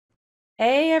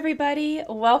Hey everybody,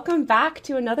 welcome back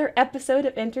to another episode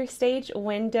of Interstage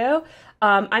Window.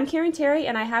 I'm Karen Terry,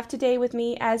 and I have today with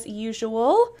me, as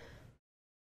usual.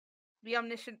 The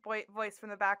omniscient voice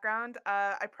from the background.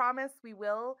 I promise we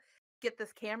will get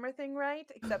this camera thing right,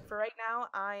 except for right now,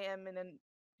 I am in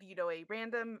a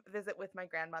random visit with my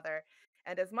grandmother.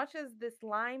 And as much as this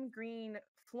lime green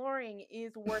flooring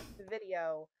is worth the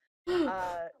video,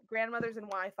 grandmothers and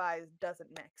Wi-Fi's doesn't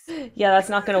mix. Yeah, that's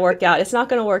not going to work out. It's not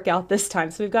going to work out this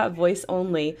time, so we've got voice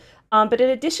only. But in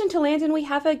addition to Landon, we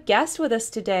have a guest with us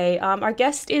today. Our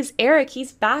guest is Eric.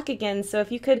 He's back again. So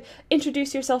if you could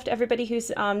introduce yourself to everybody who's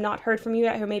not heard from you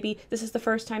yet, who maybe this is the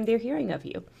first time they're hearing of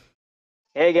you.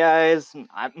 Hey guys,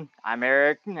 I'm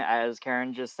Eric, as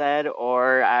Karen just said,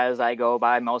 or as I go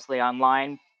by mostly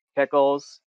online,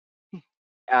 Pickles.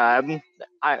 Um,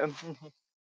 I'm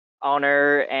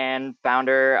owner and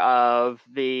founder of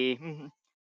the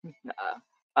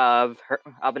of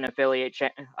an affiliate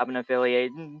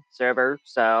server.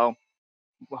 So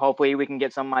hopefully we can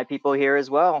get some of my people here as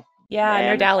well. Yeah,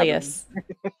 And Nerdalius.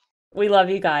 We love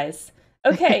you guys.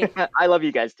 Okay. I love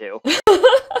you guys too.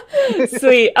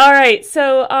 Sweet. All right.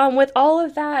 So, with all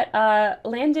of that,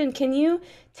 Landon, can you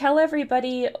tell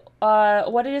everybody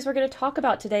what it is we're going to talk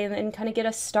about today and kind of get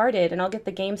us started? And I'll get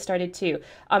the game started too.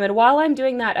 And while I'm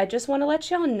doing that, I just want to let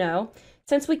y'all know,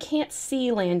 since we can't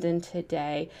see Landon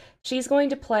today, she's going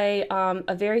to play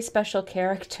a very special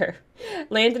character.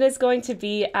 Landon is going to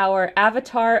be our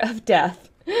avatar of death.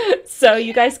 So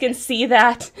you guys can see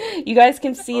that. You guys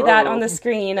can see that on Oh, the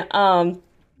screen.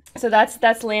 So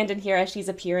that's Landon here as she's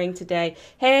appearing today.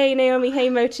 Hey Naomi, hey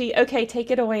Mochi. Okay, take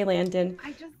it away, Landon.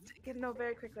 I just,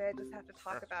 very quickly, I just have to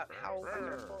talk about how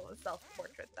wonderful a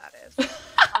self-portrait that is.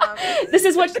 This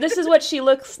is what she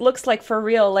looks like for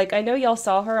real. Like I know y'all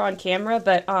saw her on camera,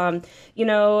 but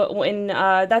when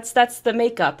that's the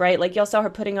makeup, right? Like y'all saw her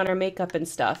putting on her makeup and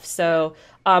stuff. So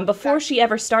before That, she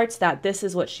ever starts that, this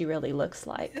is what she really looks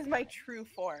like. this is my true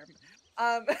form.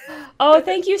 Um, Oh,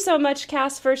 thank you so much,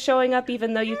 Cass, for showing up,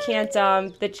 even though you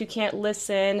can't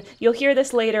listen. You'll hear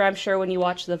this later, I'm sure, when you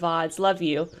watch the VODs. Love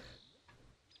you.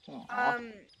 aw.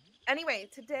 Um, anyway,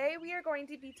 today we are going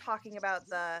to be talking about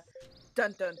the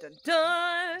dun dun dun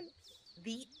dun,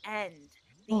 the end,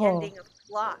 the Oh. ending of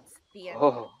plots, the ending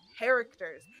of Oh.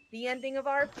 characters, the ending of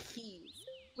RPs.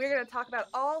 We're going to talk about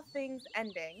all things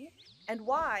ending and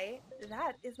why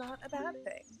that is not a bad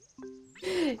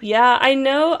thing. Yeah, I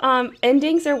know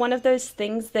endings are one of those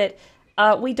things that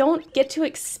we don't get to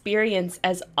experience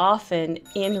as often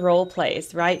in role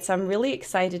plays, right? So I'm really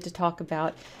excited to talk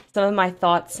about some of my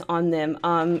thoughts on them.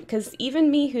 Because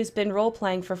even me, who's been role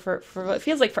playing for what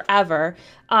feels like forever,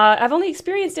 I've only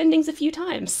experienced endings a few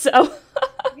times. So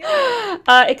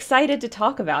Yeah, excited to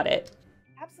talk about it,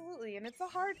 absolutely. And it's a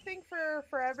hard thing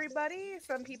for everybody.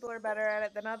 Some people are better at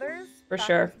it than others. for Practice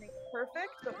sure. makes perfect,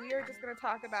 but we are just going to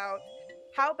talk about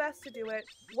how best to do it,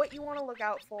 what you want to look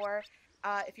out for,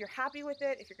 if you're happy with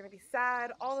it, if you're going to be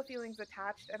sad, all the feelings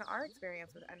attached, and our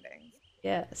experience with endings.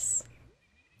 Yes.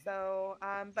 So,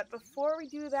 but before we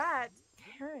do that,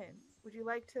 Karen, would you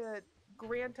like to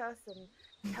grant us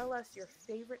and tell us your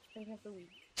favorite thing of the week?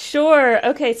 Sure.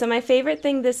 Okay, so my favorite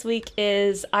thing this week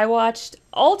is I watched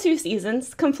all two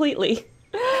seasons completely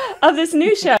of this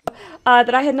new show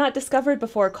that I had not discovered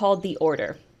before called The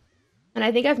Order. And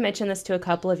I think I've mentioned this to a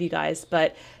couple of you guys,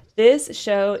 but this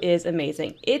show is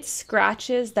amazing. It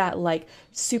scratches that like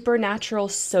supernatural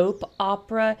soap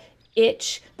opera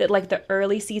itch that like the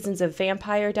early seasons of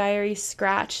Vampire Diaries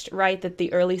scratched, right? That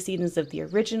the early seasons of the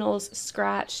originals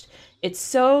scratched. It's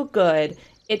so good.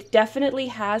 It definitely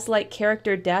has like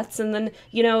character deaths, and then,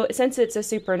 since it's a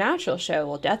supernatural show,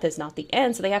 well, death is not the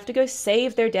end, so they have to go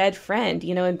save their dead friend,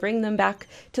 and bring them back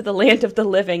to the land of the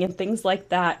living and things like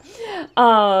that.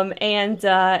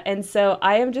 And so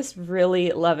I am just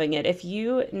really loving it. If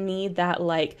you need that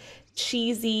like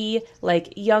cheesy,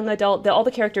 like young adult, all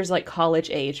the characters like college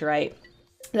age, right?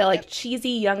 That like Yep. cheesy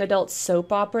young adult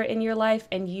soap opera in your life,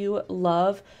 and you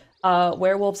love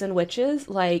werewolves and witches,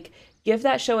 like give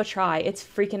that show a try. It's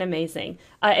freaking amazing.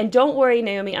 And don't worry,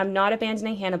 Naomi, I'm not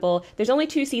abandoning Hannibal. There's only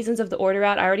two seasons of The Order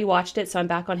out. I already watched it, so I'm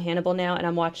back on Hannibal now, and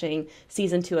I'm watching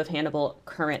season two of Hannibal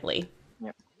currently.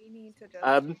 Yeah. We need to just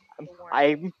Um, warn I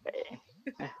you.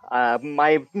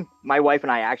 my wife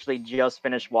and I actually just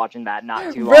finished watching that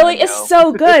not too long Really, it's ago.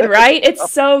 so good, right?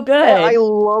 It's so I good.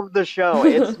 love the show.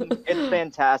 It's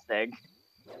fantastic.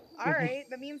 All right,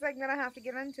 that means I'm gonna have to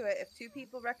get into it. If two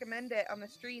people recommend it on the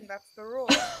stream, that's the rule.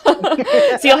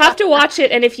 So you'll have to watch it,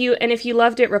 and if you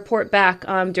loved it, report back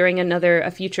during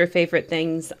a future favorite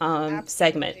things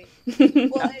segment. Absolutely.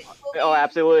 Well, it will Oh, be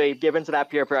absolutely. Give in to that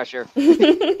peer pressure. because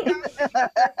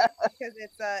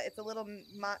it's a little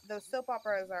those soap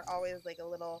operas are always like a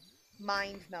little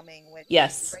mind numbing, which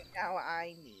Yes. right now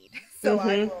I need. So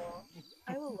Mm-hmm.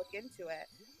 I will look into it.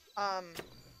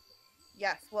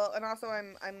 Yes, well, and also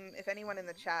I'm if anyone in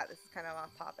the chat, this is kind of off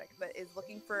topic, but is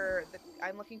looking for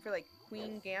I'm looking for like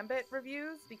Queen Gambit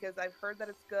reviews because I've heard that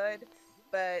it's good,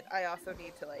 but I also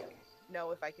need to like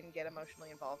know if I can get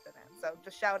emotionally involved in it. So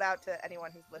just shout out to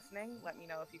anyone who's listening. Let me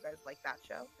know if you guys like that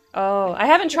show. Oh, I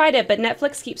haven't tried it, but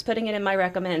Netflix keeps putting it in my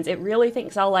recommends. It really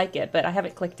thinks I'll like it, but I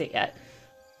haven't clicked it yet.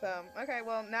 So, okay,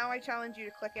 well, now I challenge you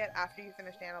to click it after you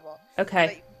finish Hannibal so that Okay. you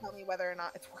can tell me whether or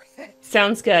not it's worth it.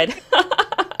 Sounds good.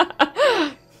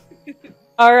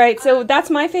 All right, so that's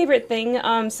my favorite thing.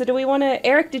 So do we want to,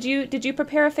 Eric, did you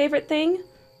prepare a favorite thing?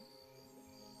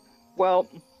 Well,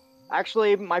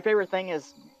 actually, my favorite thing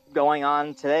is going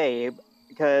on today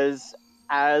because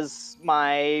as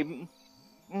my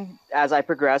as I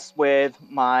progress with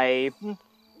my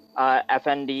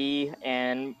FND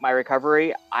and my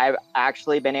recovery, I've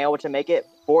actually been able to make it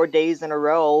 4 days in a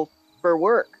row for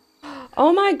work.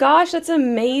 Oh my gosh, that's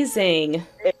amazing.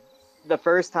 It's the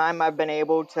first time I've been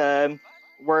able to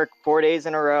work 4 days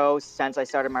in a row since I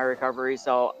started my recovery,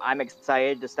 so I'm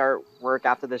excited to start work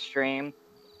after the stream,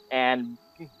 and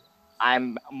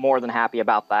I'm more than happy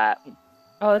about that.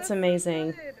 Oh, that's That's so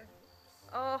amazing. good.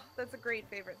 Oh, that's a great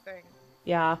favorite thing.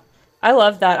 Yeah. I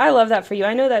love that. I love that for you.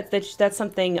 I know that's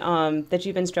something that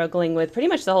you've been struggling with pretty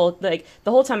much the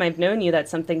whole time I've known you. That's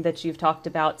something that you've talked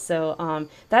about. So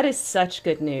that is such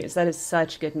good news. That is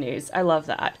such good news. I love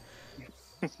that.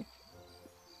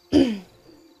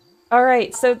 All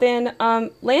right. So then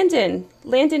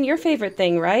Landon, your favorite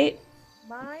thing, right?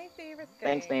 My favorite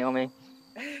Thanks, thing. Naomi.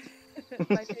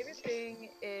 My favorite thing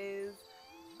is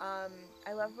I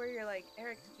love where you're like,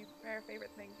 Eric, did you prepare a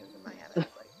favorite thing? Because in my head I was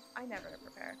like, I never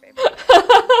prepare a favorite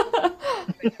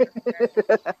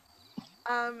thing.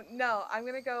 No, I'm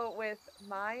gonna go with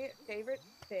my favorite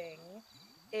thing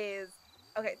is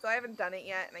okay, so I haven't done it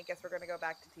yet, and I guess we're gonna go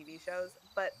back to TV shows,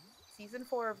 but season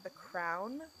 4 of The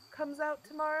Crown comes out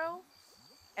tomorrow,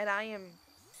 and I am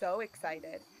so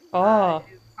excited. Oh.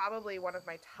 It is probably one of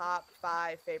my top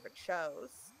 5 favorite shows.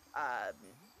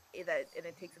 And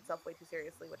it takes itself way too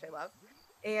seriously, which I love.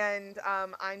 And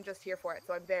I'm just here for it,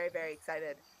 so I'm very, very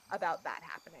excited about that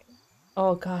happening.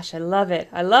 Oh gosh, I love it.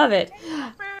 I love it.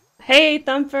 Hey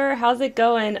Thumper, how's it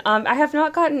going? I have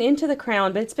not gotten into The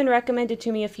Crown, but it's been recommended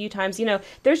to me a few times. You know,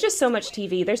 there's just so much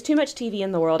TV. There's too much TV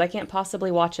in the world. I can't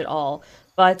possibly watch it all.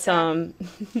 But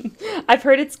I've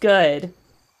heard it's good.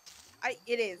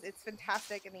 It is. It's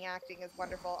fantastic, and the acting is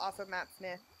wonderful. Also, Matt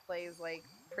Smith plays like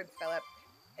Prince Philip,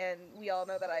 and we all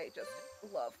know that I just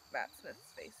love Matt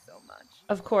Smith's face so much.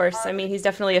 Of course. I mean, he's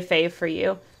definitely a fave for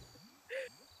you.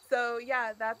 So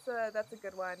yeah, that's a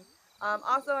good one.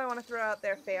 Also, I want to throw out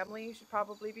there, family should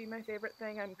probably be my favorite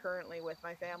thing. I'm currently with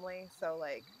my family, so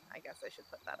like, I guess I should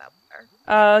put that out there.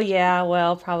 Oh yeah,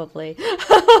 well, probably. Them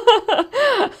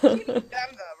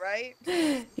though, right?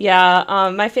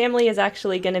 Yeah, my family is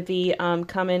actually going to be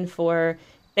coming for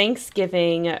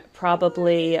Thanksgiving,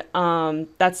 probably.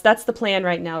 That's the plan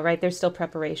right now, right? There's still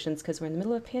preparations because we're in the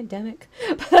middle of a pandemic,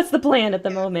 but that's the plan at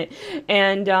the moment.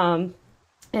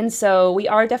 And so we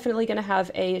are definitely going to have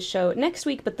a show next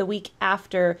week, but the week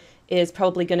after is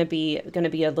probably going to be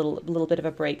a little bit of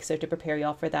a break. So to prepare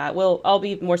y'all for that, I'll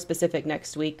be more specific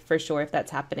next week for sure if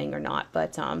that's happening or not.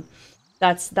 But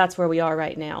that's where we are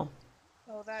right now.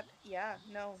 Oh,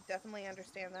 no, definitely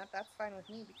understand that. That's fine with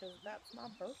me because that's my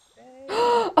birthday.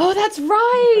 Oh, that's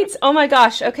right. Oh my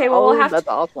gosh. Okay, well Oh, that's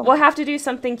awesome. we'll have to do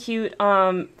something cute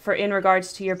for in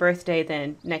regards to your birthday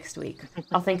then next week.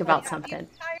 I'll think about something.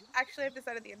 Actually, I've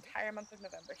decided the entire month of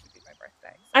November should be my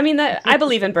birthday. So. I mean that I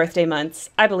believe in birthday months.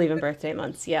 I believe in birthday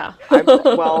months. Yeah.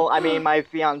 I mean,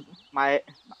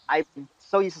 I'm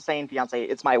so used to saying fiance.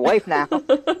 It's my wife now.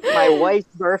 My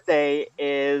wife's birthday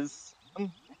is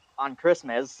on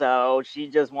Christmas, so she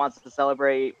just wants to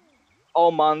celebrate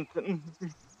all month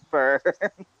for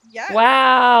Yes.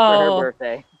 Wow. for her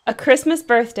birthday. A Christmas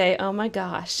birthday. Oh my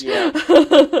gosh. Yeah.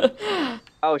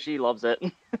 Oh, she loves it.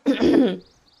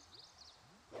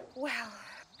 Well,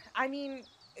 I mean,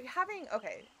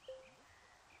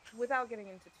 without getting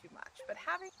into too much, but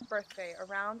having a birthday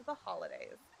around the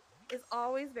holidays is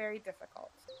always very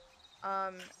difficult.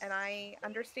 And I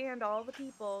understand all the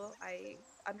people. I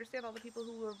understand all the people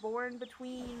who were born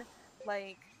between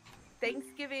like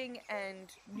Thanksgiving and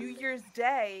New Year's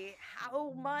Day,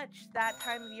 how much that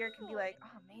time of year can be like,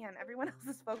 oh man, everyone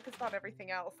else is focused on everything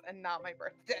else and not my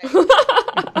birthday.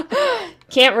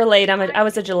 Can't relate. I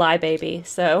was a July baby,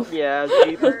 so. Yeah,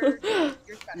 You're special,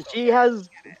 she Karen. has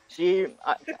she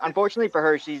unfortunately for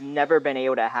her, she's never been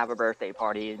able to have a birthday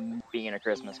party being a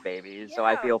Christmas baby. So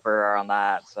I Yeah. feel for her on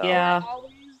that. So Yeah.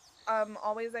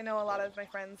 Always I know a lot of my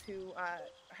friends who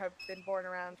have been born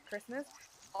around Christmas,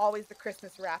 always the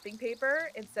Christmas wrapping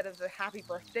paper instead of the happy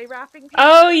birthday wrapping paper.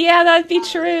 Oh yeah, that'd be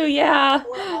true. Yeah.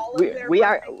 Or all of their we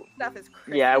are birthday stuff is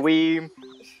yeah Christmas.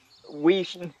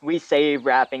 we save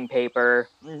wrapping paper,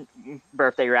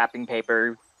 birthday wrapping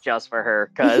paper just for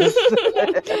her because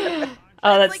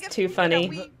Oh, It's that's like a too thing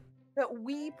funny. that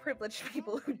we privileged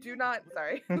people who do not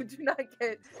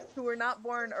who were not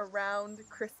born around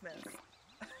Christmas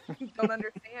don't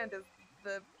understand is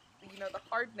the the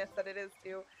hardness that it is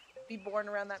to be born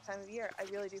around that time of year. I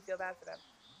really do feel bad for them.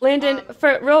 Landon,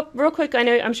 for real quick,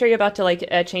 I'm sure you're about to like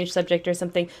change subject or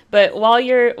something, but while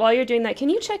you're doing that, can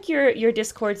you check your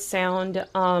Discord sound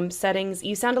settings?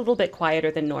 You sound a little bit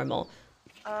quieter than normal.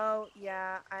 Oh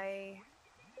yeah, I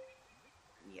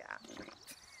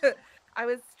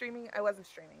wasn't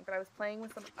streaming, but I was playing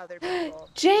with some other people.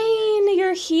 Jane,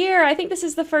 you're here. I think this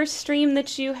is the first stream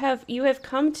that you have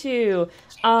come to.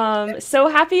 So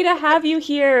happy to have you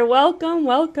here. Welcome,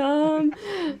 welcome.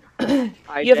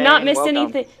 Hi, You have not Jane, missed welcome.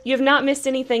 anything. You have not missed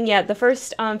anything yet. The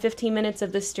first 15 minutes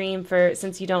of the stream, for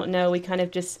since you don't know, we kind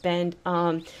of just spend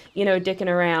dicking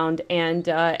around and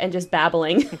just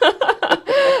babbling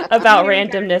about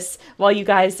randomness while you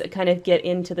guys kind of get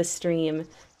into the stream.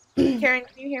 Karen,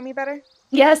 can you hear me better?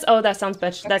 Yes. Oh, that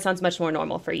sounds much more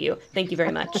normal for you. Thank you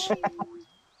very much.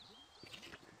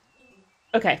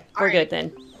 Okay, we're good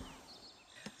then.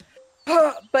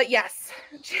 But yes,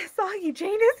 Soggy,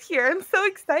 Jane is here. I'm so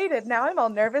excited. Now I'm all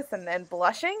nervous and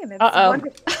blushing, and it's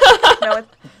wonderful. No,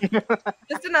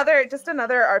 it's just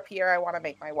another RPer I want to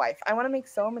make my wife. I want to make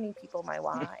so many people my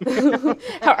wife.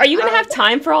 Are you gonna have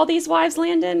time for all these wives,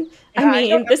 Landon? Yeah, I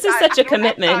mean, this is such a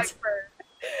commitment.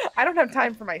 I don't have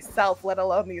time for myself, let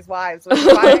alone these wives. Which is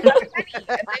why I have many, and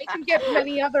they can get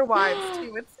many other wives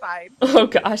too. It's fine. Oh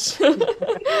gosh.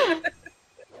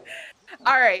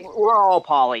 All right. We're all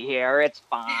poly here. It's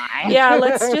fine. Yeah,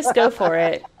 let's just go for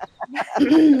it.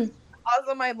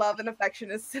 Also, my love and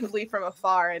affection is simply from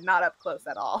afar and not up close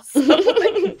at all. So,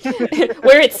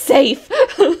 where it's safe.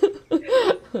 Yeah,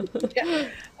 I'm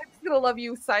just gonna love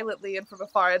you silently and from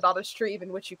afar and on a stream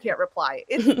in which you can't reply.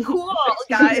 It's cool,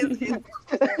 guys. It's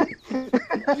cool.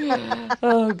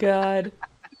 Oh God.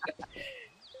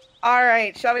 All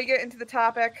right, shall we get into the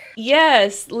topic?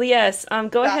 Yes. Go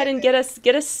ahead and get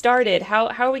us started. How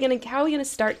are we gonna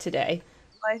start today?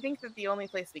 Well, I think that the only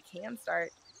place we can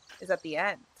start is at the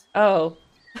end. Oh.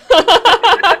 Dun,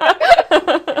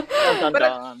 dun,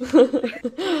 dun.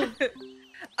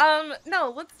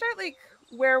 No, let's start like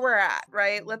where we're at,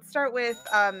 right? Let's start with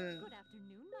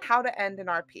how to end an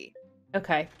RP.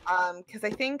 Okay. Because I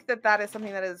think that is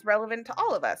something that is relevant to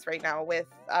all of us right now. With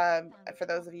for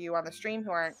those of you on the stream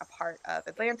who aren't a part of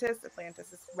Atlantis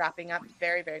is wrapping up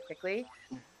very, very quickly,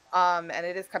 and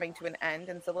it is coming to an end.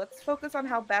 And so let's focus on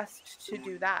how best to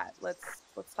do that. Let's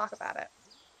talk about it.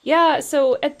 Yeah,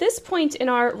 so at this point in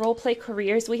our roleplay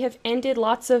careers, we have ended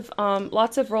lots of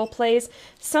role plays.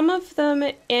 Some of them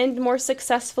end more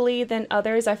successfully than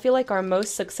others. I feel like our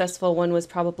most successful one was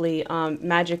probably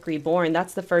Magic Reborn.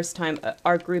 That's the first time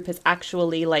our group has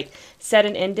actually like set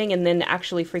an ending and then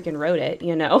actually freaking wrote it,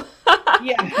 you know?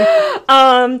 Yeah.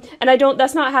 And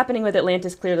that's not happening with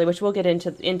Atlantis clearly, which we'll get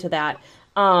into that.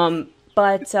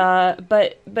 But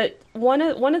one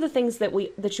of the things that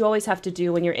you always have to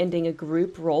do when you're ending a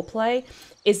group role play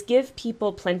is give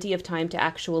people plenty of time to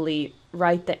actually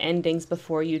write the endings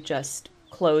before you just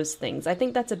close things. I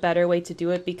think that's a better way to do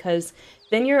it because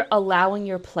then you're allowing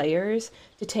your players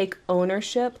to take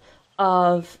ownership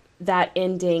of that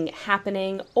ending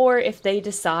happening, or if they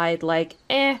decide like,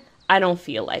 I don't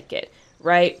feel like it,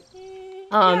 right?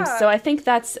 So I think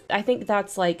that's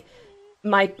like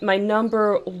my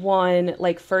number one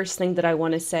like first thing that I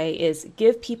want to say is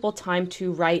give people time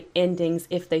to write endings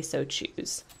if they so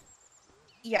choose.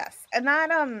 Yes, and that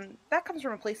comes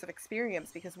from a place of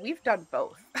experience because we've done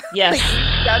both. Yes. Like,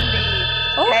 we've done the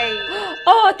hey.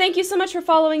 Oh, thank you so much for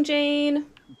following, Jane.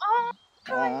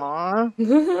 Aww.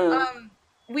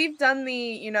 We've done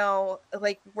the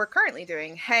like we're currently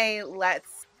doing. Hey,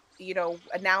 let's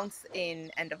announce in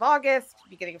end of August,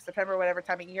 beginning of September, whatever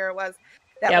time of year it was.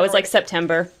 Yeah, it was like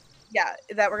September. Yeah,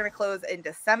 that we're going to close in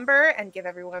December and give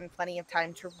everyone plenty of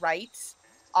time to write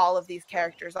all of these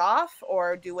characters off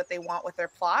or do what they want with their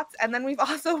plots. And then we've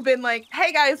also been like,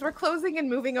 hey guys, we're closing and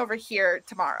moving over here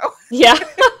tomorrow. Yeah.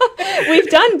 We've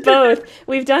done both.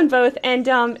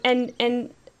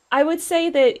 And I would say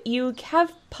that you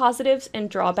have positives and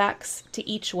drawbacks to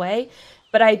each way,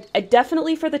 but I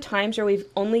definitely, for the times where we've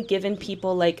only given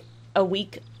people like a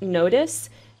week notice,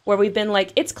 where we've been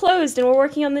like, it's closed and we're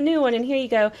working on the new one and here you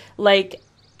go, like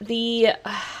the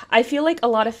I feel like a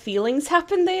lot of feelings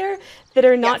happen there that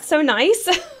are not Yes. so nice.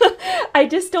 I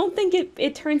just don't think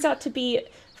it turns out to be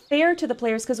fair to the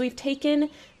players because we've taken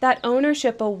that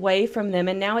ownership away from them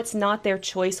and now it's not their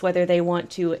choice whether they want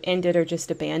to end it or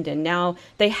just abandon. Now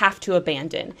they have to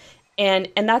abandon. And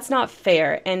that's not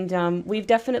fair. And we've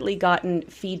definitely gotten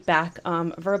feedback,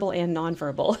 verbal and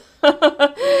nonverbal,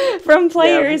 from Yeah,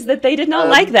 players that they did not um,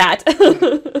 like that.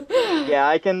 yeah,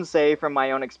 I can say from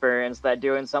my own experience that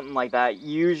doing something like that,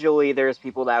 usually there's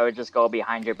people that would just go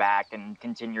behind your back and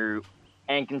continue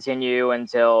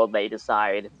until they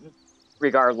decide,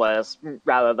 regardless,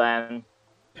 rather than,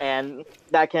 and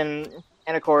that can,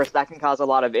 and of course that can cause a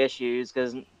lot of issues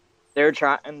because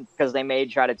they may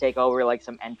try to take over like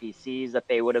some NPCs that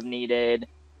they would have needed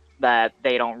that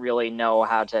they don't really know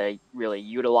how to really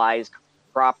utilize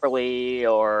properly,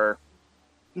 or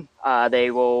they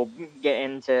will get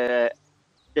into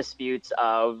disputes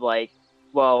of like,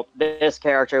 well, this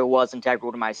character was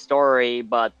integral to my story,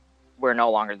 but we're no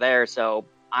longer there, so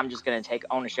I'm just going to take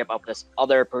ownership of this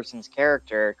other person's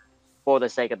character for the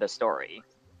sake of the story.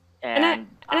 and I And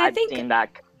and I I've think seen that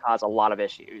cause a lot of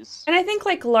issues. And I think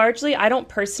like largely I don't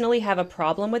personally have a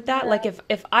problem with that. Yeah. Like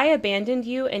if I abandoned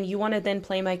you and you want to then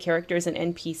play my character as an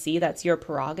NPC, that's your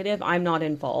prerogative. I'm not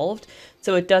involved.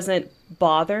 So it doesn't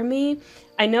bother me.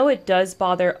 I know it does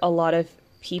bother a lot of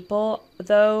people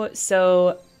though.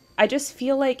 So I just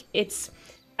feel like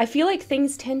I feel like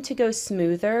things tend to go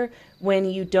smoother when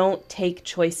you don't take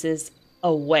choices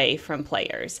away from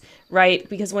players, right?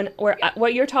 Because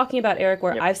what you're talking about, Eric,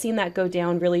 where Yep. I've seen that go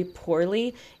down really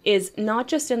poorly is not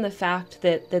just in the fact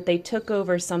that they took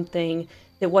over something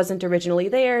that wasn't originally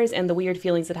theirs and the weird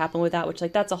feelings that happen with that, which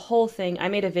like that's a whole thing. I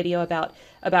made a video about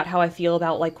how I feel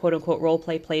about like quote unquote role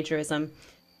play plagiarism.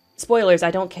 Spoilers, I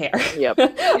don't care. Yep.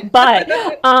 but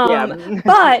Yeah.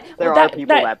 but There are that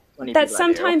people that that plenty of that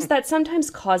people that do. sometimes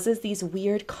causes these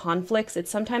weird conflicts. It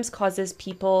sometimes causes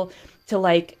people to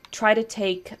like try to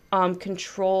take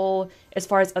control as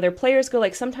far as other players go.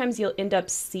 Like sometimes you'll end up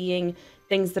seeing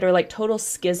things that are like total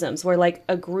schisms where like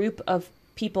a group of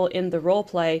people in the role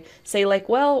play say like,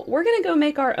 well, we're gonna go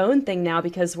make our own thing now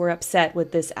because we're upset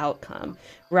with this outcome,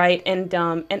 right? And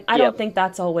I don't Yep. think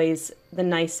that's always the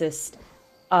nicest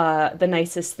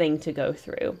thing to go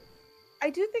through. I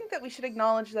do think that we should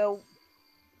acknowledge, though,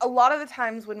 a lot of the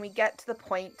times when we get to the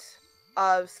point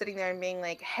of sitting there and being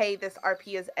like, hey, this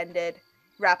RP is ended,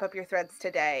 wrap up your threads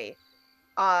today,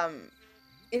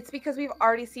 it's because we've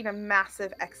already seen a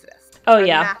massive exodus. Oh, or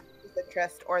yeah. massive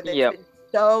interest, or that's Yep. been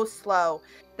so slow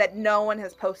that no one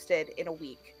has posted in a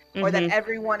week, or that Mhm.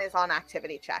 everyone is on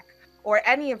activity check, or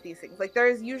any of these things. Like, there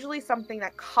is usually something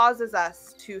that causes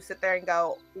us to sit there and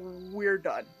go, we're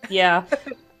done. Yeah.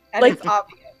 And Like, it's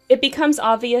obvious. it becomes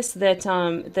obvious that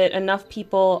that enough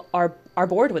people are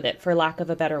bored with it, for lack of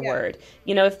a better Yeah. word.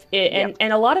 You know, if it, Yep.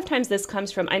 and a lot of times this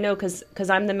comes from, I know because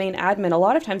I'm the main admin, a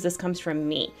lot of times this comes from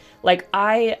me. Like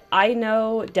I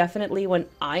know definitely when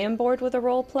I am bored with a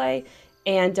role play.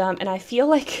 And I feel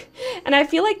like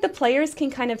the players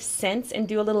can kind of sense and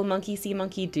do a little monkey see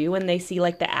monkey do when they see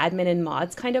like the admin and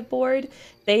mods kind of bored.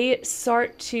 They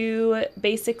start to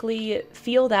basically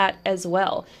feel that as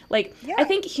well. Like, Yeah. I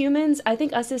think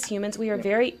us as humans, we are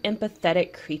very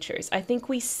empathetic creatures. I think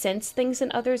we sense things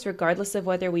in others regardless of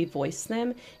whether we voice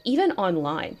them, even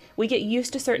online. We get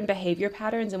used to certain behavior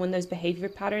patterns, and when those behavior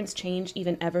patterns change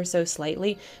even ever so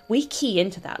slightly, we key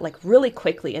into that like really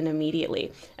quickly and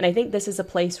immediately. And I think this is a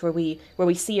place where we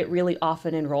see it really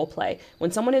often in role play.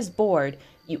 When someone is bored,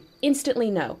 you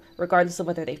instantly know, regardless of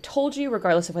whether they've told you,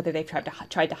 regardless of whether they've tried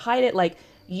to hide it, like,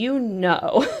 you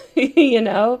know. You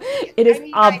know, it is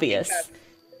obvious.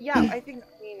 I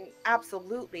mean,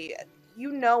 absolutely.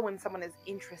 You know when someone is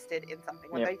interested in something,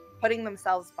 when Yep. they're putting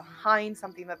themselves behind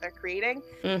something that they're creating,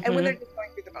 and when they're just going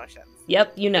through the motions.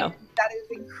 Yep, you know. That is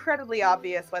incredibly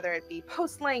obvious, whether it be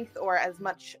post length or as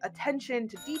much attention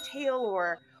to detail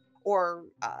or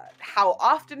how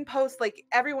often post. Like,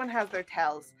 everyone has their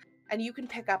tells, and you can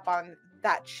pick up on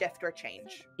that shift or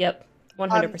change. Yep,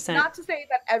 100%. Not to say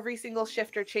that every single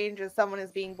shift or change is someone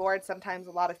is being bored. Sometimes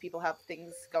a lot of people have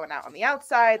things going out on the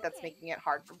outside that's making it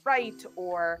hard to write,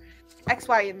 or X,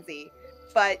 Y, and Z.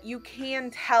 But you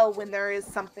can tell when there is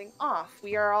something off.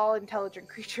 We are all intelligent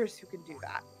creatures who can do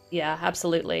that. Yeah,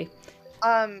 absolutely.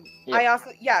 I Yep.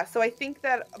 also, so I think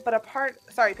that, but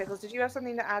sorry, Pickles, did you have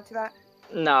something to add to that?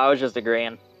 No, I was just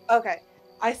agreeing. Okay.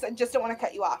 I just don't want to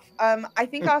cut you off. I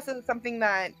think also something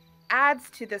that adds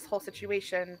to this whole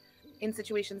situation in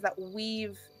situations that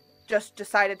we've just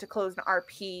decided to close an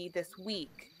RP this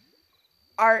week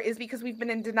is because we've been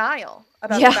in denial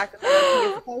about the fact that the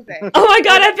RP is closing. Oh my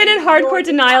god, I've been in hardcore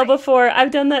denial before.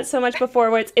 I've done that so much before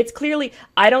where it's clearly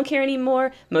I don't care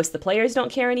anymore, most of the players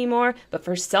don't care anymore, but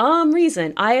for some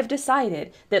reason I have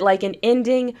decided that like an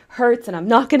ending hurts and I'm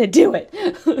not going to do it.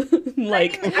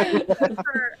 Like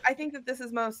I think that this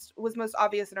was most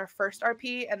obvious in our first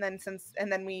RP, and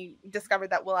then we discovered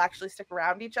that we'll actually stick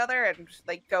around each other and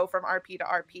like go from RP to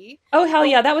RP. Oh hell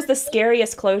yeah, that was the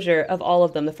scariest closure of all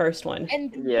of them, the first one.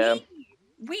 And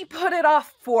we put it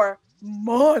off for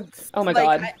months. Oh my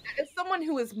god. As someone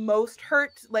who was most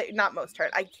hurt, like not most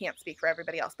hurt, I can't speak for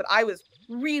everybody else, but I was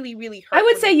really, really hurt. I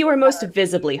would say you were most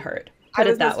visibly hurt. Put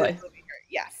it that way.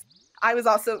 Yes. I was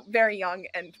also very young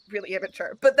and really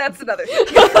immature, but that's another thing.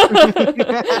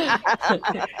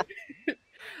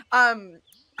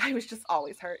 I was just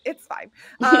always hurt. It's fine.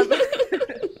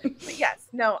 But yes,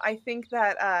 no, I think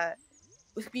that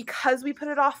because we put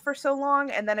it off for so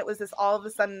long, and then it was this all of a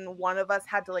sudden one of us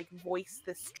had to like voice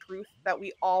this truth that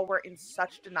we all were in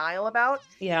such denial about.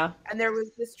 Yeah. And there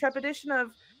was this trepidation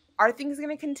of, are things going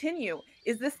to continue?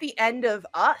 Is this the end of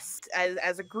us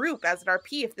as a group, as an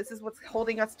RP? If this is what's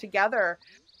holding us together,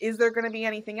 is there going to be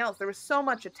anything else? There was so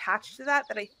much attached to that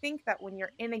I think that when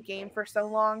you're in a game for so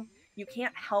long, you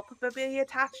can't help but be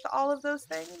attached to all of those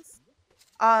things.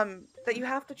 That you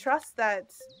have to trust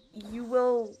that you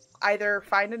will either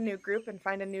find a new group and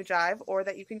find a new jive, or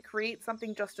that you can create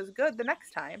something just as good the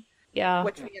next time. Yeah.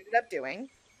 Which we ended up doing.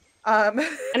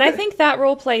 And I think that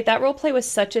role play was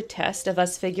such a test of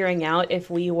us figuring out if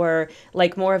we were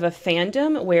like more of a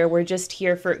fandom where we're just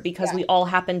here because we all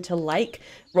happen to like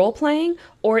role playing,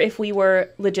 or if we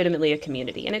were legitimately a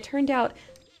community. And it turned out,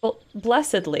 well,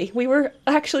 blessedly, we were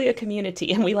actually a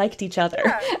community and we liked each other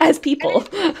as people.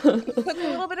 It took a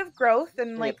little bit of growth,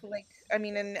 and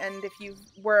and if you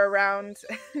were around,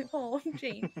 oh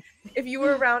Jane, if you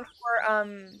were around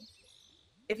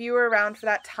for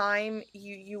that time,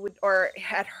 you would, or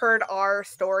had heard our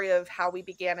story of how we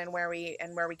began and where we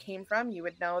came from, you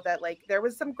would know that like there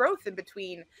was some growth in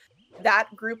between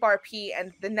that group RP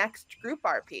and the next group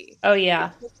RP. Oh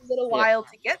yeah. It took a little while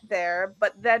to get there,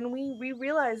 but then we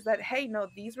realized that, hey, no,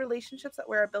 these relationships that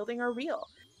we're building are real,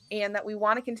 and that we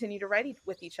want to continue to write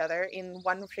with each other in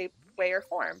one shape, way, or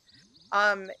form.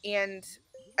 And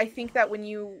I think that when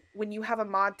you have a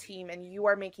mod team and you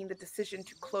are making the decision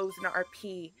to close an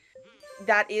RP,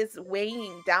 that is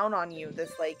weighing down on you.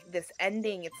 This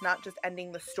ending, it's not just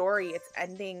ending the story, it's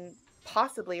ending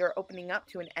possibly or opening up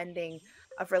to an ending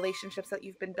of relationships that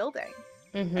you've been building.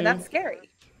 Mm-hmm. And that's scary.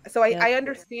 So I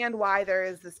understand why there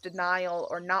is this denial,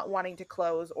 or not wanting to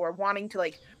close, or wanting to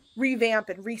like revamp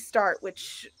and restart,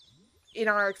 which in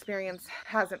our experience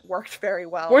hasn't worked very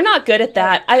well. We're not good at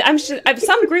that. I'm sure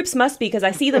some groups must be, because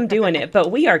I see them doing it,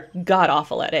 but we are god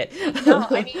awful at it. No,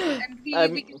 I mean,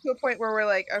 and we get to a point where we're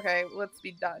like, okay, let's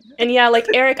be done. And yeah, like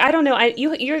Eric, I don't know.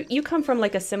 You come from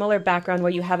like a similar background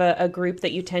where you have a group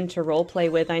that you tend to role play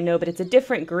with. I know, but it's a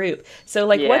different group. So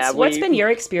like, what's been your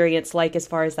experience like as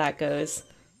far as that goes?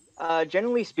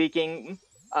 Generally speaking,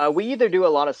 we either do a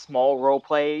lot of small role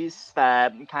plays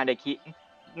that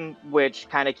which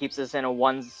kind of keeps us in a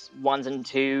ones and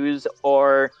twos,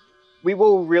 or we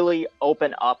will really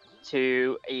open up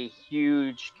to a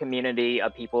huge community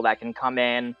of people that can come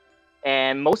in.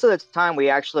 And most of the time we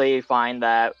actually find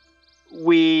that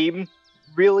we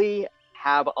really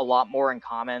have a lot more in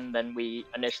common than we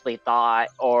initially thought,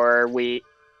 or we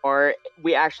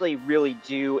actually really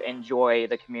do enjoy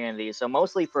the community. So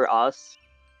mostly for us,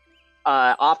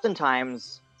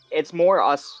 oftentimes it's more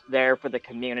us there for the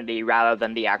community rather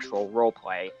than the actual role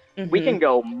play. Mm-hmm. We can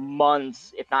go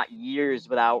months, if not years,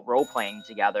 without role playing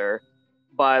together,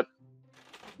 but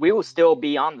we will still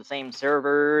be on the same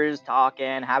servers,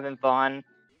 talking, having fun.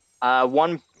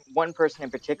 One person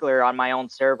in particular on my own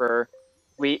server,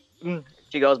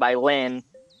 she goes by Lynn.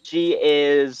 She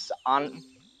is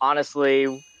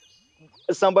honestly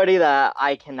somebody that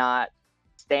I cannot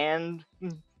stand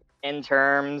in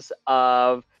terms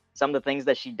of some of the things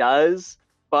that she does,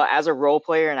 but as a role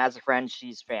player and as a friend,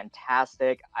 she's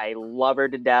fantastic. I love her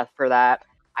to death for that.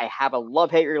 I have a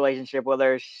love-hate relationship with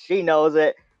her. She knows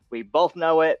it. We both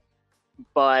know it,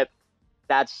 but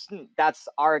that's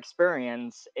our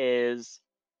experience. Is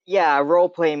role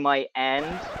play might end,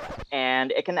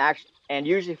 and it can and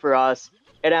usually for us,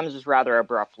 it ends just rather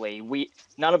abruptly.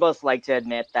 None of us like to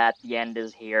admit that the end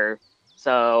is here,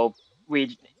 so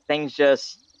things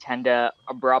just tend to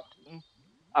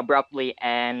abruptly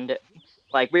end.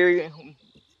 Like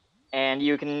and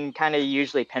you can kind of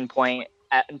usually pinpoint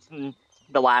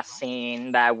the last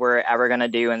scene that we're ever gonna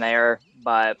do in there,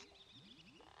 but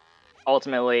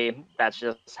ultimately that's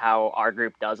just how our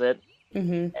group does it.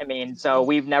 Mm-hmm. I mean, so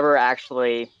we've never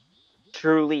actually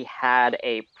truly had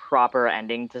a proper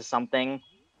ending to something.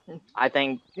 I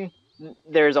think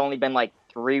there's only been like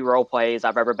 3 role plays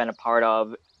I've ever been a part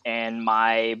of in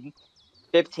my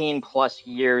 15 plus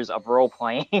years of role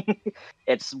playing.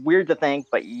 It's weird to think,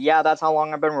 but yeah, that's how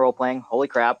long I've been role playing. Holy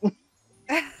crap. Long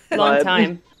But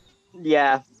time.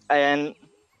 yeah, and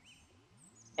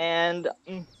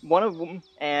one of them,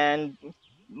 and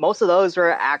most of those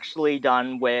were actually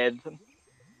done with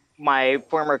my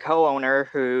former co-owner,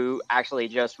 who actually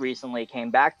just recently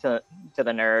came back to the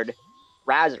nerd,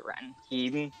 Razarin.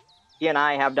 He and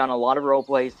I have done a lot of role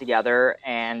plays together,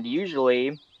 and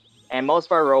most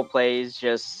of our role plays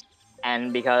just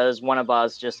end because one of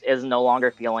us just is no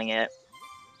longer feeling it.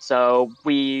 So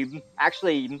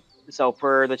so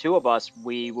for the 2 of us,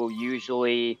 we will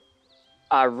usually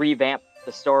revamp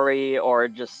the story or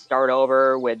just start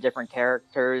over with different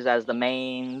characters as the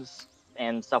mains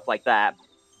and stuff like that.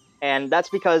 And that's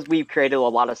because we've created a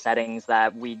lot of settings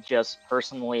that we just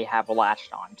personally have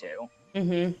latched onto.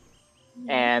 Mm-hmm.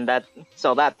 And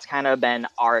that's kind of been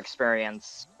our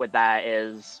experience with that,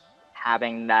 is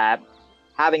having that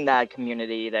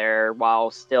community there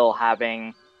while still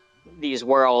having these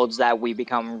worlds that we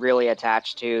become really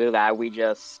attached to, that we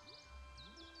just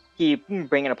keep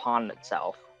bringing upon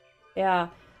itself. Yeah.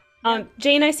 Yeah.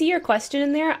 Jane, I see your question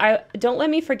in there. I don't let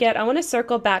me forget. I want to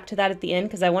circle back to that at the end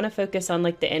because I want to focus on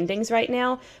like the endings right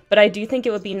now. But I do think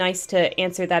it would be nice to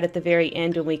answer that at the very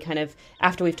end when we kind of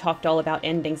after we've talked all about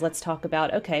endings. Let's talk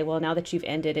about okay. Well, now that you've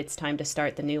ended, it's time to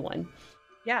start the new one.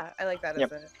 Yeah, I like that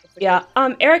Yep. as a Yeah.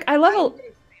 good. Eric, I love I a. would have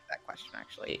saved that question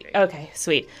actually. Jake. Okay,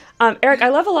 sweet. Eric, I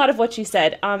love a lot of what you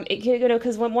said.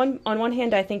 Because on one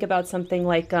hand, I think about something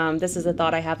like this is a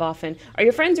thought I have often. Are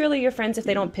your friends really your friends if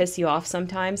they don't piss you off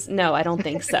sometimes? No, I don't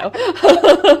think so.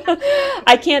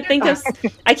 I can't think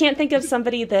of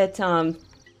somebody that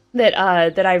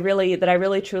I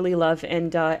really truly love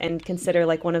and consider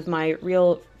like one of my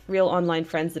real online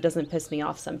friends that doesn't piss me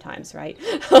off sometimes, right?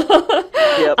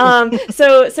 Yep.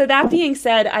 So that being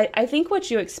said, I think what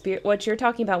you're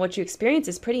talking about, what you experience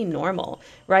is pretty normal,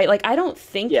 right? Like Yeah. I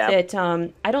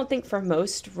don't think for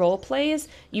most role plays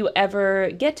you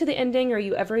ever get to the ending or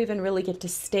you ever even really get to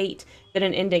state that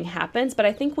an ending happens, but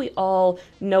I think we all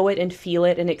know it and feel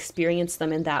it and experience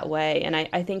them in that way, and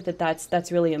I think that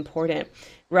that's really important,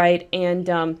 right? And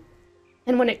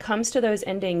when it comes to those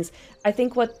endings, I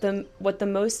think what the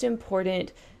most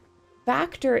important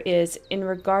factor is in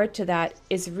regard to that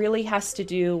is really has to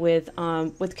do with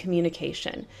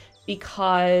communication,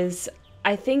 because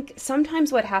I think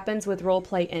sometimes what happens with role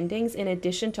play endings, in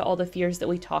addition to all the fears that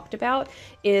we talked about,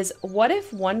 is what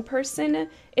if one person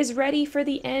is ready for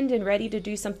the end and ready to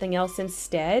do something else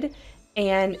instead,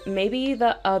 and maybe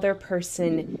the other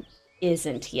person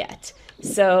isn't yet.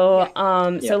 Yeah.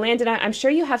 So Yep. Landon, I'm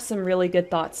sure you have some really good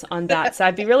thoughts on that. So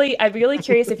I'd be really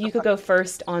curious if you could go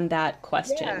first on that Yeah.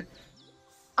 question.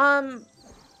 Um.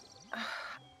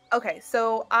 Okay,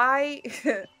 so I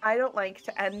I don't like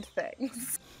to end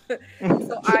things.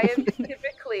 So I am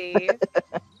typically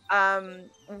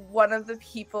one of the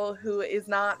people who is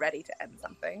not ready to end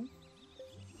something.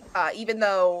 Even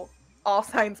though all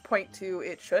signs point to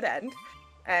it should end,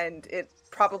 and it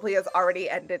probably has already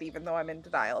ended, even though I'm in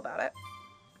denial about it.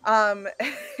 Um,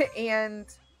 and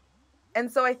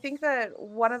so I think that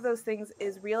one of those things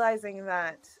is realizing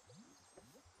that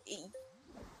i-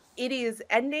 it is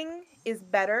ending is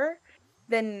better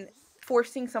than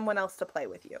forcing someone else to play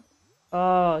with you.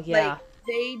 Oh, Like yeah.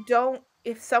 they don't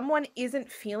if someone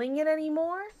isn't feeling it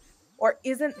anymore or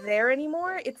isn't there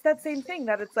anymore, it's that same thing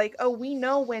that it's like, "Oh, we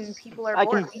know when people are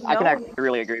bored. We I can know when actually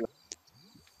really agree with.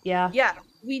 Yeah. Yeah,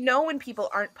 we know when people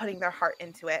aren't putting their heart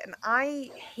into it." And I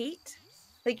hate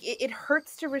like it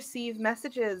hurts to receive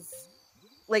messages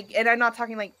like and I'm not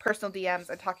talking like personal DMs,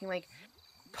 I'm talking like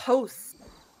posts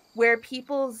where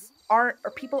people aren't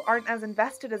as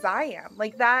invested as I am.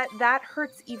 Like that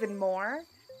hurts even more.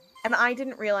 And I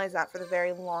didn't realize that for the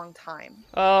very long time.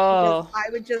 Because Oh.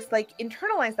 I would just like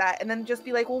internalize that and then just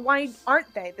be like, well, why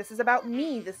aren't they? This is about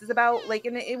me. This is about like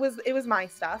and it was my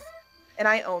stuff. And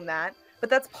I own that. But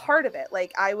that's part of it.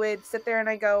 Like I would sit there and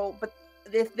I go, but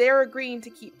if they're agreeing to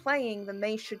keep playing, then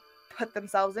they should put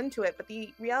themselves into it. But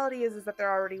the reality is that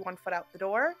they're already one foot out the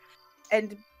door.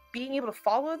 And being able to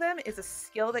follow them is a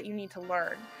skill that you need to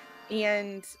learn.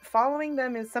 And following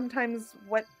them is sometimes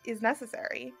what is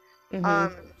necessary. Mm-hmm.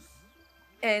 Um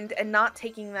and not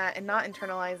taking that and not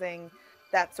internalizing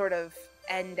that sort of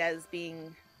end as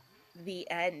being the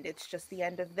end. It's just the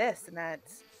end of this and that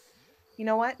you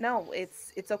know what? No,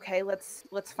 it's okay. Let's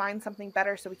find something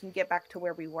better so we can get back to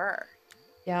where we were.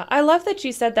 Yeah, I love that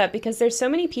you said that because there's so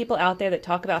many people out there that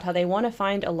talk about how they want to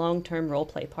find a long-term role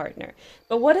play partner.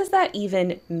 But what does that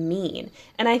even mean?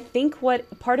 And I think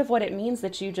what part of what it means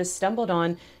that you just stumbled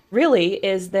on really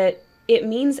is that it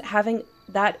means having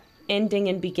that ending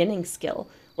and beginning skill.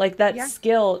 Like that Yeah.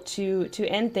 skill to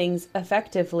end things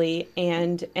effectively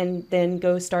and then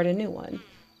go start a new one,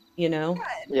 you know?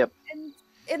 Yep.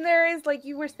 And there is, like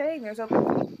you were saying, there's open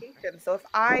communication. So if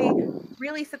I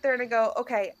really sit there and I go,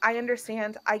 okay, I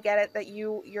understand, I get it that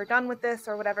you're done with this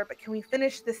or whatever, but can we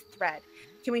finish this thread?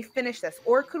 Can we finish this?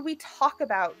 Or could we talk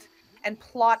about and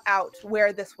plot out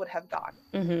where this would have gone?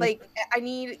 Mhm. Like I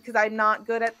need, because I'm not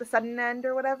good at the sudden end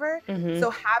or whatever. Mhm. So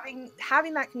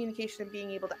having that communication and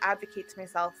being able to advocate to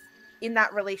myself in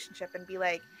that relationship and be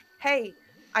like, hey,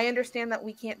 I understand that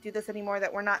we can't do this anymore,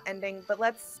 that we're not ending, but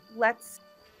let's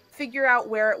figure out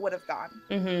where it would have gone.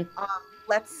 Mhm. Um,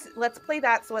 let's play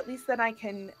that, so at least then I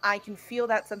can feel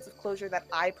that sense of closure that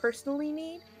I personally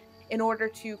need in order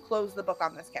to close the book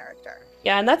on this character.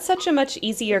 Yeah, and that's such a much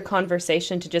easier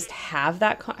conversation to just have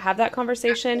that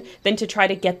conversation than to try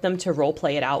to get them to role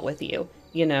play it out with you,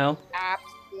 you know?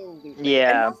 Absolutely. And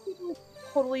Yeah. most people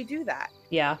totally do that.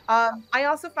 Yeah. I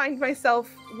also find myself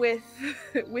with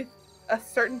with a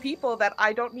certain people that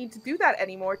I don't need to do that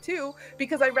anymore too,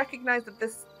 because I recognize that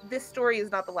this story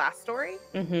is not the last story.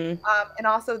 Mhm. And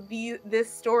also this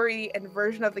story and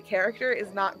version of the character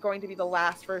is not going to be the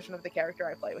last version of the character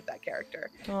I play with that character.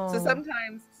 So Oh.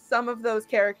 sometimes some of those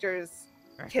characters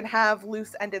can have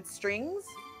loose-ended strings,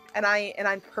 and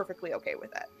I'm perfectly okay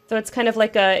with it. So it's kind of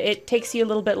like it takes you a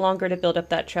little bit longer to build up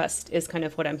that trust is kind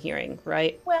of what I'm hearing,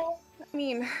 right? Well, I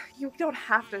mean, you don't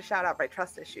have to shout out my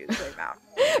trust issues right now.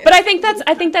 But I think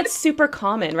that's super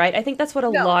common, right? I think that's what a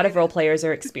No, lot it of role players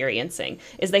are experiencing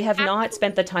is they have not absolutely.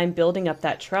 spent the time building up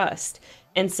that trust.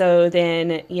 And so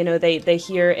then, they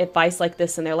hear advice like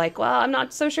this and they're like, "Well, I'm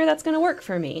not so sure that's going to work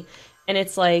for me." And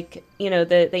it's like,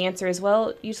 the answer is,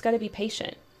 "Well, you just got to be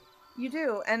patient." You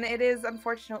do, and it is,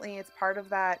 unfortunately, it's part of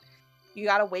that. You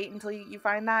gotta wait until you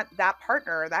find that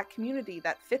partner or that community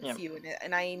that fits Yep. you,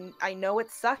 and I know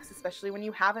it sucks, especially when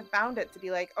you haven't found it, to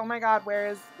be like, oh my god, where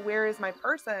is my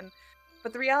person?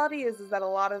 But the reality is that a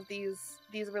lot of these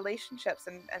relationships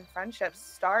and friendships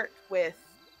start with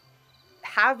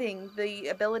having the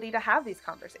ability to have these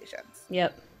conversations,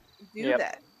 Yep. do Yep.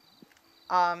 that,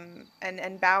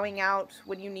 and bowing out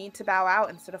when you need to bow out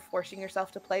instead of forcing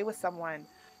yourself to play with someone,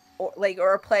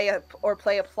 or play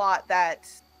a plot that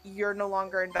you're no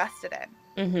longer invested in.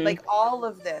 Mhm. Like, all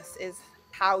of this is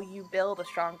how you build a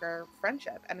stronger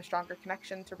friendship and a stronger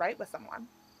connection to write with someone.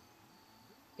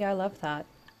 Yeah, I love that.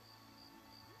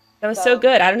 That was so So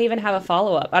good. I don't even have a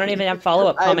follow-up. I don't even have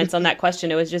follow-up I comments on that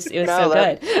question. It was so no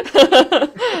that.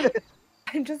 good.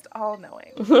 I'm just all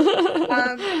knowing.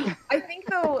 I think,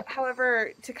 though,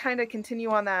 however, to kind of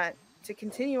continue on that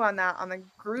on the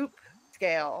group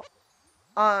scale,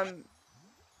 um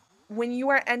when you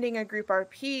are ending a group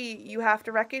RP, you have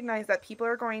to recognize that people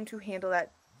are going to handle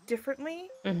that differently.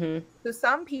 Mhm. So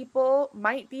some people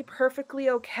might be perfectly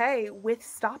okay with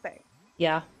stopping.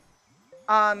 Yeah.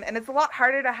 And it's a lot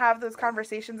harder to have those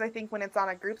conversations, I think, when it's on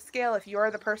a group scale. If you're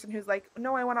the person who's like,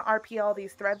 no, I want to RP all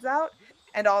these threads out,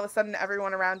 and all of a sudden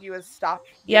everyone around you has stopped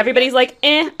Yeah, doing it. everybody's like,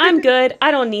 I'm good.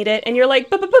 I don't need it. And you're like,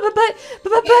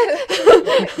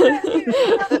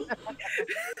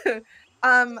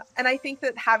 And I think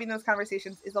that having those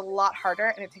conversations is a lot harder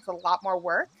and it takes a lot more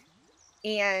work.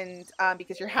 And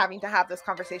because you're having to have those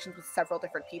conversations with several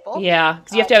different people. Yeah,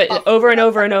 because you have to have it over and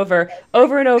over and over,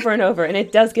 over and over and over, and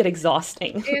it does get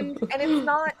exhausting. And it's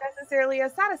not necessarily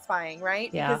as satisfying,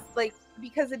 right? Yeah.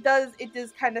 Because it does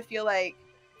kind of feel like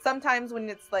sometimes when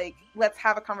it's like, let's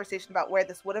have a conversation about where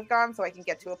this would have gone so I can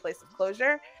get to a place of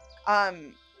closure.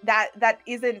 That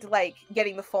isn't like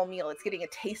getting the full meal, it's getting a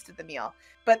taste of the meal.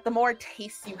 But the more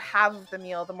taste you have of the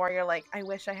meal, the more you're like, I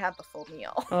wish I had the full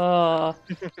meal. Oh,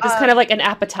 just kind of like an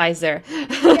appetizer.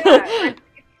 Yeah, it's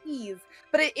tease.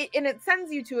 But it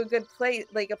sends you to a good place,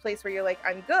 like a place where you're like,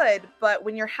 I'm good. But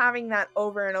when you're having that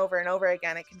over and over and over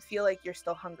again, it can feel like you're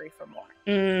still hungry for more.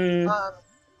 Mm, Um,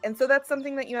 and so that's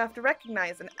something that you have to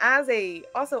recognize. And as a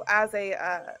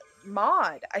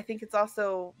mod, I think it's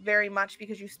also very much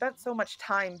because you spent so much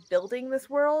time building this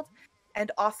world and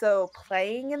also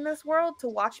playing in this world, to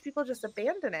watch people just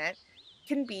abandon it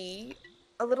can be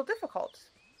a little difficult.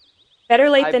 better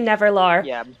late I than never, Lar.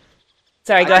 yeah.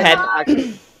 Sorry, I go can ahead.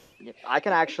 actually. Yep, I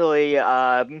can actually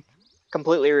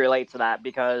completely relate to that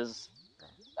because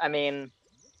I mean,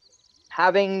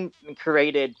 having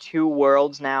created two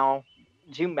worlds now,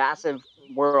 two massive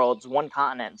worlds, one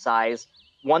continent size,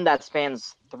 one that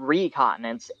spans 3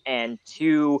 continents, and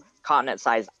 2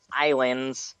 continent-sized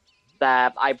islands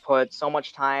that I put so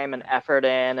much time and effort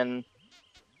in. And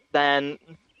then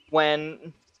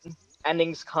when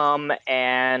endings come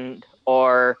and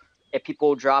or if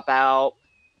people drop out,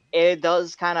 it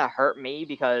does kind of hurt me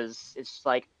because it's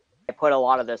like I put a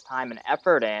lot of this time and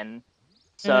effort in.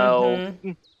 So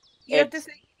Mm-hmm. You have to it's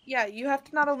say, yeah, you have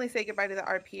to not only say goodbye to the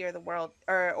RP or the world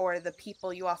or the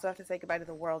people, you also have to say goodbye to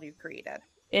the world you created.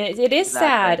 It is exactly.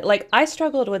 sad. Like, I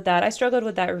struggled with that. I struggled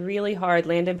with that really hard.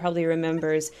 Landon probably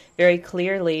remembers very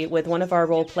clearly with one of our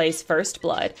role plays, First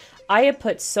Blood. I had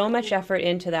put so much effort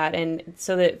into that, and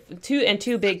so that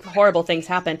two big horrible things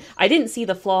happened. I didn't see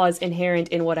the flaws inherent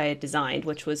in what I had designed,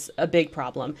 which was a big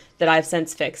problem that I've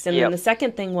since fixed. And then Yep. the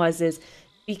second thing is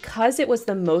because it was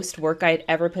the most work I had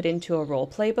ever put into a role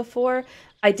play before,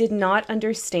 I did not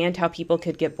understand how people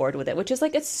could get bored with it, which is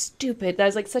like that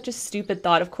was like such a stupid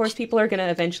thought. Of course, people are going to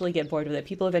eventually get bored with it.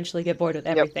 People eventually get bored with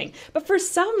Yep. everything. But for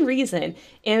some reason,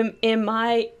 in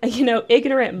my,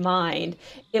 ignorant mind,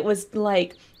 it was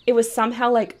somehow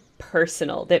like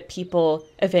personal that people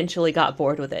eventually got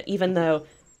bored with it, even though,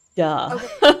 duh.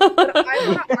 Okay, but I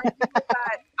want to argue with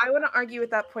that. I want to argue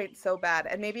with that point so bad,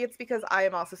 and maybe it's because I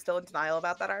am also still in denial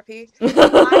about that RP.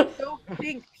 I don't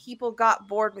think people got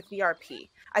bored with the RP.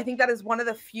 I think that is one of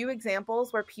the few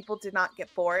examples where people did not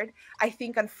get bored. I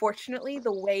think, unfortunately,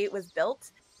 the way it was built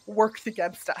worked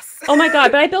against us. Oh my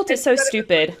God, but I built it so Instead of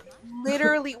stupid.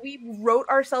 literally, we wrote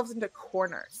ourselves into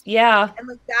corners. Yeah. And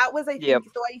like that was, I Yep.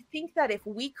 think, so I think that if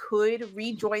we could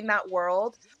rejoin that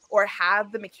world or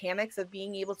have the mechanics of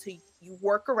being able to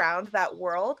work around that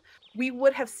world, we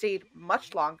would have stayed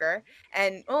much longer.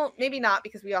 And well, maybe not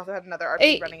because we also had another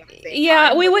RP running at the same Yeah,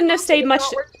 time. we but wouldn't have also stayed much.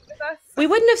 not working with us. We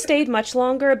wouldn't have stayed much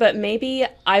longer, but maybe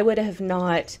I would have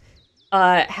not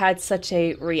had such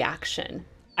a reaction.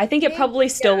 I think it Maybe, probably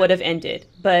still yeah. would have ended,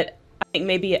 but I think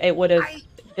maybe it would have I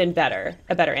been a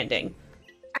better ending.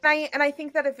 and I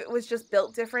think that if it was just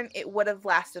built different, it would have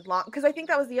lasted long. Because I think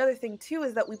that was the other thing too,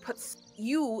 is that we put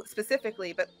you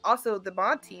specifically, but also the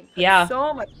mod team put Yeah.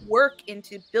 so much work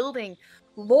into building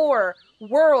lore,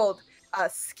 world,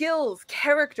 skills,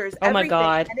 characters, Oh my everything.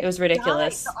 God, And it was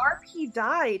ridiculous. The RP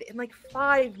died in like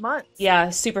 5 months.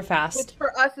 Yeah, super Which fast.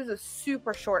 for us is a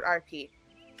super short RP.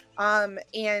 And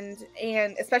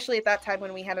especially at that time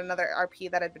when we had another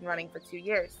RP that had been running for 2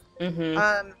 years.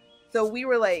 Mm-hmm. So we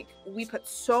were like, we put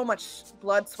so much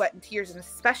blood, sweat, and tears, and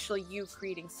especially you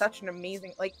creating such an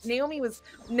amazing, like Naomi was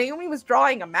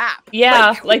drawing a map.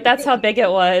 Yeah, like that's how big it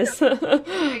was.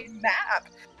 A map,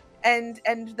 and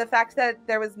the fact that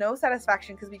there was no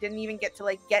satisfaction because we didn't even get to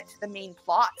to the main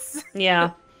plots.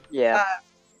 Yeah. Yeah.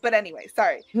 But anyway,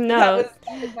 sorry. No.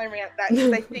 That was my rant. That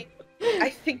because I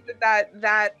think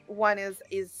that one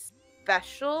is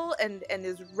special and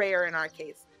is rare in our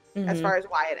case. As far as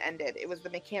why it ended, it was the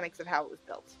mechanics of how it was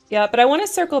built. Yeah, but I want to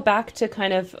circle back to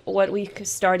kind of what we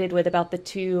started with about the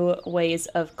 2 ways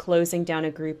of closing down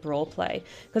a group role play.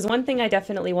 Because one thing I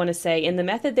definitely want to say, in the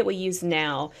method that we use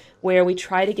now, where we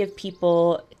try to give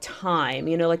people time,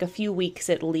 like a few weeks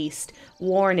at least,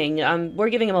 warning, we're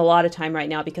giving them a lot of time right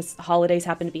now because holidays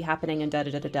happen to be happening and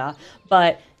da-da-da-da-da.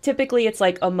 But typically it's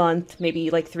like a month,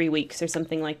 maybe like 3 weeks or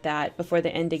something like that before the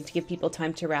ending to give people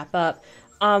time to wrap up.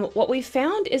 What we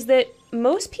found is that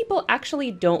most people actually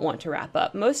don't want to wrap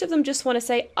up. Most of them just want to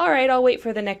say, all right, I'll wait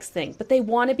for the next thing. But they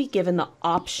want to be given the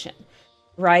option,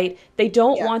 right? They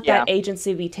don't want that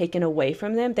agency to be taken away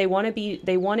from them. They want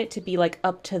it to be like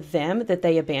up to them that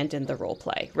they abandon the role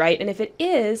play, right? And if it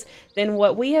is, then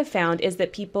what we have found is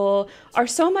that people are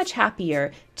so much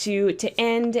happier to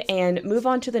end and move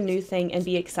on to the new thing and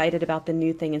be excited about the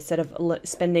new thing instead of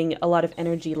spending a lot of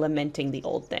energy lamenting the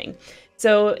old thing.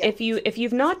 So if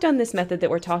you've not done this method that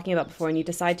we're talking about before and you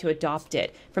decide to adopt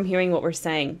it from hearing what we're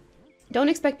saying, don't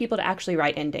expect people to actually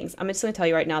write endings. I'm just going to tell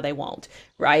you right now, they won't,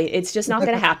 right? It's just not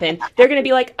going to happen. They're going to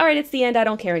be like, all right, it's the end. I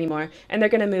don't care anymore. And they're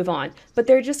going to move on. But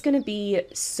they're just going to be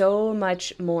so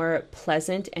much more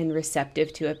pleasant and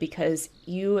receptive to it because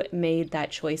you made that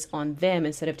choice on them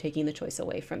instead of taking the choice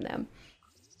away from them.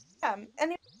 Yeah.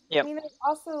 And I mean, it's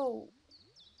also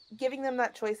giving them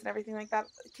that choice and everything like that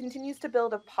continues to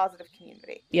build a positive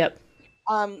community. Yep.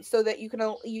 So that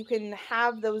you can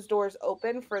have those doors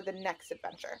open for the next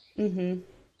adventure. Mm-hmm.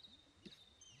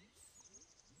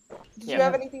 Did you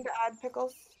have anything to add,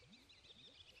 Pickles?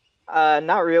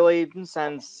 Not really,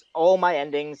 since all my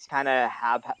endings kind of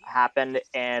have happened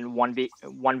in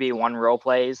 1v1 role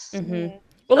plays. Mm-hmm.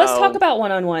 Well, let's talk about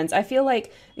one-on-ones. I feel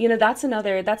like, that's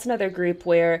another group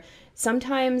where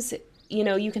sometimes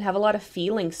you can have a lot of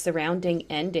feelings surrounding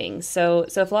endings. So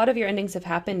if a lot of your endings have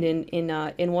happened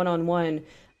in one-on-one,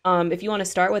 if you want to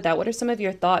start with that, what are some of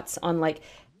your thoughts on like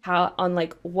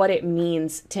what it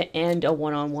means to end a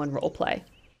one-on-one role play?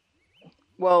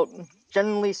 Well,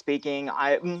 generally speaking,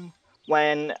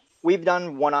 when we've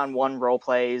done one-on-one role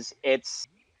plays,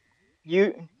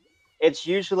 you it's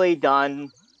usually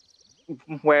done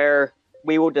where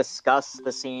we will discuss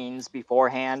the scenes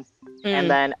beforehand and Mm.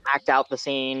 then act out the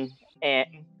scene,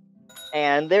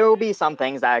 and there will be some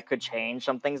things that could change,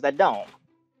 some things that don't.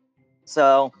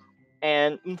 So,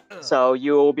 so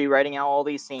you will be writing out all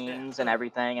these scenes and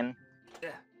everything, and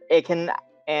it can,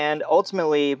 and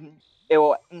ultimately it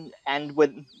will end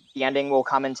with the ending will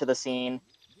come into the scene,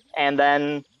 and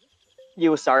then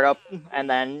you start up, and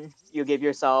then you give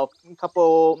yourself a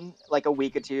couple, like a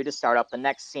week or two to start up the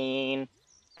next scene,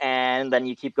 and then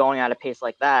you keep going at a pace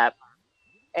like that,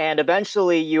 and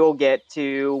eventually you'll get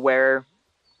to where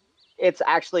it's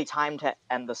actually time to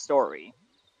end the story.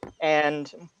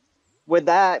 And with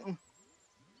that,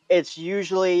 it's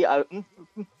usually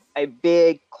a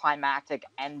big climactic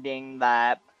ending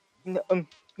that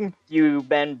you've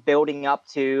been building up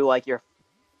to, like your,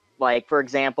 like for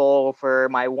example, for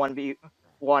my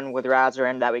 1v1 with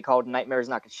Razarin that we called Nightmares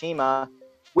Nakashima,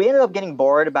 we ended up getting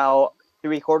bored about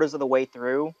 3/4 of the way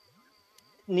through.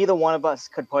 Neither one of us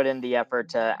could put in the effort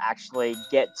to actually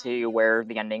get to where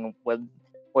the ending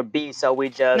would be, so we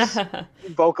just So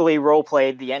vocally role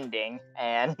played the ending,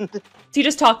 and you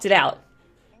just talked it out.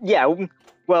 yeah,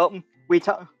 well, we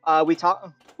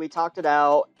talked it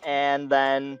out, and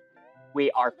then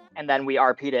we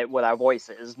RP'd it with our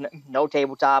voices. No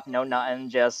tabletop, no nothing.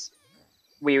 Just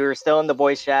we were still in the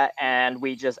voice chat, and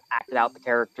we just acted out the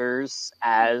characters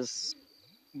as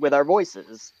with our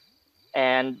voices,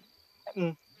 and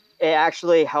it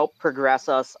actually helped progress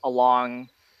us along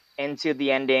into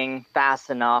the ending fast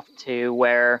enough to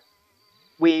where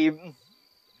we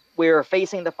we were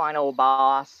facing the final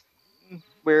boss.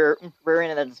 We're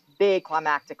in this big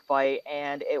climactic fight,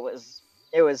 and it was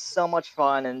so much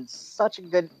fun and such a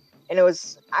good, and it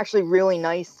was actually really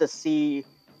nice to see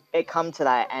it come to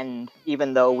that end,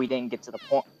 even though we didn't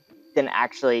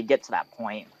actually get to that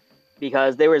point,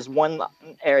 because there was one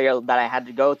area that I had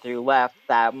to go through left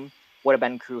that would have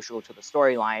been crucial to the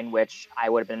storyline, which I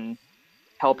would have been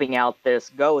helping out this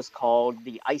ghost called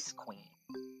the Ice Queen,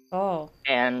 Oh.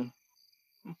 and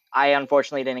I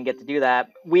unfortunately didn't get to do that.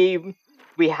 We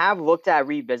have looked at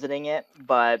revisiting it,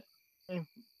 but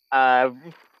uh,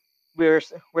 we're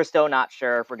still not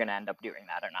sure if we're gonna end up doing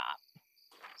that or not.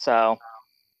 So,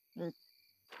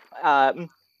 uh,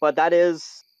 but that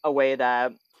is a way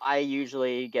that I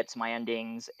usually get to my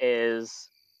endings, is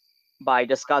by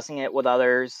discussing it with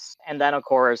others, and then of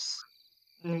course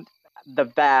the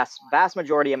vast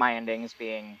majority of my endings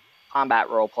being combat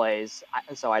role plays.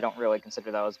 So I don't really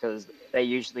consider those, because they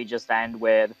usually just end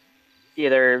with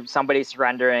either somebody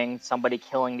surrendering, somebody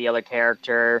killing the other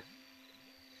character,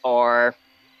 or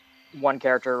one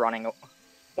character running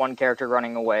one character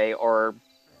running away, or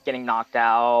getting knocked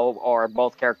out, or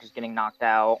both characters getting knocked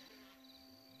out.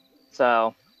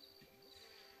 So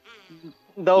Yeah.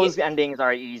 those endings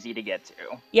are easy to get to.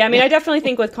 Yeah, I mean, I definitely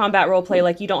think with combat roleplay,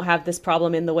 like you don't have this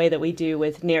problem in the way that we do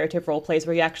with narrative role plays,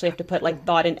 where you actually have to put like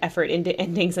thought and effort into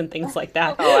endings and things like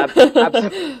that.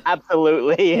 Oh,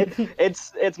 absolutely.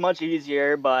 It's much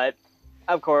easier, but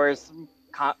of course,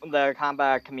 the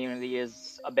combat community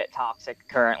is a bit toxic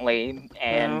currently, Yeah.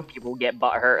 and people get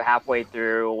butthurt halfway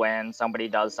through when somebody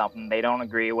does something they don't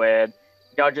agree with.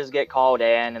 Judges get called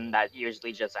in, and that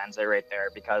usually just ends it right there,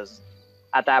 because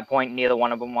at that point, neither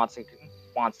one of them wants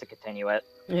to continue it.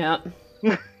 Yeah.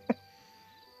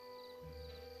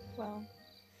 Well,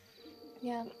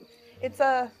 yeah, it's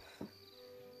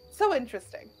so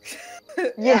interesting.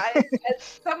 Yeah. As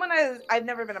someone I've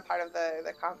never been a part of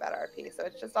the combat RP, so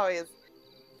it's just always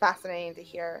fascinating to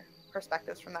hear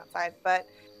perspectives from that side. But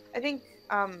I think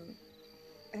I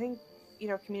think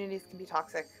communities can be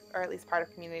toxic, or at least part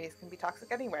of communities can be toxic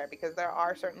anywhere, because there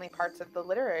are certainly parts of the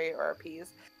literary RPs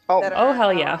Oh, that Oh are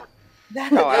hell yeah.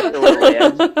 that, oh, that are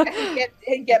absolutely.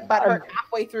 and get butthurt I'm,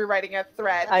 halfway through writing a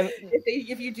thread I'm,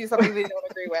 if you do something they don't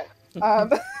agree with.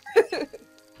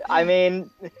 I mean,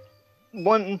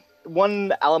 one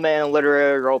element in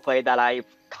literary roleplay that I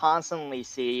constantly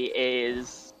see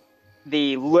is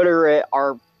the literate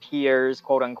RPers,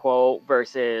 quote unquote,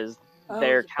 versus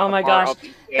their Oh my counterpart gosh, of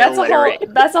the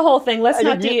illiterate. that's a whole thing. Let's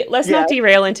not Yeah,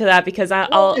 derail into that because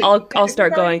I'll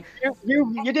start going.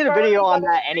 you did a video on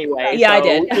that anyway, Yeah, I so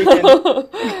did. we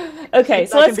can Okay,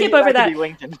 so let's skip over that can that. be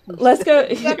linked in Let's go.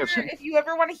 the description. If you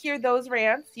ever want to hear those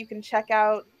rants, you can check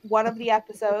out one of the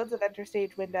episodes of Enter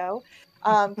Stage Window,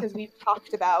 because we've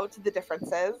talked about the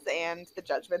differences and the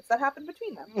judgments that happen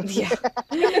between them.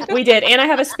 Yeah, we did, and I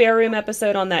have a spare room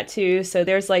episode on that too. So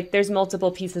there's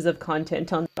multiple pieces of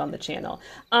content on the channel.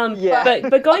 Yeah.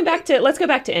 But going back to let's go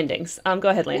back to endings. Go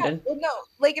ahead, Landon. Yeah, no,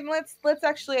 like, and let's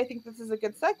actually, I think this is a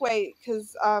good segue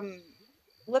because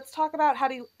let's talk about how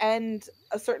to end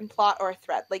a certain plot or a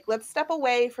thread. Like, let's step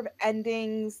away from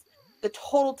endings, the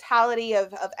totality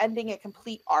of ending a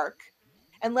complete arc,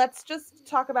 and let's just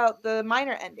talk about the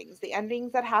minor endings, the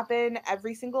endings that happen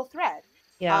every single thread.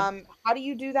 Yeah. How do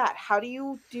you do that? How do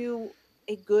you do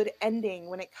a good ending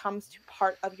when it comes to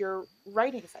part of your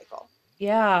writing cycle?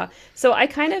 Yeah. So I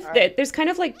kind of All right. there's kind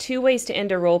of like two ways to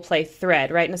end a role play thread,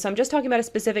 right? And so I'm just talking about a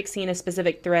specific scene, a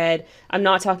specific thread. I'm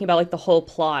not talking about like the whole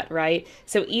plot, right?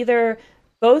 So either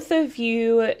both of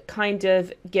you kind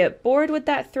of get bored with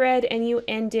that thread and you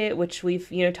end it, which we've,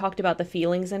 talked about the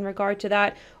feelings in regard to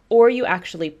that, or you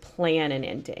actually plan an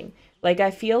ending. Like I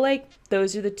feel like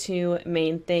those are the two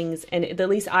main things and at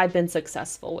least I've been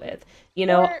successful with.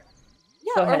 Or,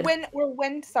 Go yeah, ahead. or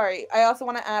when. Sorry, I also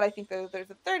want to add. I think there's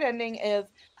a third ending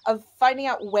of finding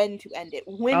out when to end it.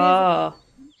 When is it Oh.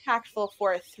 impactful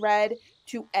for a thread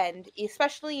to end,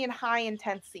 especially in high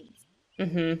intense scenes?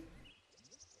 Mhm.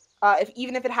 If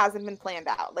even if it hasn't been planned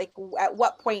out, like at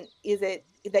what point is it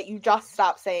that you just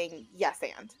stop saying yes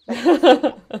and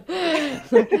that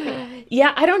you just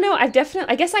Yeah, I don't know. I guess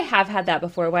I have had that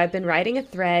before where I've been writing a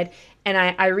thread and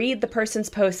I read the person's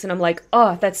post and I'm like,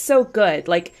 oh, that's so good.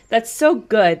 Like, that's so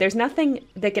good. There's nothing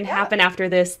that can happen after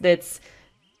this that's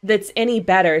any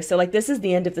better. So like this is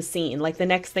the end of the scene. Like the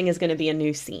next thing is going to be a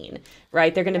new scene,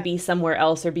 right? They're going to be somewhere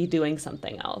else or be doing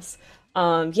something else.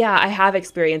 Yeah, I have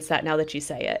experienced that now that you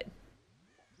say it.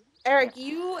 Eric,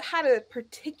 you had a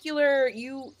particular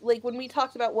like when we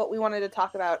talked about what we wanted to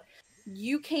talk about,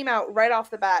 you came out right off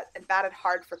the bat and batted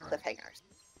hard for cliffhangers.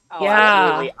 Oh, Yeah.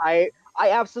 absolutely. I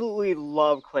absolutely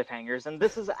love cliffhangers, and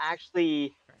this is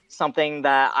actually something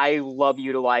that I love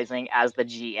utilizing as the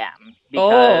GM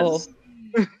Oh.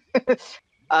 because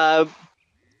uh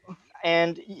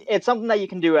and it's something that you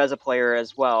can do as a player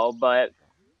as well, but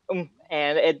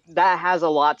and that has a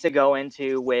lot to go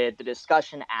into with the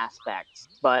discussion aspects,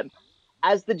 but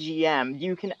as the GM,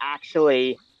 you can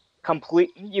actually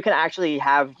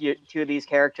have two of these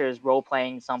characters role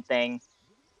playing something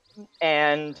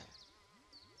and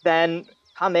then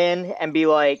come in and be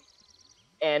like,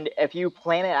 and if you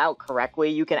plan it out correctly,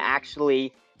 you can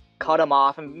actually cut them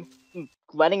off and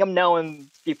letting them know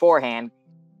beforehand,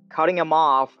 cutting them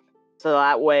off so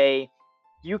that way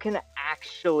you can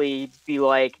actually be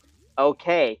like,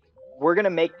 okay, we're gonna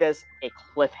make this a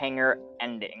cliffhanger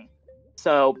ending.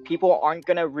 So people aren't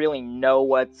gonna really know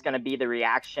what's gonna be the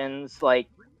reactions, like,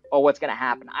 or what's gonna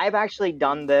happen. I've actually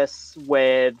done this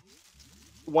with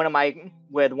one of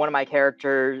my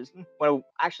characters,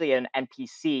 actually an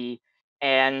NPC,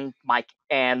 and my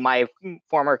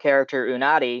former character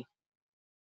Unati,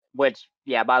 which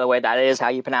yeah, by the way, that is how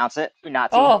you pronounce it, Unati.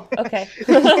 Oh, okay.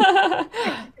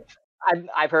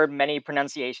 I've heard many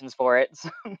pronunciations for it,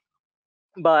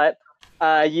 but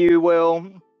you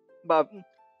will, but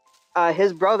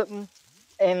his brother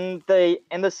in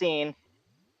the scene,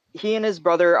 he and his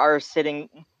brother are sitting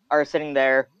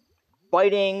there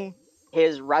fighting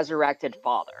his resurrected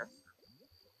father.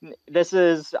 This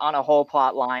is on a whole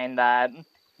plot line that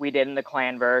we did in the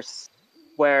Clanverse,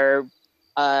 where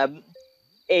uh,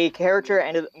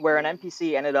 where an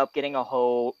NPC ended up getting a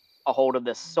hold of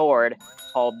this sword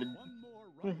called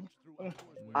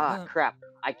crap,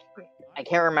 I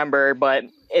can't remember, but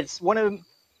it's one of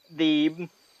the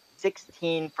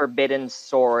 16 forbidden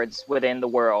swords within the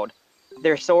world.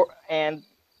 They're and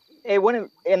it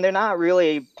wouldn't and they're not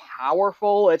really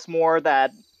powerful. It's more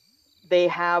that they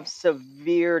have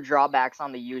severe drawbacks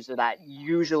on the user that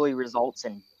usually results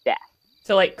in death.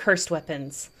 So like cursed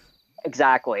weapons.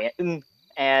 Exactly.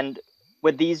 And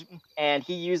with these and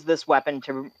he used this weapon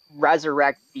to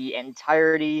resurrect the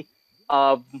entirety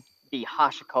of the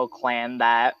Hashiko clan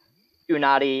that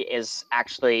Unadi is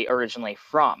actually originally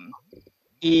from.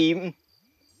 He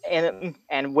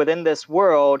and within this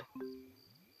world,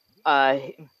 uh,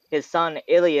 his son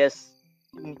Ilias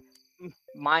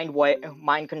mind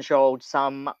controlled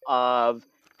some of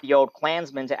the old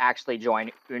clansmen to actually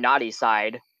join Unadi's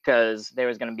side because there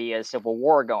was going to be a civil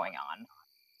war going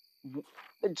on.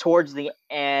 Towards the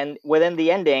end, within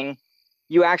the ending,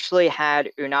 you actually had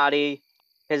Unadi,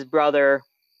 his brother,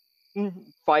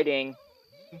 fighting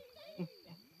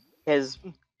his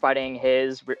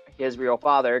his real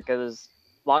father. Because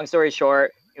long story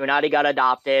short, Unadi got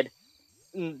adopted.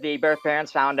 The birth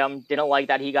parents found him, didn't like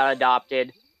that he got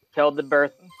adopted, killed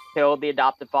the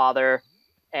adopted father,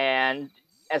 and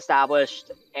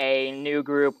established a new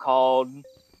group called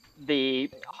the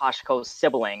Hashiko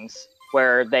siblings,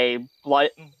 where they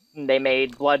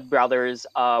made blood brothers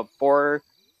of 4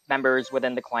 members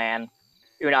within the clan.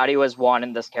 Unadi was one,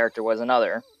 and this character was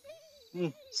another.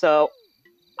 So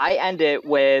I end it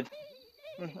with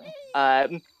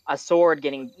a sword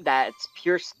getting that's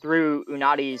pierced through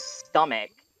Unadi's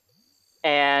stomach,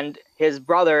 and his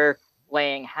brother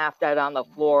laying half dead on the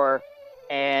floor,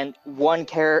 and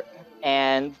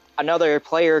and another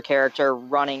player character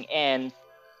running in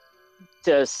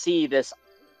to see this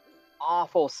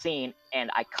awful scene, and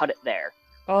I cut it there.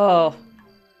 Oh.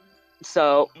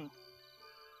 So,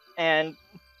 and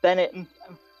then it,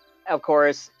 of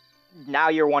course, now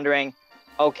you're wondering,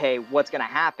 okay, what's gonna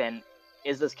happen?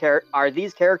 Are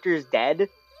these characters dead,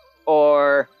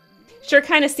 or? Sure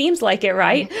kind of seems like it,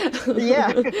 right?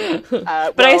 Yeah.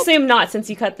 But I assume not, since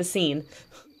you cut the scene.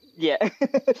 Yeah.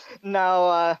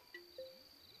 No,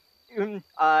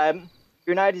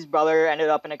 United's brother ended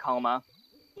up in a coma.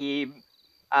 He,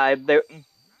 they,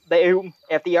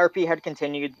 if the RP had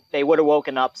continued, they would have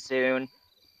woken up soon.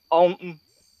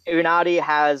 Unadi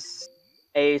has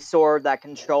a sword that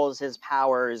controls his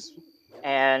powers,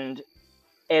 and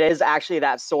it is actually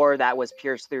that sword that was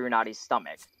pierced through Unadi's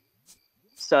stomach.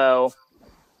 So,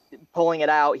 pulling it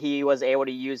out, he was able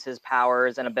to use his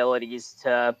powers and abilities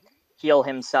to heal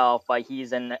himself, but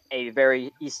he's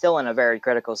still in a very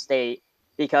critical state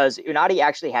because Unadi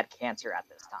actually had cancer at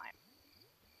this time.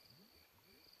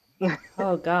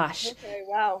 Oh gosh. Okay,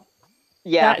 wow.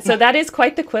 Yeah. So that is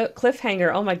quite the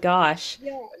cliffhanger. Oh my gosh.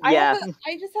 Yeah. I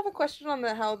just have a question on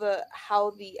how the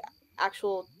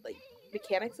actual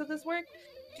mechanics of this work.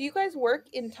 Do you guys work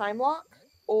in time lock,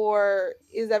 or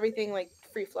is everything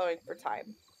free flowing for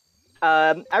time?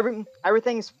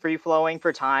 Everything's free flowing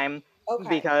for time. Okay.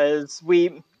 Because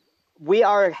we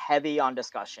are heavy on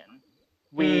discussion.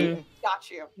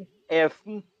 Got you. If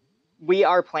we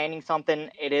are planning something,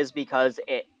 it is because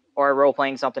or role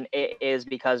playing something, it is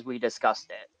because we discussed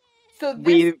it. So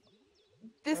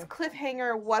this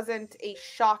cliffhanger wasn't a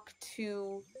shock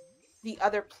to the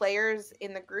other players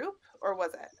in the group, or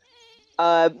was it?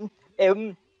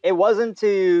 It wasn't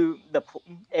to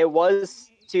it was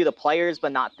to the players,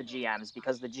 but not the GMs,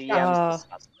 because the GMs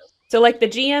discussed this. So like the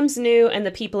GMs knew and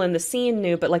the people in the scene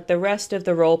knew, but like the rest of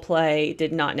the role play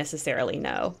did not necessarily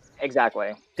know.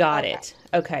 Exactly. Got it.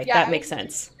 Okay, yeah, that makes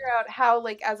sense. Figure out how,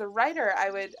 as a writer, I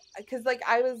would, because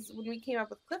when we came up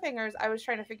with cliffhangers, I was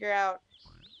trying to figure out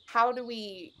how do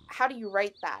you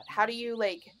write that? How do you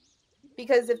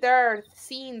because if there are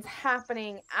scenes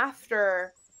happening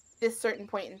after this certain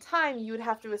point in time, you would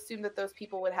have to assume that those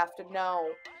people would have to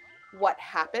know what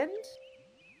happened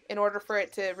in order for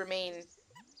it to remain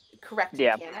correct in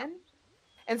canon.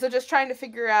 And so just trying to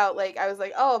figure out, I was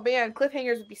like, oh man,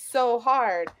 cliffhangers would be so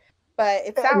hard, but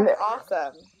it sounds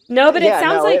awesome. No, but it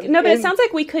sounds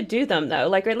like we could do them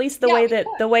though. Or at least the way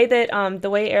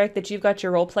Eric, that you've got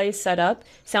your role plays set up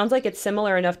sounds like it's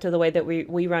similar enough to the way that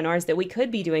we run ours that we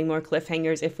could be doing more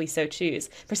cliffhangers if we so choose.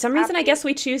 For some reason, I guess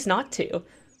we choose not to.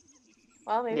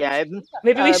 Well,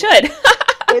 maybe we should.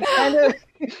 It's kind of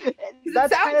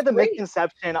that's kind of the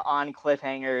misconception on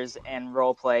cliffhangers and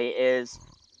roleplay is,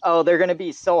 oh, they're going to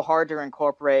be so hard to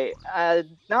incorporate.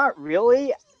 Not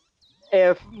really.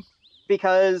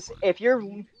 Because if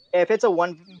it's a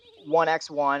 1x1 or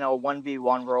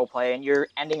 1v1 roleplay and you're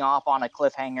ending off on a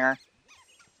cliffhanger,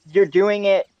 you're doing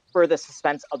it for the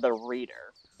suspense of the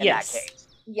reader in that case.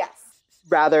 Yes.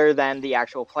 Rather than the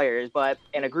actual players. But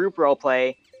in a group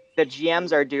roleplay, the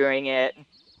GMs are doing it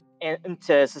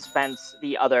to suspense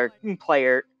the other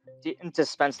players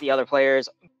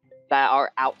that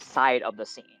are outside of the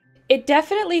scene. It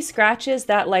definitely scratches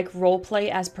that role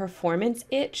play as performance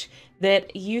itch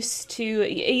that used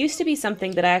to be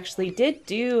something that I actually did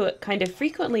do kind of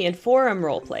frequently in forum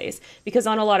role plays, because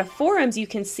on a lot of forums you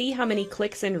can see how many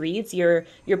clicks and reads your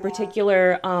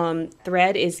particular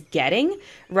thread is getting,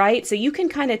 right? So you can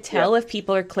kind of tell if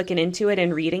people are clicking into it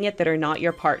and reading it that are not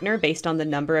your partner based on the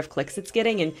number of clicks it's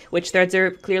getting and which threads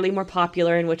are clearly more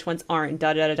popular and which ones aren't,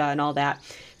 and all that.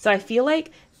 So I feel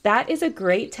like that is a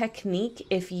great technique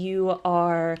if you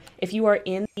are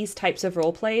in these types of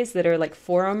role plays that are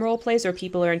forum role plays where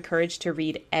people are encouraged to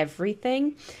read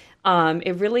everything.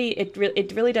 It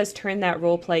really does turn that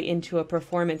role play into a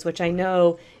performance, which I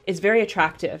know is very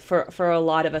attractive for a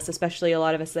lot of us, especially a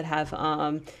lot of us that have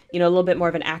a little bit more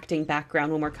of an acting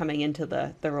background when we're coming into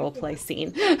the role play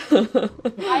scene.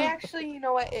 I actually, you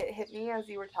know what, it hit me as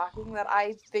you were talking that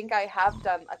I think I have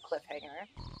done a cliffhanger.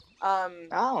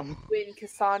 Oh, When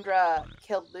Cassandra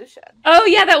killed Lucian. Oh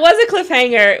yeah, that was a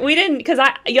cliffhanger. We didn't because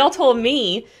I y'all told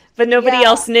me, but nobody Yeah,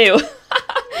 else knew. and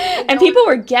And no one. people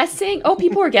were guessing. Oh,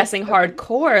 people were guessing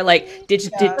hardcore. Like,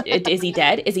 Yeah. is he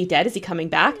dead? Is he dead? Is he coming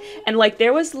back? And like,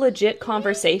 there was legit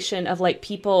conversation of like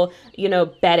people,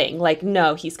 betting. Like,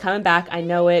 no, he's coming back. I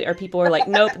know it. Or people were like,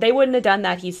 nope, they wouldn't have done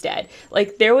that. He's dead.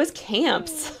 Like, there was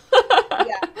camps.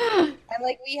 Yeah. And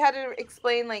like we had to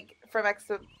explain like from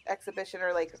exhibition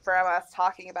or like from us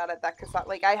talking about it that Cassandra,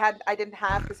 like I didn't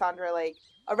have Cassandra like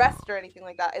arrested or anything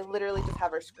like that. I literally just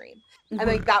have her scream, and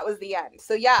like that was the end.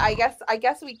 So yeah, I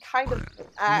guess we kind of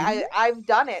I've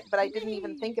done it, but I didn't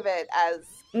even think of it as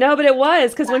No, but it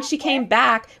was because that when she came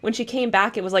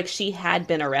back, it was like she had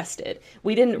been arrested.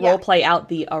 We didn't way. Yeah. role play out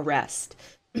the arrest.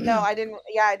 No, I didn't.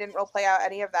 Yeah, I didn't role play out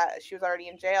any of that. She was already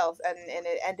in jail, and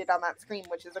it ended on that scream,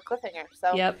 which is a cliffhanger.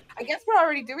 So Yep. I guess we're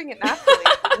already doing it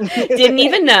naturally. Didn't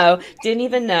even know. Didn't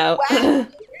even know. Wow,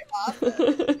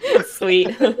 awesome.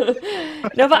 Sweet.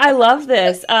 No, but I love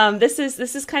this.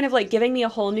 This is kind of like giving me a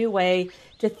whole new way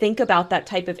to think about that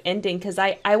type of ending because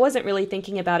I wasn't really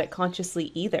thinking about it consciously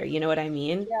either. You know what I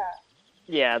mean? Yeah,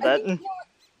 yeah. I That think,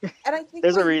 and I think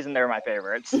there's a what reason they're my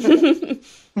favorites. and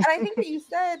I think what you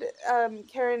said,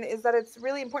 Karen, is that it's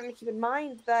really important to keep in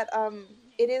mind that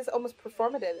it is almost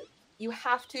performative. You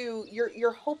have to.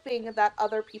 You're hoping that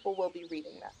other people will be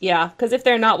reading that. Yeah, because if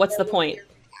they're not, what's the There will be point?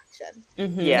 a reaction. So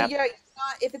Hmm. Yeah, yeah,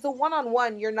 if it's a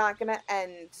one-on-one, you're not gonna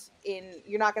end in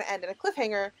a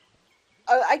cliffhanger.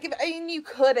 I mean, you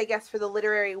could, I guess, for the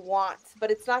literary want,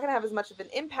 but it's not gonna have as much of an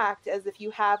impact as if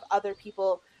you have other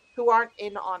people who aren't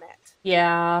in on it.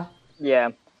 Yeah. yeah.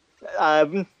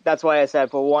 That's why I said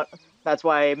for one. That's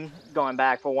why I'm going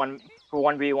back for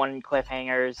 1v1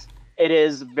 cliffhangers. It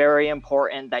is very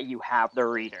important that you have the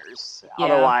readers. Yeah.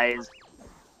 Otherwise,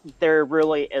 there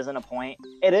really isn't a point.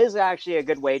 It is actually a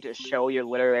good way to show your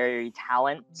literary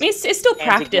talent I mean, it's still and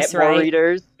to get practice, more right?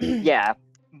 readers. Yeah,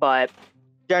 but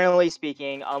generally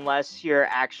speaking, unless you're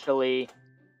actually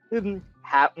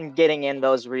getting in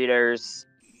those readers,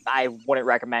 I wouldn't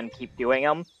recommend keep doing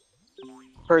them.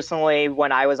 Personally,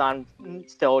 when I was on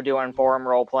still doing forum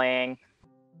role playing,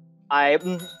 I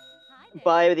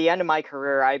by the end of my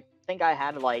career, I think I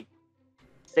had like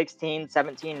 16,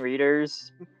 17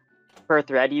 readers per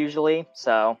thread usually.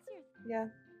 So Yeah.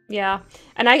 Yeah.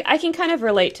 And I can kind of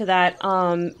relate to that.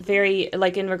 Very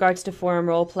like in regards to forum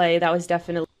role play, that was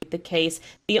definitely the case.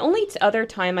 The only other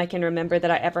time I can remember that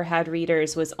I ever had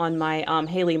readers was on my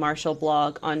Haley Marshall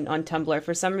blog on Tumblr.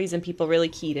 For some reason, people really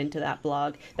keyed into that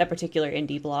blog, that particular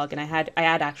indie blog, and I had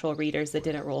actual readers that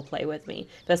didn't role play with me.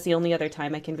 That's the only other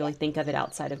time I can really think of it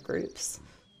outside of groups.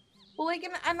 Well, like,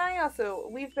 and I also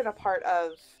we've been a part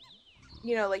of,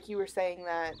 like you were saying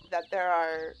that there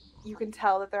are you can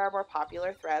tell that there are more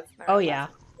popular threads and there Oh are less yeah.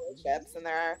 popular ships and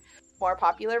there are more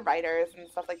popular writers and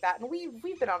stuff like that, and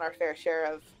we've been on our fair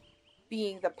share of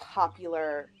being the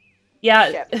popular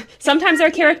Yeah, ship. sometimes our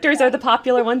characters are the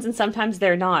popular ones and sometimes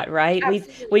they're not, right? We've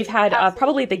Absolutely, had probably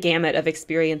absolutely. the gamut of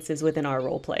experiences within our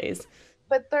role plays.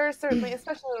 But there are certainly,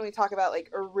 especially when we talk about like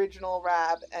original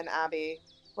Rab and Abby,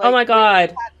 Oh like my we've God.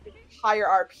 had the entire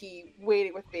RP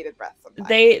waiting with bated breath sometimes.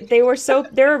 They were so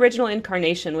their original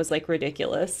incarnation was like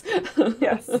ridiculous.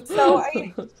 Yes. So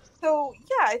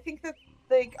I think that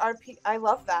like RP, I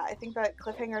love that. I think that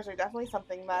cliffhangers are definitely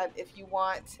something that if you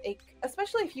want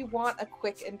especially if you want a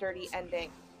quick and dirty ending,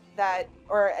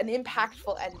 or an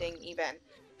impactful ending even,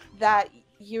 that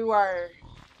you are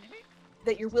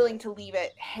that you're willing to leave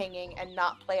it hanging and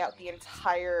not play out the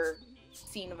entire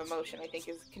scene of emotion, I think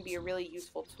can be a really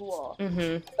useful tool,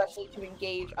 Mhm. especially to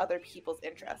engage other people's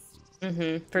interest.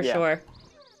 Mhm. For yeah, sure.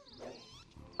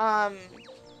 Um,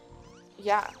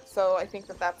 yeah, so I think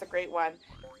that that's a great one.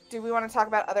 Do we want to talk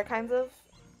about other kinds of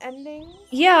endings?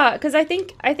 Yeah, because I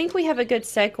think we have a good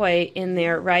segue in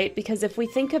there, right? Because if we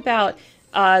think about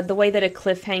the way that a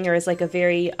cliffhanger is like a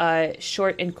very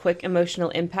short and quick emotional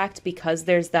impact, because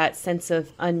there's that sense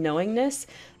of unknowingness.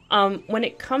 When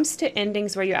it comes to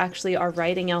endings where you actually are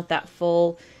writing out that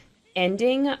full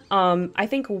ending, I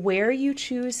think where you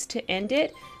choose to end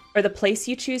it or the place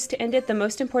you choose to end it, the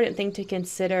most important thing to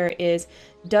consider is,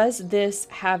 does this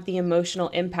have the emotional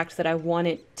impact that I want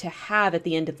it to have at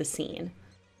the end of the scene?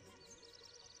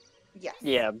 Yes.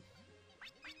 yeah,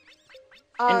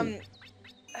 And Um,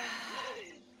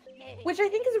 which I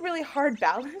think is a really hard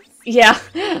balance. Yeah.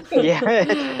 Yeah,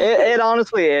 it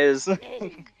honestly is.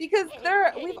 Because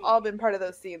we've all been part of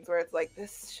those scenes where it's like,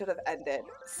 this should have ended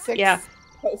six Yeah.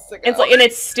 posts ago. It's like, and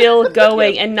it's still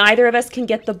going, and neither of us can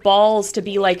get the balls to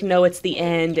be like, no, it's the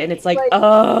end, and it's like,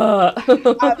 my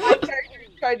character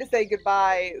tried to say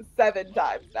goodbye 7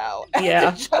 times now.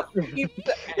 Yeah.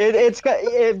 It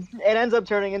ends up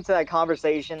turning into that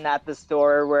conversation at the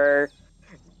store where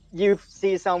you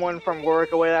see someone from work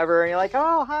or whatever, and you're like,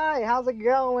 "Oh, hi, how's it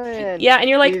going?" Yeah, and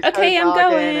you're like, You start okay, I'm talking,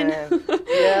 going. and,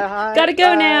 yeah, hi, Gotta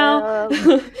go now.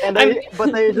 and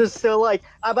but they're just still like,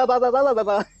 blah, blah, blah, blah, blah,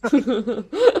 blah.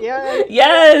 Yeah.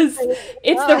 Yes,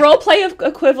 it's the role play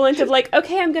equivalent of like,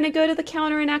 okay, I'm gonna go to the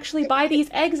counter and actually buy these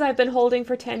eggs I've been holding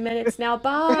for 10 minutes now.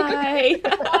 Bye.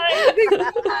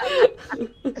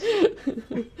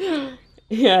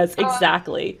 Yes,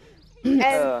 exactly.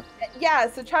 And yeah,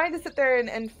 so trying to sit there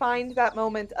and find that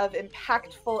moment of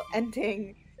impactful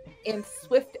ending and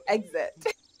swift exit,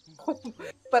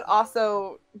 but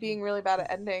also being really bad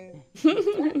at ending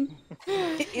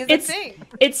is a thing.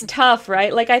 It's tough,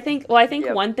 right? Like I think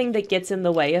Yep. one thing that gets in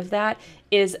the way of that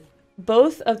is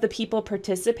both of the people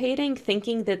participating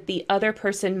thinking that the other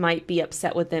person might be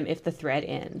upset with them if the thread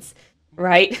ends,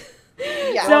 right?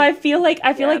 Yeah. So I feel like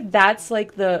that's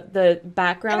like the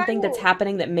background thing that's will-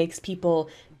 happening that makes people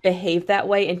behave that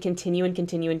way and continue and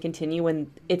continue and continue when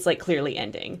it's like clearly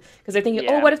ending, because they're thinking,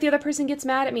 oh, Yeah. what if the other person gets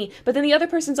mad at me? But then the other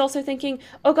person's also thinking,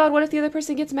 oh god, what if the other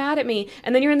person gets mad at me?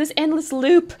 And then you're in this endless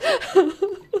loop. Yeah.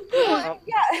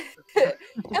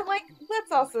 And like,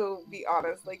 let's also be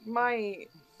honest, like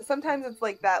sometimes it's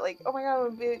like that, like, oh my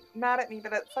god, I'm mad at me,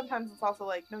 but sometimes it's also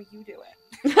like, no, you do it.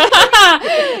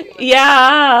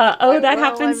 Yeah. Oh, that Well,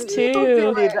 happens I mean,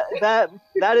 too. dude,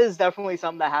 that is definitely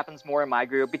something that happens more in my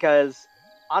group, because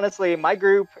honestly, my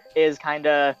group is kind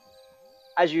of,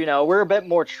 as you know, we're a bit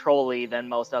more trolly than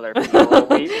most other people.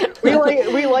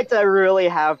 we like to really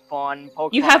have fun.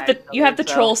 Poke You fun have at the each you have other, the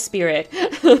troll spirit.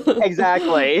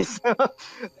 Exactly.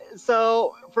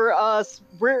 So for us,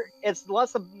 it's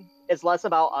less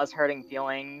about us hurting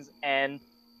feelings and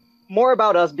more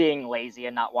about us being lazy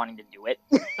and not wanting to do it.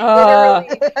 Literally,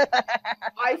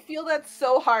 I feel that's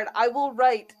so hard. I will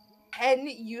write 10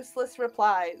 useless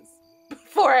replies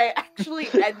before I actually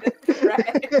end the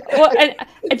thread. Well, and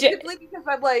Simply because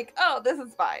I'm like, oh, this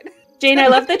is fine. Jane, I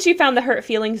love that you found the hurt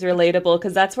feelings relatable,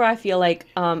 because that's where I feel like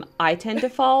I tend to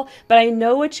fall. But I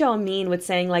know what y'all mean with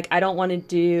saying like I don't want to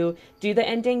do the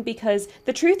ending, because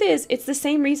the truth is it's the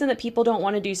same reason that people don't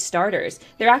want to do starters.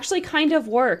 They're actually kind of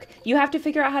work. You have to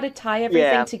figure out how to tie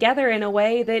everything together in a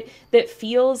way that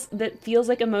feels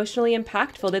like emotionally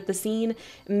impactful, that the scene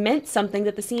meant something,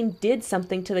 that the scene did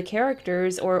something to the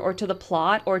characters or to the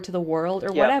plot or to the world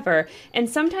or whatever. And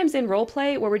sometimes in role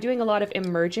play, where we're doing a lot of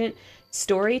emergent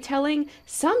storytelling,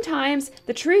 sometimes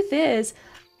the truth is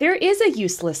there is a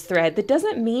useless thread that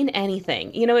doesn't mean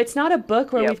anything. You know, it's not a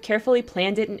book where we've carefully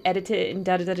planned it and edited it and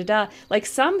da-da-da-da-da. Like,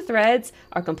 some threads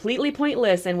are completely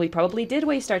pointless and we probably did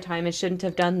waste our time and shouldn't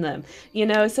have done them. You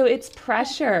know, so it's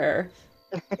pressure.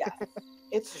 Yeah,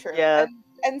 it's true. Yeah.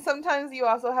 And sometimes you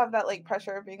also have that like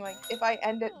pressure of being like, if I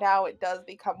end it now, it does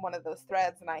become one of those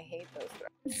threads, and I hate those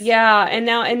threads. Yeah, and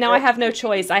now I have no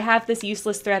choice. I have this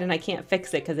useless thread and I can't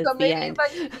fix it because it's So the maybe end.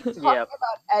 if I talk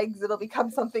about eggs, it'll become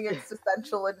something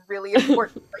existential and really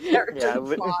important for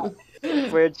characters.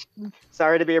 Which,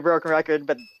 sorry to be a broken record,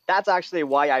 but that's actually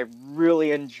why I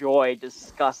really enjoy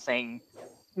discussing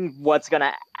what's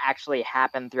gonna actually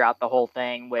happen throughout the whole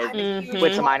thing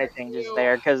with some minor changes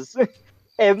there, because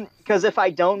if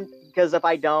I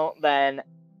don't, then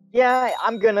yeah,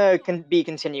 I'm gonna be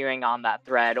continuing on that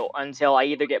thread until I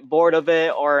either get bored of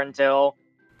it or until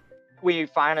we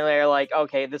finally are like,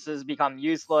 okay, this has become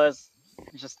useless,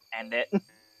 just end it.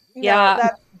 Yeah.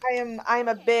 No, I'm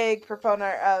a big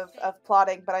proponent of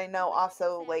plotting, but I know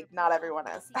also like not everyone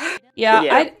is.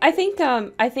 Yeah. I think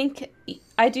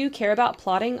I do care about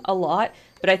plotting a lot,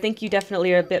 but I think you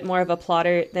definitely are a bit more of a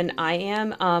plotter than I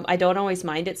am. I don't always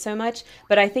mind it so much,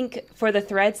 but I think for the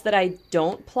threads that I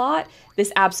don't plot,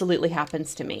 this absolutely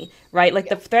happens to me, right? Like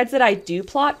the threads that I do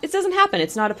plot, it doesn't happen.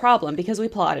 It's not a problem because we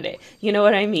plotted it. You know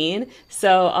what I mean?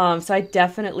 So, so I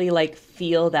definitely like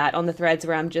feel that on the threads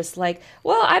where I'm just like,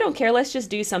 well, I don't care. Let's just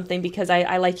do something because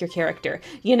I like your character,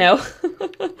 you know?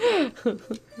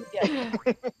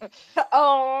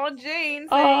 Oh, Jane saying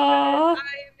that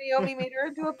Naomi made her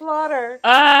into a plotter.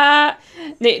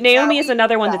 Naomi is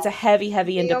another one that's a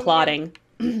heavy into plotting.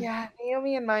 Yeah,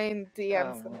 Naomi and my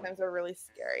DMs sometimes are really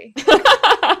scary.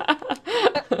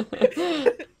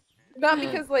 Not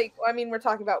because, like, I mean, we're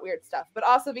talking about weird stuff, but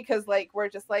also because, like, we're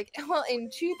just like, well, in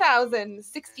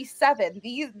 2067,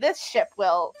 this ship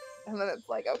will, and then it's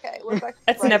like, okay, let's actually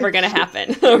That's write never it. gonna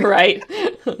happen, right?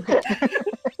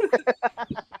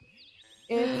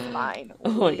 It's fine.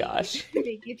 Oh my We gosh.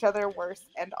 make each other worse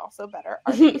and also better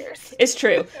our peers. It's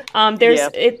true. Yeah.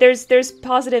 There's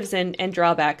positives and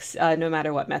drawbacks, no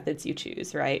matter what methods you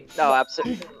choose, right? No,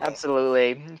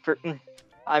 absolutely.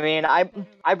 I mean, I've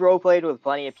roleplayed with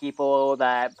plenty of people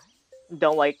that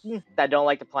don't like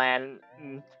to plan.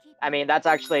 I mean, that's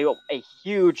actually a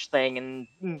huge thing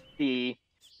in the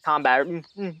combat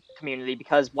community,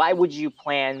 because why would you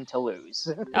plan to lose?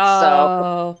 So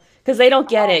Oh, because they don't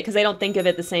get it, because they don't think of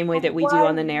it the same way that we do Why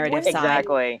on the narrative wouldn't side.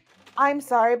 exactly. I'm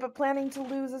sorry, but planning to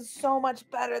lose is so much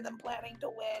better than planning to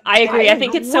win. I agree. I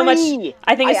think it's so much. agree.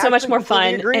 I think it's so much actually more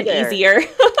completely fun agree and there. easier.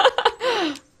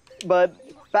 But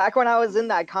back when I was in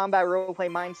that combat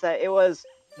roleplay mindset, it was,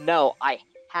 no, I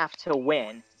have to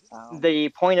win. So, The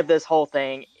point of this whole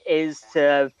thing is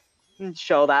to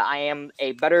show that I am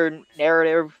a better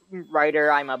narrative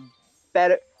writer. I'm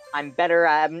better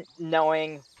at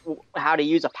knowing how to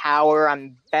use a power.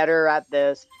 I'm better at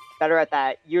this, better at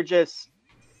that. You're just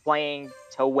playing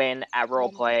to win at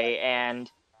roleplay,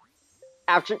 and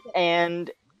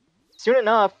soon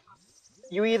enough,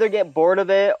 you either get bored of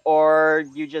it or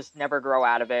you just never grow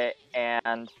out of it,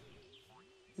 and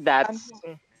that's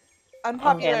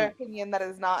unpopular and opinion that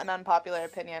is not an unpopular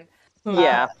opinion.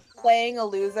 yeah. Playing a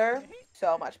loser,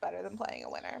 so much better than playing a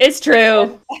winner. It's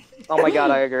true. Oh my god,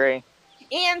 I agree.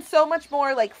 And so much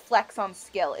more like flex on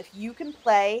skill. If you can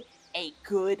play a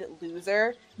good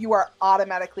loser, you are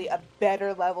automatically a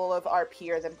better level of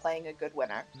RPer than playing a good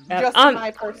winner. Just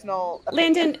my personal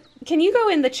opinion. Landon, can you go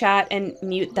in the chat and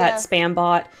mute that spam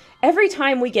bot? Every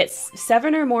time we get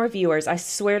 7 or more viewers, I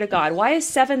swear to God, why is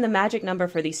 7 the magic number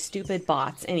for these stupid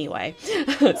bots anyway?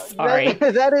 Sorry.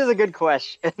 That is a good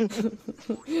question.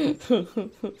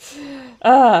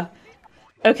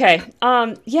 Okay.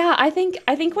 Yeah, I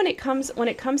think when it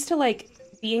comes to like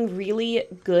being really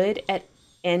good at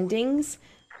endings,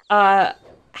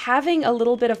 having a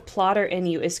little bit of plotter in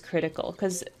you is critical,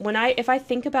 because if I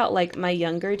think about like my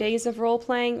younger days of role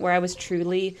playing where I was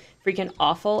truly freaking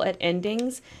awful at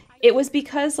endings, it was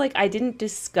because like I didn't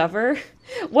discover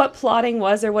what plotting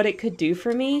was or what it could do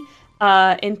for me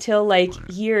until like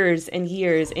years and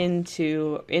years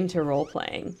into role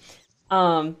playing.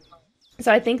 So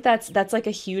I think that's like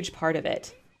a huge part of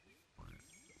it.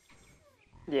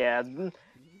 Yeah,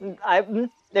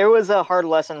 there was a hard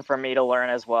lesson for me to learn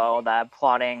as well, that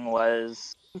plotting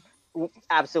was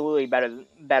absolutely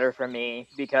better for me,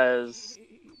 because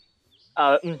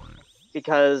the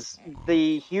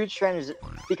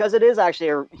because it is actually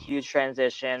a huge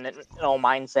transition in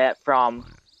mindset from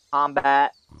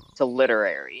combat to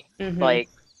literary. Mm-hmm. Like,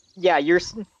 yeah,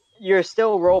 you're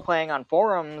still role playing on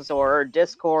forums or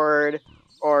Discord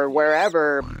or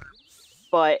wherever,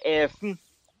 but if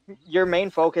your main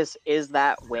focus is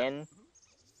that win,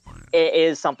 it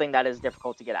is something that is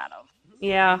difficult to get out of.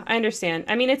 Yeah, I understand.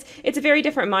 I mean, it's a very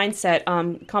different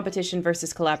mindset, competition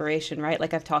versus collaboration, right?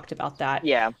 Like I've talked about that.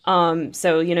 Yeah.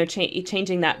 So you know,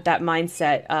 changing that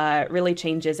mindset really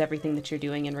changes everything that you're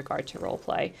doing in regard to role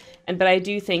play. But I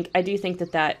do think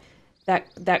that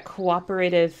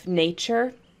cooperative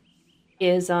nature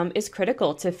is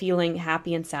critical to feeling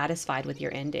happy and satisfied with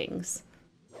your endings.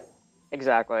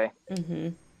 Exactly. Mm-hmm.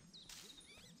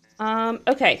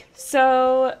 Okay,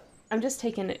 so I'm just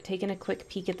taking a quick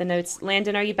peek at the notes.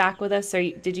 Landon, are you back with us, or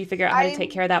did you figure out how to take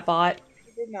care of that bot?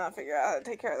 I did not figure out how to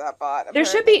take care of that bot. There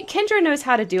should be. Kendra knows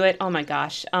how to do it. Oh my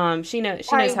gosh. She knows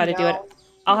how to do it.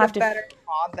 I'll have to. Better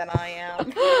mod than I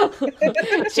am.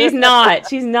 She's not.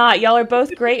 She's not. Y'all are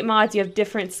both great mods. You have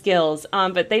different skills.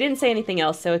 But they didn't say anything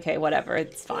else, so okay, whatever.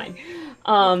 It's fine.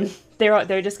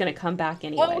 They're just gonna come back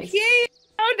anyway. Oh, he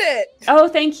found it. Oh,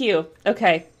 thank you.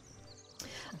 Okay.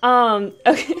 Okay.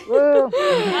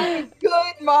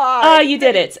 Good mod. You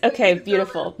did it. Okay,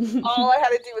 beautiful. All I had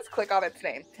to do was click on its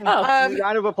name. Oh.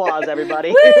 Round of applause,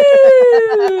 everybody.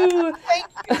 Woo!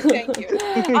 Thank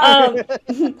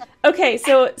you. Okay,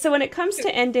 so when it comes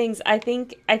to endings, I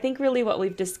think really what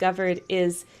we've discovered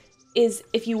is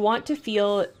if you want to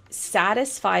feel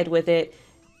satisfied with it,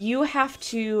 you have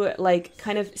to like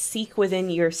kind of seek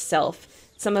within yourself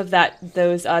some of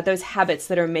those habits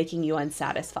that are making you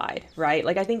unsatisfied, right?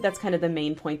 Like I think that's kind of the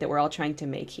main point that we're all trying to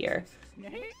make here.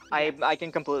 I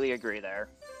can completely agree there.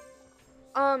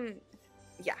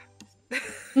 Yeah.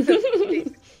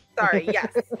 Sorry,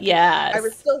 yes. Yes. I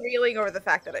was still reeling over the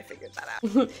fact that I figured that out.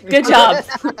 Good job.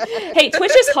 Hey,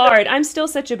 Twitch is hard. I'm still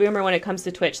such a boomer when it comes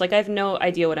to Twitch. Like, I have no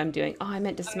idea what I'm doing. Oh, I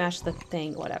meant to smash the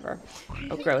thing. Whatever.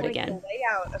 I'll grow it Make again. the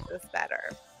layout of this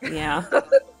better. Yeah.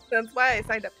 That's why I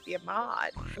signed up to be a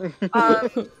mod.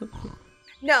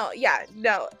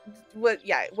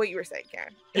 What you were saying,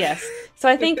 Karen. Yes. So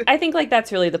I think like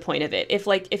that's really the point of it.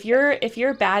 If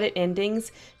you're bad at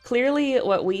endings, clearly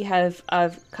what we have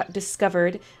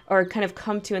discovered or kind of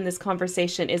come to in this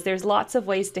conversation is there's lots of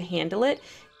ways to handle it,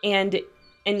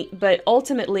 but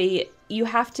ultimately you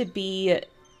have to be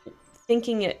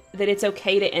thinking that it's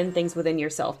okay to end things within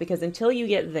yourself, because until you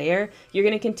get there, you're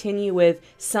going to continue with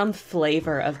some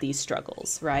flavor of these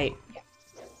struggles, right?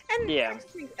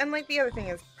 And like the other thing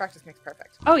is practice makes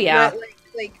perfect. Oh yeah. But,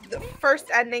 like the first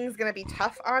ending is gonna be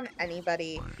tough on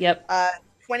anybody. Yep.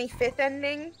 25th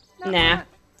ending. Nah,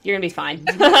 you're gonna be fine.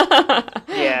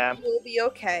 Yeah. You'll be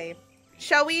okay.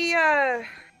 Shall we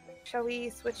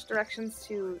switch directions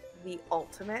to the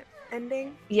ultimate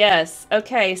ending? Yes.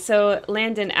 Okay. So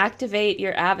Landon, activate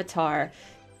your avatar.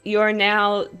 You're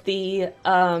now the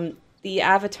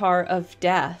avatar of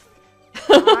death.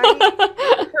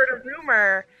 I heard a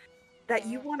rumor that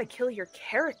you want to kill your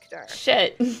character.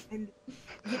 Shit. And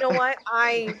you know what?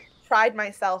 I pride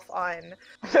myself on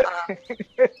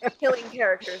killing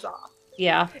characters off.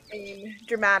 Yeah. In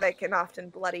dramatic and often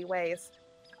bloody ways.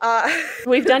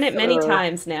 We've done it many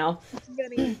times now.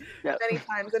 Many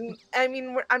times. And I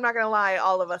mean, I'm not going to lie,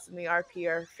 all of us in the RP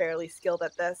are fairly skilled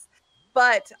at this.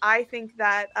 But I think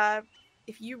that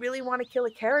if you really want to kill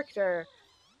a character,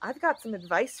 I've got some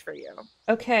advice for you.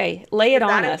 Okay, lay it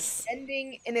on us.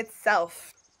 Ending in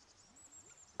itself.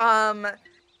 The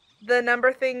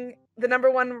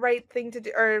number one right thing to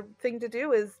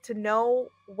do is to know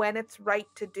when it's right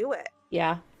to do it.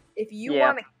 Yeah. If you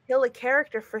want to kill a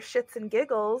character for shits and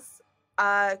giggles,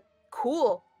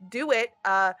 cool, do it.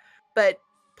 But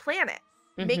plan it.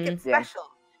 Make it special.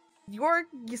 You're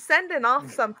sending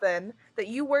off something that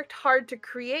you worked hard to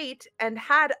create and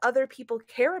had other people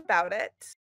care about it.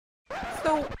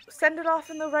 So send it off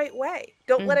in the right way.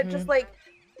 Don't let it just like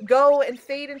go and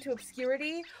fade into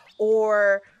obscurity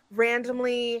or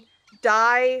randomly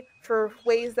die for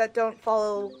ways that don't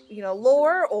follow,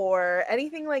 lore or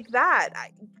anything like that.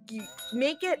 You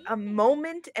make it a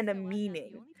moment and a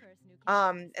meaning.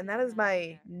 And that is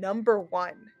my number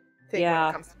one thing when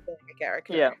it comes to killing a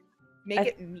character. Yeah. Make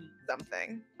it mean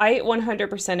something. I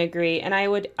 100% agree, and I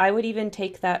would even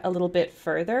take that a little bit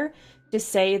further to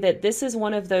say that this is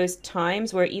one of those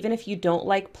times where even if you don't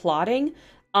like plotting,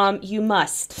 you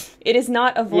must. It is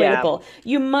not avoidable.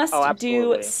 Yeah. You must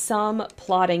do some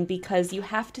plotting because you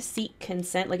have to seek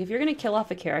consent. Like if you're going to kill off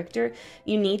a character,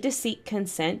 you need to seek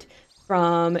consent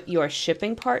from your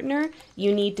shipping partner.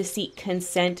 You need to seek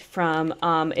consent from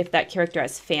if that character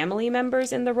has family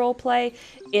members in the role play.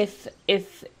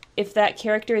 If that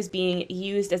character is being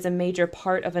used as a major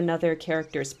part of another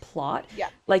character's plot,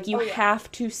 like you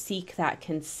have to seek that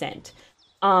consent,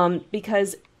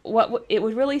 because it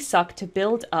would really suck to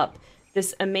build up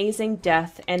this amazing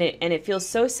death and it feels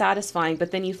so satisfying,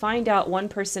 but then you find out one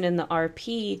person in the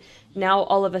RP now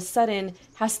all of a sudden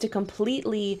has to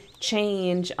completely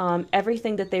change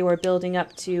everything that they were building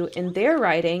up to in their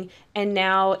writing, and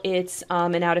now it's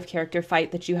an out-of-character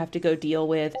fight that you have to go deal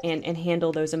with and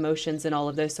handle those emotions and all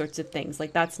of those sorts of things.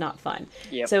 Like, that's not fun.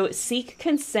 Yep. So seek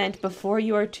consent before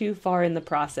you are too far in the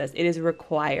process. It is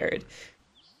required.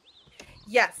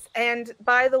 Yes, and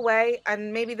by the way,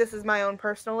 and maybe this is my own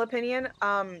personal opinion,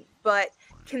 but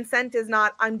consent is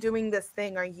not, I'm doing this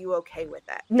thing, are you okay with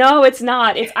it? No, it's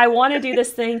not. It's, I want to do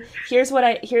this thing. Here's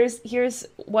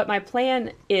what my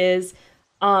plan is.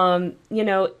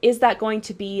 Is that going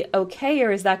to be okay,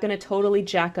 or is that going to totally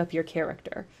jack up your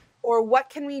character? Or what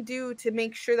can we do to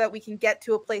make sure that we can get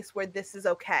to a place where this is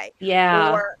okay?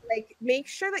 Yeah. Or like make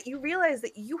sure that you realize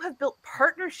that you have built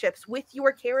partnerships with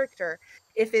your character.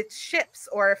 If it's ships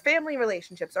or family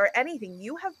relationships or anything,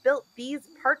 you have built these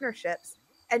partnerships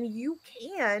and you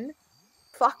can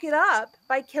fuck it up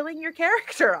by killing your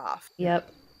character off.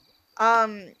 Yep.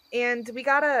 And you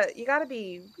gotta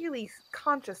be really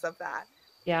conscious of that.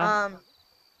 Yeah.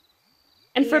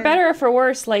 And for better or for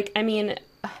worse, like, I mean,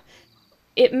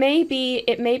 it may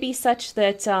be such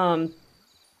that,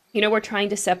 we're trying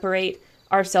to separate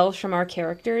ourselves from our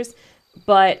characters,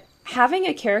 but having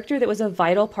a character that was a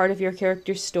vital part of your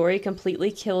character's story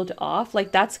completely killed off,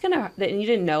 like, that you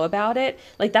didn't know about it,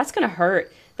 like, that's gonna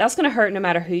hurt. That's gonna hurt no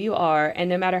matter who you are and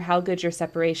no matter how good your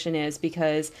separation is,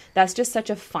 because that's just such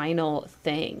a final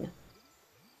thing.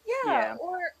 Yeah.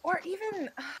 Or even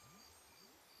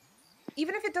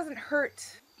if it doesn't hurt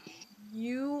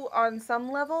you, on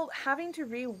some level, having to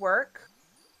rework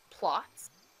plots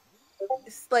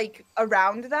like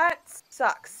around that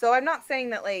sucks. So I'm not saying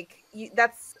that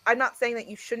I'm not saying that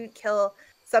you shouldn't kill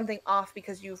something off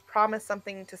because you've promised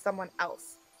something to someone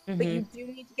else. But Mm-hmm. you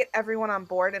do need to get everyone on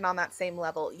board and on that same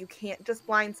level. You can't just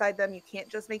blindside them. You can't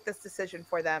just make this decision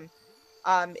for them.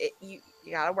 You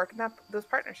gotta work in those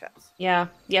partnerships. Yeah,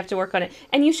 you have to work on it.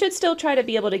 And you should still try to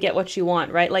be able to get what you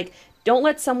want, right? Like, don't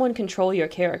let someone control your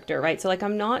character, right? So, like,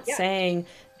 I'm not Yeah. saying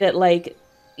that, like,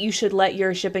 you should let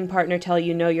your shipping partner tell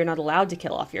you, no, you're not allowed to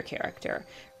kill off your character,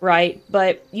 right?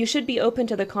 But you should be open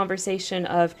to the conversation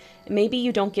of maybe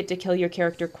you don't get to kill your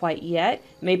character quite yet.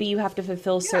 Maybe you have to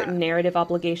fulfill Yeah. certain narrative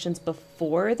obligations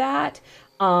before that.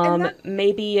 And that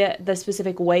Maybe the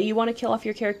specific way you want to kill off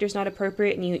your character is not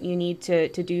appropriate, and you need to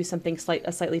do something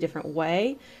a slightly different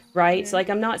way, right? So, mhm. like,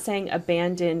 I'm not saying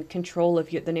abandon control of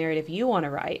the narrative you want to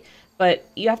write, but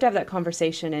you have to have that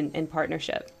conversation in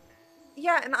partnership.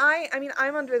 Yeah, and I mean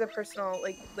I'm under the personal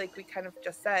like we kind of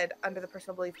just said, under the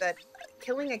personal belief that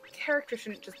killing a character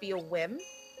shouldn't just be a whim.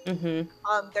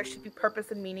 Mm-hmm. There should be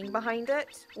purpose and meaning behind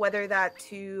it, whether that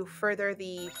to further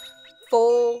the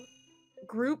full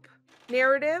group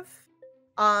narrative,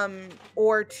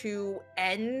 or to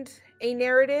end a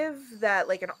narrative, that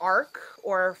like an arc,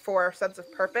 or for a sense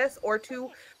of purpose, or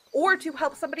to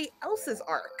help somebody else's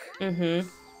arc. Mm-hmm.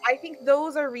 I think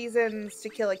those are reasons to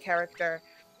kill a character.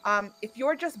 If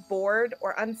you're just bored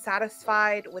or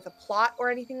unsatisfied with a plot or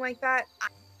anything like that,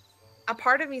 a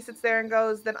part of me sits there and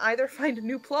goes, then either find a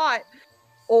new plot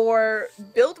or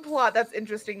build a plot that's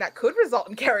interesting that could result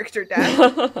in character death.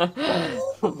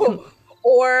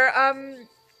 or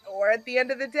or at the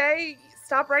end of the day,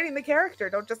 stop writing the character.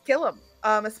 Don't just kill him.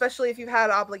 Especially if you've had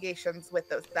obligations with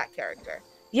that character.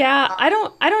 Yeah,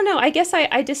 Um, I don't know. I guess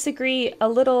I disagree a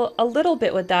little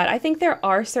bit with that. I think there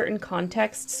are certain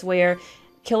contexts where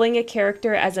killing a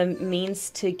character as a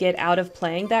means to get out of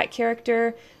playing that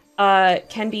character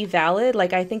can be valid.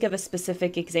 Like, I think of a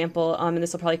specific example, and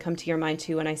this will probably come to your mind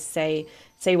too when I say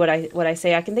what I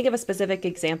say. I can think of a specific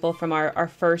example from our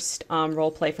first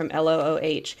role play from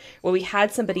LOOH, where we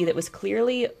had somebody that was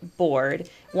clearly bored,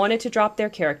 wanted to drop their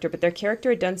character, but their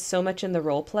character had done so much in the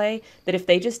role play that if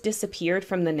they just disappeared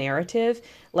from the narrative,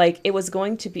 like, it was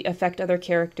going to be affect other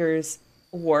characters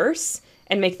worse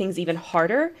and make things even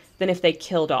harder than if they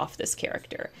killed off this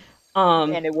character.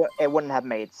 And it wouldn't have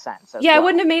made sense as Yeah, it well.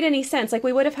 wouldn't have made any sense. Like,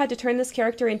 we would have had to turn this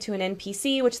character into an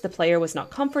NPC, which the player was not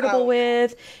comfortable oh yeah.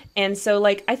 with. And so,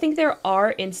 like, I think there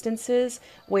are instances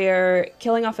where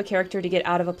killing off a character to get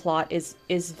out of a plot is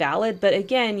valid, but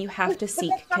again, you have to But seek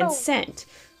that's not a consent.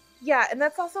 Yeah, and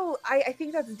that's also I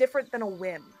think that's different than a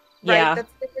whim, right? Yeah.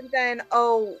 That's different than,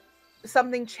 oh,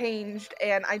 something changed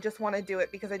and I just want to do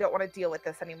it because I don't want to deal with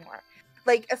this anymore.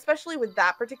 Like, especially with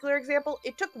that particular example,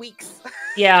 it took weeks.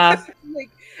 Yeah. Like,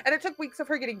 and it took weeks of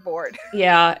her getting bored.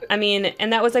 Yeah. I mean,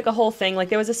 and that was like a whole thing. Like,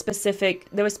 there was specific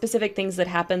things that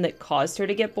happened that caused her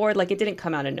to get bored. Like, it didn't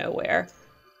come out of nowhere.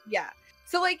 Yeah.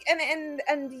 So like,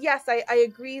 and yes, I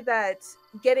agree that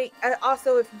getting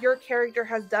also, if your character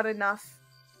has done enough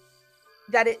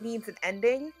that it needs an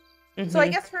ending. So I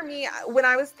Mm-hmm. guess for me, when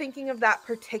I was thinking of that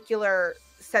particular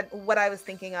what I was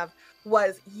thinking of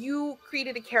was, you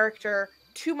created a character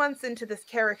 2 months into this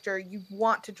character, you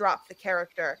want to drop the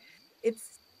character.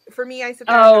 It's For me, I sit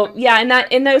there and go, Oh, no, yeah, in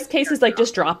write those the cases, like, character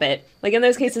just off. drop it. Like, in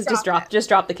those Just cases, drop it. just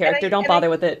drop the And character. Don't I bother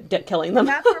with it killing them.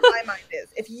 that's where my mind is.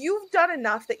 If you've done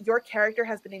enough that your character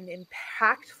has been an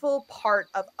impactful part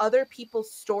of other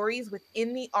people's stories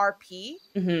within the RP,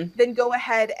 Mm-hmm. then go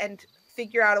ahead and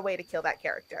figure out a way to kill that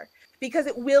character, because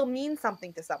it will mean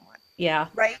something to someone, Yeah.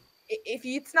 right? If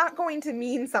it's not going to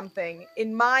mean something,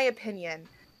 in my opinion,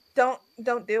 don't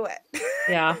do it.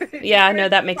 Yeah. If you're Yeah, gonna no,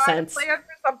 that makes try to sense. plan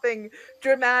for something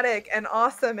dramatic and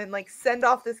awesome and like send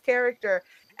off this character,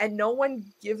 and no one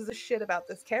gives a shit about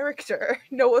this character,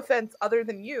 no offense other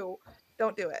than you,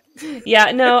 don't do it.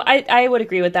 Yeah, no, I would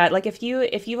agree with that. Like, if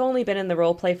you've only been in the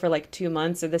role play for like 2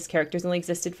 months, or this character's only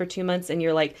existed for 2 months, and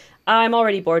you're like, I'm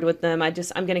already bored with them. I'm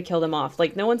gonna kill them off.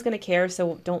 Like, no one's gonna care,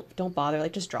 so don't bother.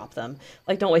 Like, just drop them.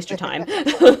 Like, don't waste your time.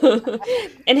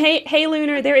 And hey,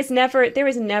 Lunar, there is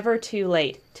never too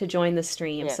late to join the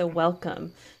stream. Yeah. So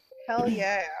welcome. Hell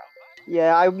yeah.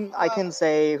 Yeah, I can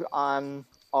say on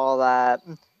all that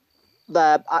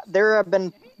there have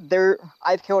been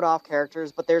I've killed off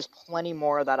characters, but there's plenty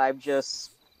more that I've just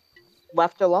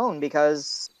left alone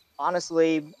because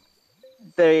honestly,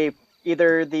 they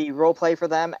either the role play for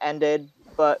them ended,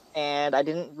 and I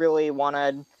didn't really want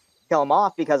to kill them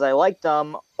off because I liked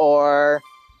them, or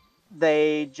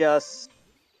they just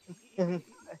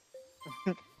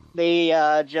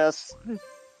they just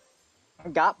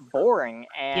got boring,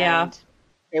 Yeah. and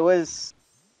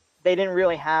they didn't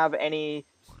really have any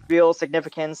real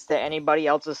significance to anybody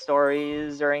else's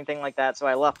stories or anything like that, so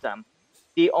I left them.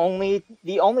 The only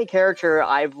character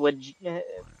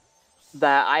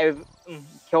that I've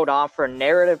killed off for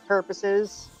narrative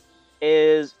purposes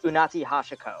is Unati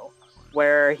Hashiko,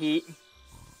 where he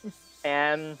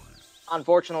and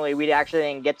unfortunately we actually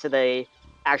didn't get to the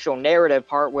actual narrative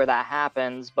part where that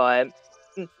happens, but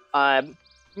uh,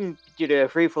 due to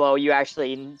free flow, you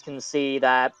actually can see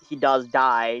that he does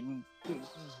die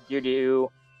due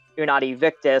to Unati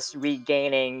Victus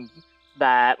regaining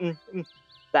that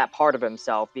that part of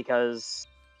himself. Because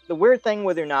the weird thing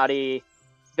with Unati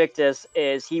Victus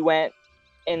is he went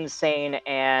insane,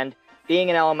 and being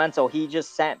an elemental, he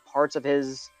just sent parts of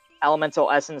his elemental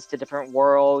essence to different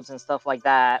worlds and stuff like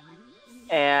that,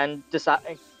 and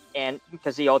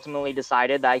because he ultimately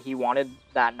decided that he wanted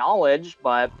that knowledge,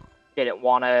 but didn't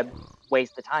want to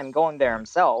waste the time going there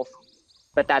himself.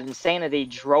 But that insanity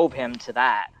drove him to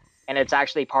that, and it's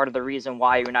actually part of the reason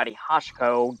why Unagi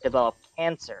Hashiko developed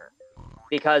cancer,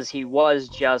 because he was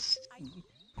just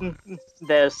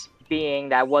this being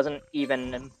that wasn't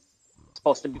even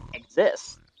supposed to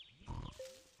exist.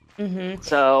 Mm-hmm.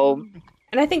 So,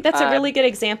 And I think that's a uh, really good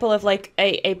example of like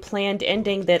a planned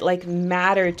ending that like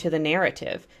mattered to the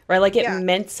narrative, right? Like it Yeah.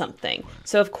 meant something.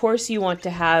 So of course you want to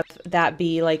have that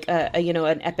be like a you know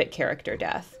an epic character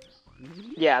death.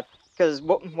 yeah, because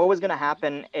what was gonna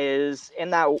happen is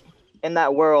in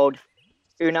that world,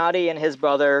 Unadi and his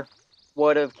brother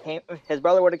would have came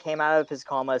out of his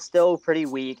coma still pretty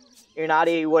weak.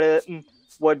 Unadi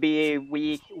would be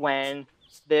weak when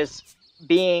this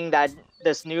being that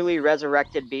this newly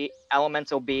resurrected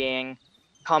elemental being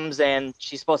comes in.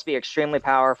 She's supposed to be extremely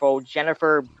powerful.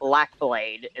 Jennifer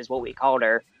Blackblade is what we called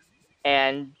her,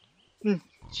 and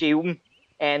she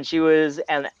she was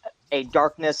a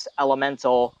darkness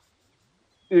elemental,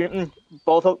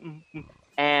 both of,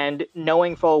 and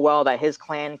knowing full well that his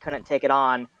clan couldn't take it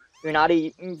on,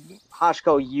 Unadi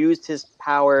Hashiko used his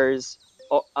powers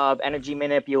of energy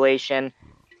manipulation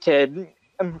to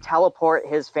teleport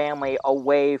his family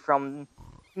away from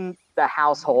the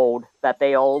household that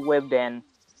they all lived in,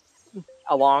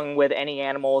 along with any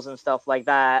animals and stuff like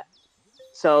that,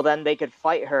 so then they could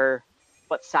fight her,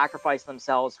 but sacrifice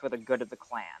themselves for the good of the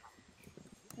clan.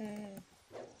 Mm.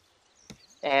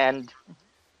 And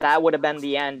that would have been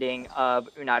the ending of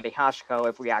Unagi Hashiko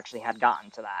if we actually had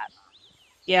gotten to that.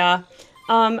 Yeah.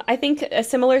 I think a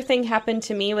similar thing happened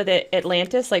to me with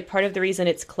Atlantis. Like part of the reason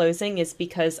it's closing is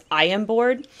because I am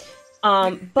bored.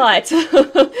 But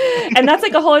and that's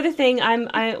like a whole other thing.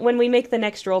 When we make the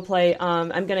next role play,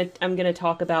 I'm gonna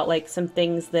talk about like some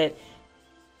things I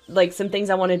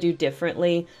want to do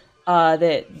differently,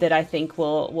 that I think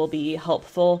will be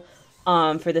helpful,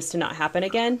 for this to not happen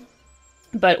again.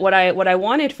 But what I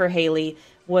wanted for Haley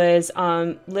was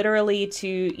literally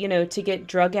to to get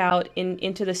drug out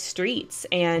into the streets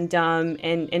and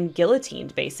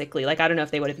guillotined, basically. Like I don't know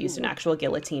if they would have used an actual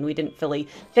guillotine. We didn't fully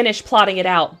finish plotting it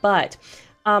out, but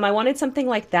I wanted something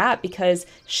like that because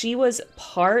she was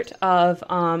part of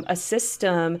a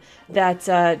system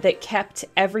that kept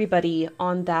everybody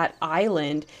on that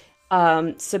island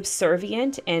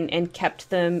subservient and kept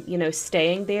them,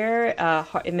 staying there.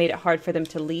 It made it hard for them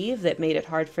to leave. That made it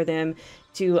hard for them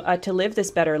to live this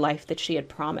better life that she had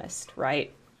promised,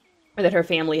 right? Or that her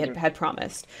family had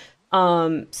promised.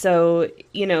 So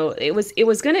it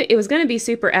was gonna be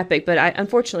super epic, but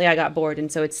unfortunately I got bored,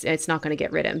 and so it's not gonna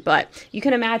get written. But you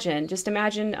can just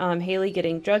imagine Haley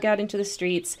getting drug out into the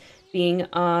streets, being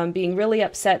really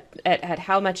upset at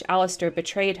how much Alistair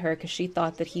betrayed her because she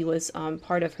thought that he was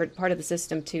part of the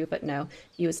system too, but no,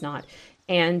 he was not.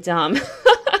 And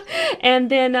and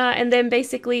then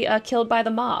basically killed by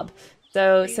the mob.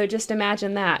 So just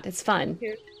imagine that. It's fun.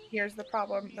 Here's the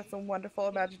problem. That's a wonderful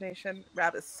imagination.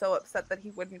 Rab is so upset that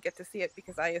he wouldn't get to see it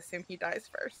because I assume he dies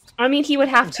first. I mean, he would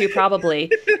have to probably.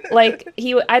 Like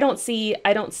I don't see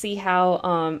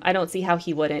how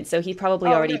he wouldn't. So he'd probably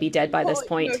already be dead by this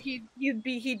point.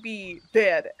 He'd be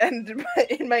dead. And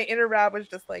in my inner Rab was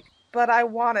just like, but I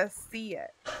want to see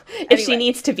it. If she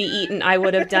needs to be eaten, I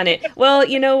would have done it. Well,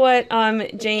 you know what,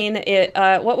 Jane,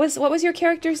 what was your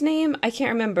character's name? I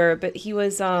can't remember, but he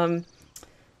was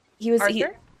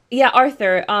Arthur? yeah,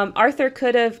 Arthur. Arthur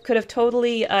could have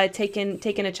totally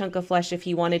taken a chunk of flesh if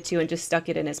he wanted to and just stuck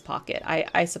it in his pocket.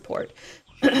 I support.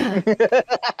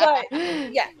 But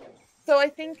yeah. So I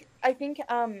think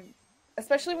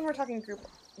especially when we're talking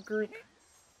group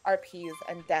RPs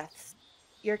and deaths,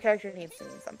 your character needs to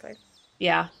mean something.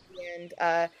 Yeah. And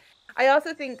I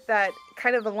also think that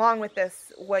kind of along with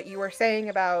this, what you were saying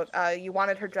about you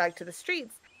wanted her dragged to the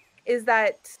streets, is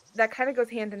that kind of goes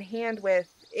hand in hand with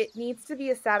it needs to be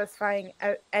a satisfying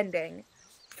ending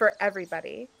for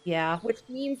everybody, Yeah. which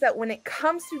means that when it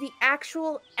comes to the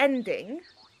actual ending,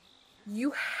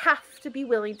 you have to be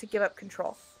willing to give up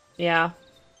control. Yeah.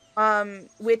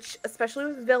 Which especially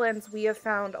with villains, we have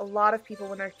found a lot of people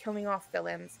when they're killing off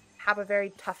villains have a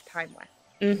very tough time with.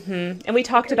 And we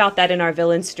talked Because about that in our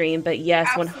villain stream, but yes,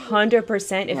 absolutely.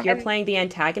 100%. If you're And playing the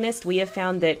antagonist, we have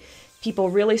found that people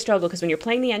really struggle because when you're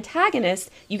playing the antagonist,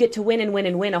 you get to win and win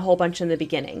and win a whole bunch in the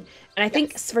beginning. And I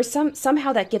think yes. for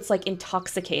somehow that gets like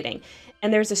intoxicating.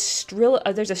 And there's a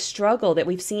struggle that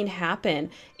we've seen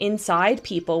happen inside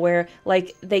people where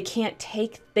like they can't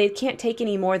take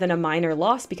any more than a minor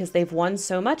loss because they've won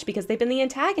so much because they've been the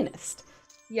antagonist.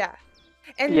 Yeah.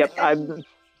 And, Yep,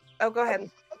 oh, go ahead.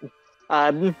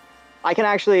 I can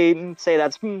actually say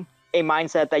that's a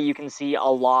mindset that you can see a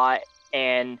lot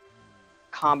in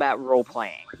combat role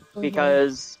playing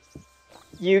because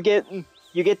you get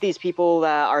these people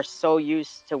that are so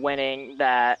used to winning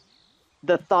that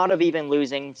the thought of even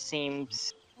losing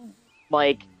seems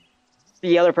like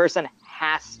the other person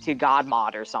has to god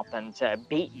mod or something to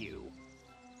beat you.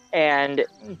 And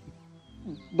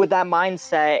with that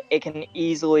mindset,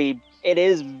 it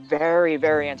is very,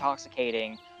 very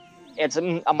intoxicating. It's a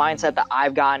mindset that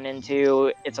I've gotten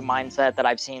into. It's a mindset that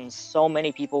I've seen so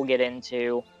many people get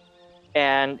into.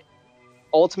 And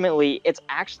ultimately, it's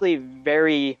actually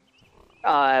very,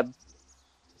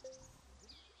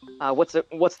 what's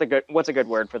a good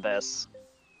word for this?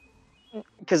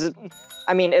 Because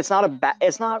I mean, it's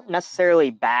not necessarily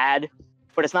bad,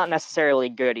 but it's not necessarily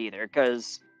good either.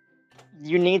 Because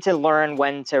you need to learn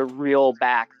when to reel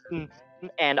back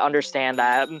and understand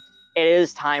that it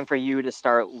is time for you to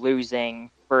start losing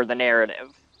for the narrative.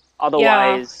 Yeah.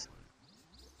 Otherwise,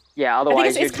 yeah, I think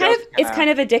it's otherwise you're it's kind just of it's gonna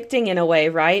kind of addicting in a way,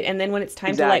 right? And then when it's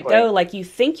time to let exactly. go, like you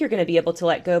think you're going to be able to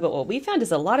let go, but what we found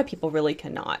is a lot of people really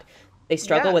cannot. They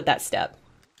struggle Yeah. with that step.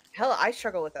 Hell, I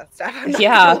struggle with that stuff. I'm not gonna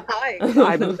Yeah. lie.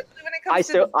 I'm Especially when it I comes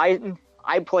to still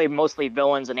I play mostly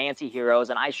villains and anti-heroes,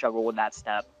 and I struggle with that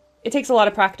step. It takes a lot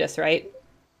of practice, right?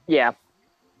 Yeah.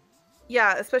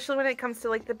 yeah, especially when it comes to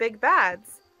like the big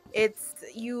bads. It's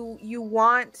you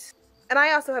want, and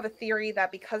I also have a theory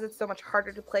that because it's so much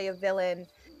harder to play a villain,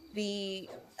 the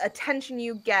attention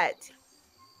you get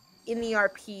in the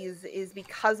RPs is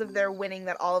because of their winning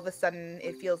that all of a sudden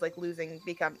it feels like losing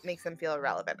makes them feel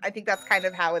irrelevant. I think that's kind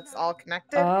of how it's all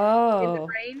connected in the Oh.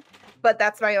 brain, but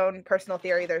that's my own personal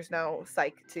theory. There's no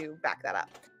psych to back that up.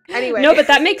 No, Anyway, but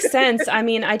that makes sense. I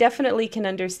mean, I definitely can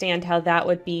understand how that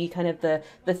would be kind of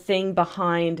the thing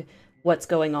behind what's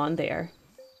going on there.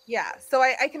 yeah, so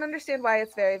I can understand why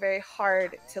it's very, very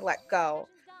hard to let go.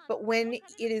 But when it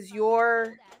is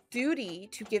your duty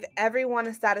to give everyone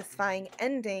a satisfying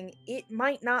ending, it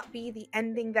might not be the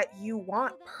ending that you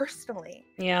want personally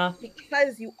Yeah.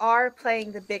 because you are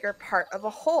playing the bigger part of a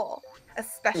whole.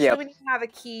 Especially Yep. when you have a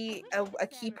key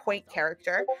point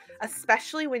character,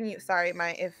 especially when you sorry, my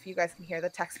if you guys can hear the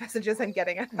text messages I'm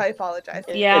getting, I apologize.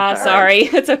 It's Yeah, all right. sorry.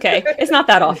 It's okay. It's not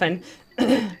that often.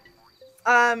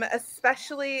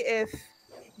 Especially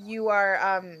you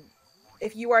are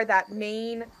if you are that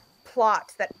main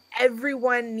plot that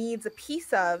everyone needs a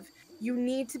piece of, you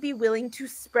need to be willing to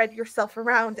spread yourself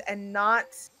around and not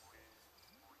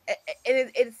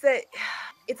it's a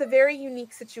it's a very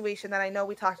unique situation that I know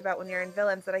we talked about when you're in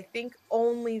villains that I think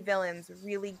only villains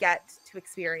really get to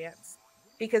experience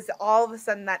because all of a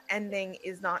sudden that ending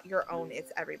is not your own,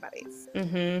 it's everybody's.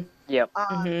 Mhm. Yep.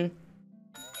 Um Mhm.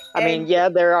 I mean, and yeah,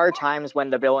 there are times when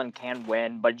the villain can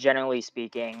win, but generally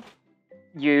speaking,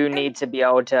 you and need to be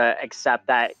able to accept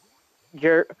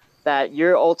your that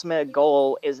your ultimate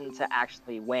goal isn't to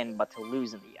actually win, but to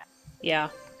lose in the end. Yeah.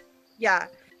 yeah,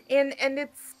 and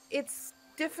it's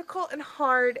difficult and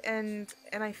hard, and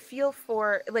I feel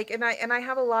for like, and I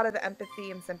have a lot of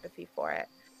empathy and sympathy for it,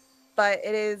 but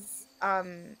it is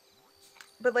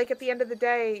but like at the end of the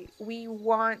day, we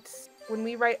want when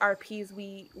we write RPs,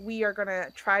 we are gonna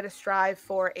try to strive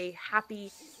for a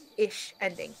happy-ish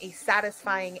ending, a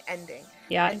satisfying ending,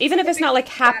 Yeah. and Even if it's not like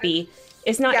typically happy,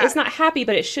 yeah, it's not happy,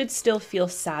 but it should still feel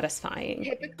satisfying.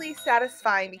 typically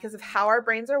satisfying because of how our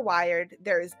brains are wired.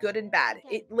 There is good and bad.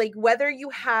 It like whether you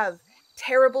have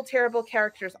terrible, terrible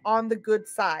characters on the good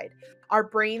side, our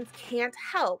brains can't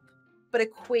help but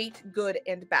equate good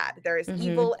and bad. There is Mhm.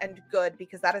 evil and good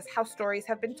because that is how stories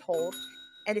have been told.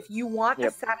 And if you want a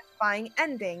Yep. satisfying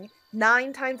ending,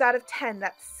 9 times out of 10,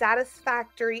 that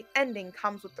satisfactory ending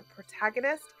comes with the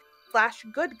protagonist slash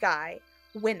good guy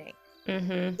winning,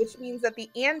 Mhm. which means that the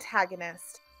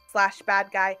antagonist slash bad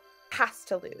guy has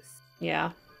to lose.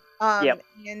 Yeah. Yep.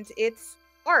 And it's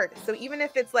hard. So even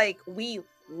if it's like we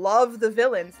love the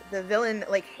villain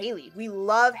like Haley, we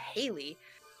love Haley,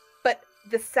 but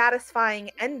the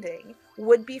satisfying ending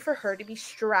would be for her to be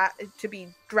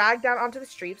dragged down onto the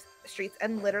streets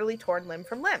and literally torn limb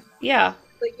from limb. Yeah.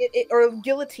 Like or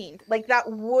guillotined. Like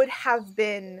that would have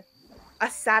been a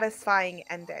satisfying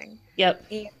ending. Yep.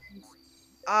 And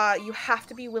you have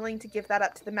to be willing to give that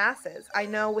up to the masses. I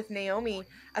know with Naomi,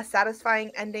 a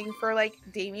satisfying ending for like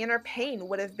Damien or Payne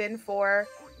would have been for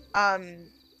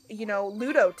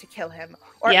Ludo to kill him,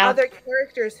 or other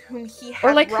characters whom he had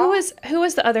or like wronged. who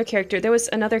was the other character? There was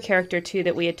another character too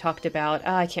that we had talked about.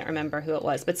 I can't remember who it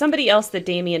was, but somebody else that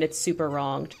Damien had super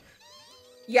wronged.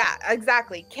 Yeah,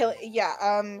 exactly.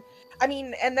 I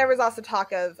mean, and there was also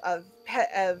talk of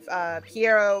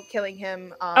Piero killing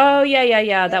him. Oh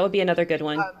yeah. That would be another good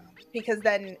one. Because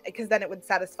then it would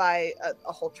satisfy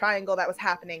a whole triangle that was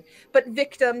happening. But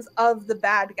victims of the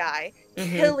bad guy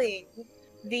killing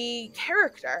the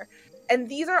character, and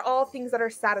these are all things that are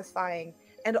satisfying,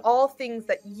 and all things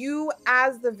that you,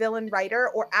 as the villain writer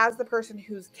or as the person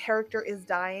whose character is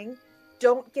dying,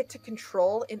 don't get to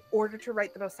control in order to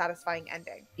write the most satisfying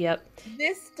ending. Yep.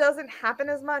 This doesn't happen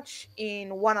as much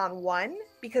in one-on-one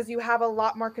because you have a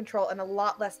lot more control and a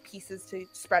lot less pieces to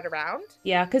spread around.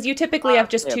 Yeah, because you typically have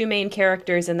just two main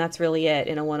characters and that's really it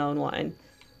in a one-on-one.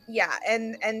 Yeah,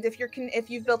 and if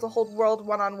you've built a whole world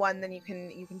one-on-one, then you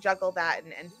can juggle that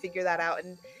and figure that out.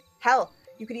 And hell,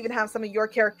 you could even have some of your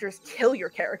characters kill your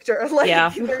character. Like,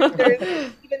 yeah. even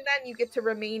then you get to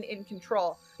remain in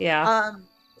control. Yeah.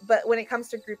 But when it comes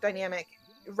to group dynamic,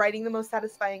 writing the most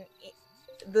satisfying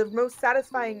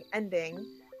ending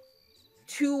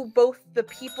to both the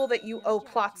people that you owe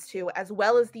plots to, as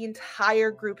well as the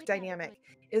entire group dynamic,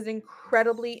 is an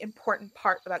incredibly important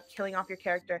part about killing off your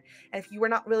character. And if you are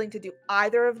not willing to do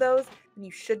either of those, then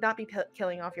you should not be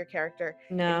killing off your character.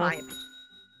 No. In my opinion.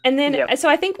 And then, so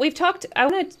I think we've talked, I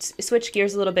want to switch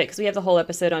gears a little bit because we have the whole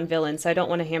episode on villains, so I don't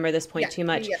want to hammer this point too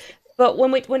much. Yeah. But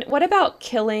what about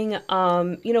killing,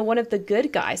 one of the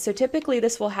good guys? So typically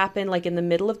this will happen like in the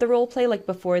middle of the role play, like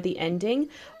before the ending,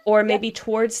 or maybe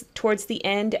towards the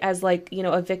end as like,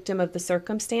 a victim of the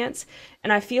circumstance.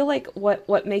 And I feel like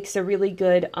what makes a really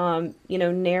good,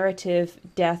 narrative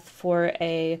death for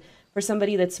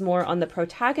somebody that's more on the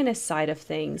protagonist side of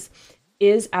things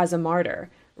is as a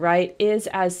martyr. Right, is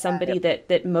as somebody that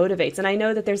motivates. And I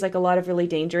know that there's like a lot of really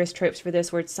dangerous tropes for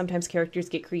this where sometimes characters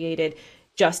get created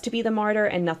just to be the martyr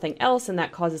and nothing else, and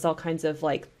that causes all kinds of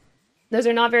like, those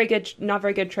are not very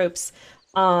good tropes,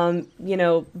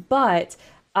 but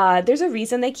there's a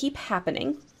reason they keep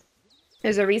happening.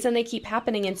 There's a reason they keep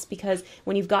happening, and it's because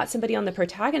when you've got somebody on the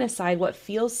protagonist side, what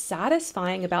feels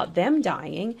satisfying about them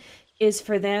dying is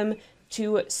for them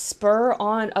to spur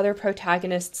on other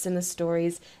protagonists in the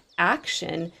stories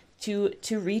action to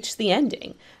reach the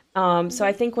ending. So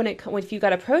I think if you've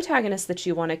got a protagonist that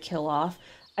you want to kill off,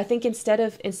 I think instead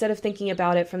of thinking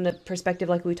about it from the perspective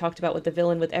like we talked about with the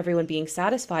villain, with everyone being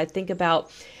satisfied, think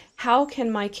about how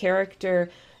can my character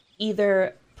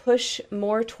either push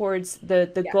more towards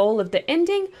the goal of the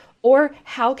ending, or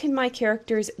how can my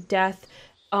character's death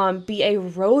be a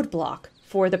roadblock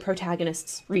for the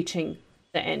protagonists reaching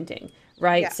the ending.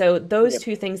 Right. Yeah. So those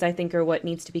two things I think are what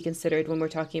needs to be considered when we're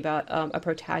talking about a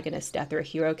protagonist death or a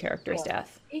hero character's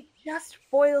death. It just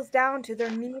boils down to there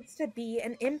needs to be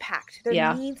an impact.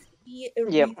 There needs to be a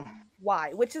reason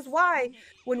why, which is why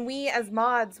when we as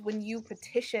mods, when you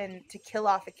petition to kill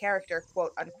off a character,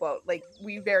 quote unquote, like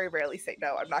we very rarely say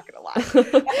no, I'm not gonna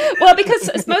lie. Well, because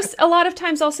a lot of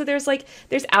times also there's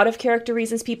out of character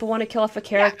reasons people want to kill off a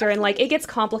character, and like it gets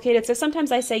complicated. So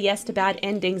sometimes I say yes to bad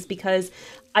endings because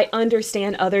I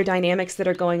understand other dynamics that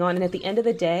are going on, and at the end of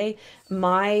the day,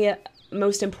 my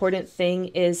most important thing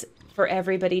is for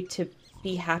everybody to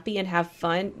be happy and have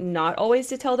fun, not always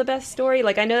to tell the best story.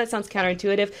 Like, I know that sounds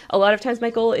counterintuitive. A lot of times my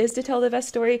goal is to tell the best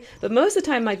story, but most of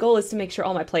the time my goal is to make sure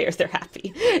all my players are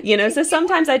happy. So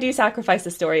sometimes I do sacrifice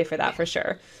the story for that, for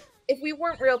sure. If we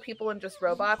weren't real people and just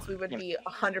robots, we would be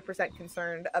 100%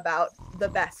 concerned about the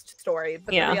best story.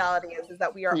 But the reality is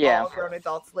that we are all grown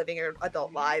adults living our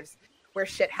adult lives where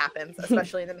shit happens,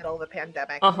 especially in the middle of a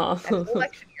pandemic and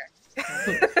election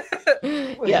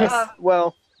year. Yes.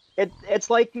 Well, it's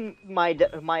like my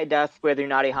death with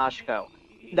Unagi Hashiko.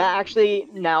 That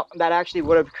actually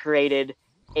would have created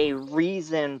a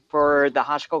reason for the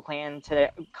Hashiko clan to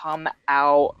come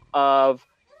out of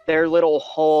their little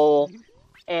hole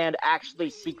and actually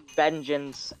seek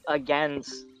vengeance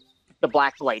against the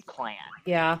Blackblade clan.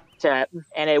 Yeah.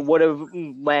 And it would have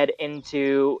led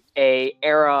into a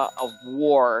era of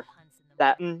war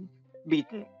that be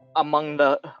among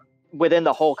the within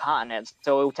the whole continent.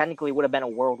 So it technically would have been a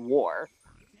world war,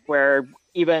 where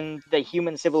even the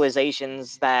human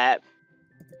civilizations that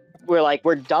were like,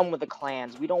 we're done with the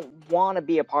clans, we don't want to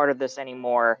be a part of this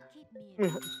anymore,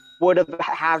 would have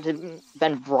had to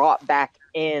been brought back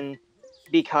in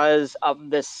because of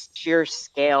the sheer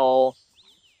scale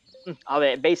of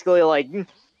it. Basically, like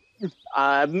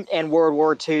in World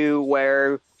War II,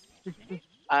 where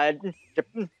uh,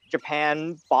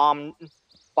 Japan bombed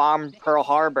Pearl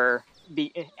Harbor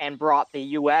and brought the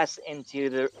U.S. into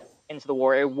the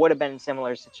war, it would have been a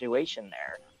similar situation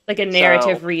there. Like a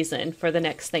narrative So reason for the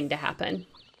next thing to happen.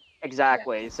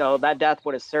 exactly. So that death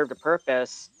would have served a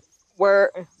purpose.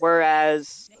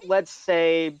 Whereas, let's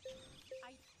say,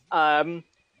 um,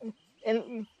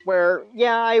 and where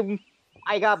I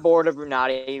got bored of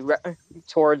Brunati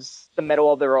towards the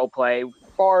middle of the role play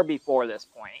far before this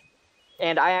point,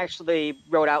 and I actually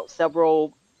wrote out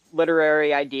several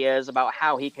literary ideas about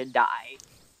how he could die,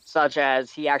 such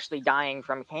as he actually dying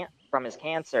from his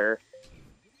cancer,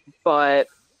 but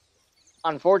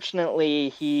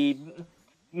unfortunately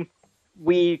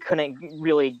we couldn't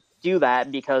really do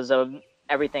that because of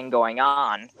everything going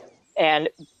on, and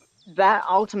that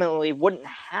ultimately wouldn't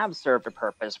have served a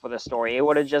purpose for the story. It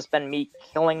would have just been me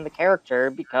killing the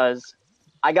character because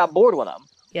I got bored with him.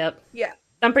 Yep. Yeah.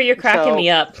 Thumper, you're cracking So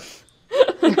me up.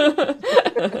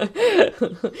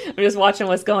 I'm just watching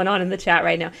what's going on in the chat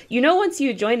right now. You know, once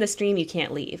you join the stream, you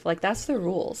can't leave. Like, that's the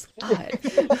rules. God.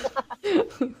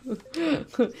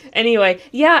 Anyway,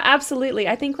 yeah, absolutely.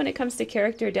 I think when it comes to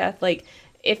character death, like,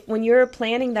 when you're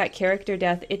planning that character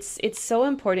death, it's so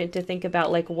important to think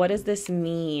about, like, what does this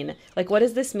mean? Like, what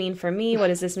does this mean for me? What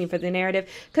does this mean for the narrative?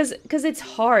 Because it's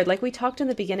hard. Like we talked in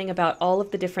the beginning about all of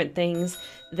the different things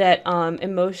that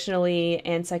emotionally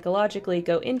and psychologically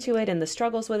go into it, and the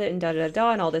struggles with it, and da da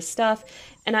da, and all this stuff.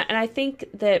 And I think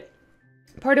that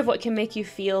part of what can make you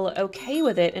feel okay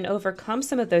with it and overcome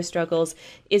some of those struggles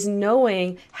is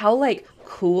knowing how, like,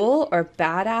 cool or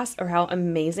badass or how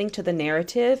amazing to the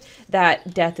narrative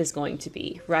that death is going to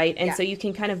be, right? And so you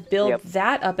can kind of build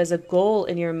that up as a goal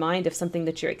in your mind of something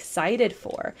that you're excited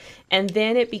for. And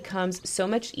then it becomes so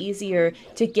much easier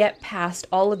to get past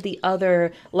all of the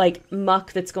other, like,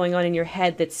 muck that's going on in your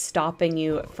head that's stopping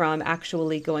you from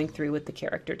actually going through with the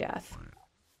character death.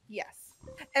 Yes.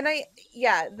 And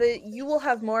you will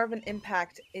have more of an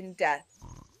impact in death.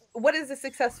 What is a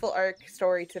successful arc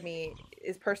story to me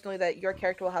is personally that your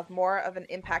character will have more of an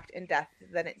impact in death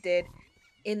than it did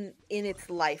in its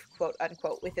life, quote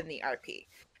unquote, within the RP.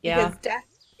 Yeah. Because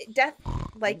death,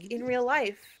 like in real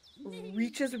life,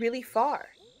 reaches really far.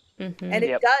 Mm-hmm. And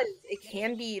it does. It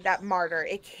can be that martyr.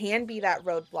 It can be that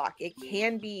roadblock. It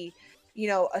can be, you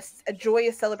know, a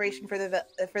joyous celebration for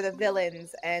the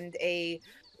villains and a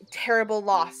terrible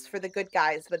loss for the good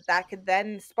guys, but that could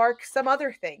then spark some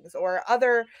other things or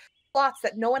other plots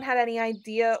that no one had any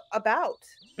idea about.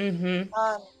 Mm-hmm.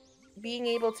 Being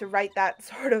able to write that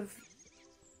sort of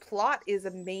plot is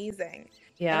amazing.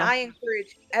 Yeah. And I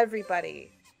encourage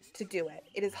everybody to do it.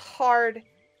 It is hard.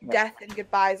 Death and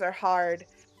goodbyes are hard.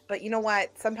 But you know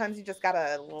what? Sometimes you just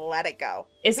gotta let it go.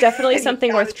 It's definitely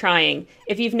something worth trying.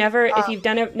 If you've never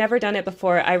never done it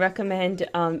before, I recommend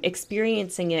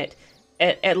experiencing it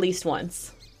at least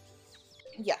once.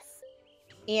 Yes,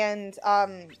 and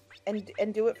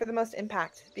do it for the most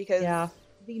impact, because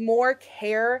the more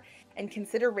care and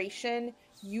consideration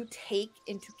you take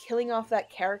into killing off that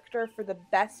character for the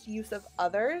best use of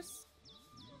others,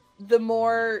 the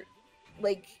more,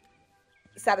 like,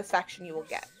 satisfaction you will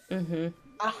get.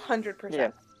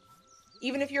 100%.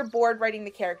 Even if you're bored writing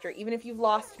the character, even if you've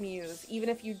lost muse, even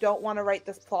if you don't want to write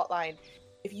this plot line,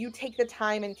 if you take the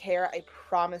time and care, I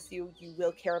promise you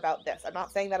will care about this. I'm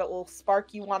not saying that it will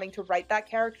spark you wanting to write that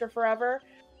character forever,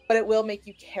 but it will make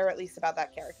you care at least about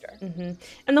that character.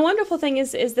 And the wonderful thing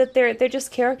is that they're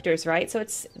just characters, right? So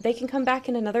they can come back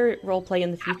in another role play in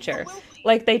the future.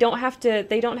 Like they don't have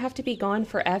to be gone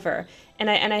forever. And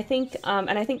I think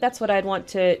that's what I'd want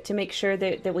to make sure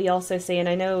that we also say. And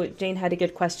I know Jane had a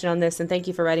good question on this, and thank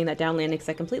you for writing that down, Landon, because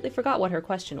I completely forgot what her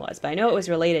question was, but I know it was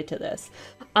related to this.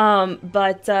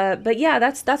 But yeah,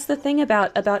 that's the thing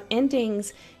about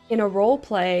endings in a role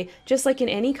play. Just like in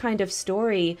any kind of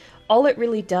story, all it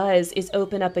really does is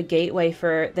open up a gateway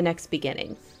for the next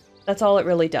beginning. That's all it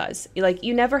really does. Like,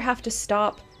 you never have to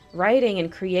stop writing and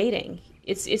creating.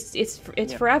 It's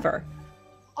forever.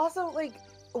 Also, like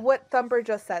what Thumper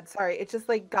just said, sorry, it just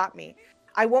like got me.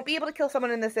 I won't be able to kill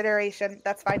someone in this iteration.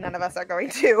 That's fine. None of us are going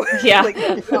to. Yeah. Like,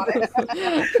 to be honest.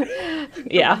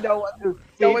 Yeah. No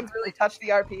one's really touched the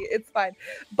RP. It's fine.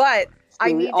 But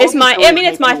I need. It's my. I mean,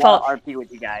 it's my fault. RP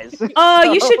with you guys. Oh,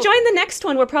 you should join the next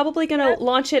one. We're probably gonna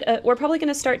launch it. We're probably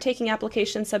gonna start taking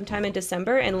applications sometime in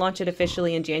December and launch it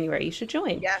officially in January. You should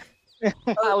join. Yeah.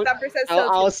 Oh, Thumper says so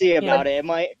I'll too. see about it.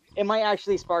 It might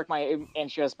actually spark my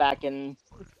interest back in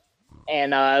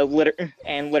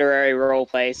literary role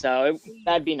play. So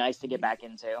that'd be nice to get back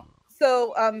into.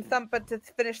 So, but to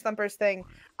finish Thumper's thing,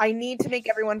 I need to make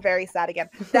everyone very sad again.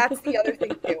 That's the other thing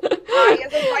too. I,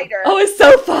 as a writer, Oh, it's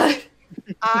so fun.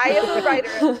 I, as a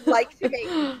writer, like to make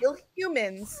real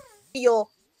humans feel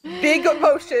big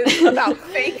emotions about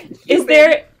fake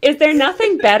humans. Is there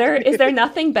nothing better? Is there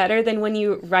nothing better than when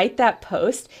you write that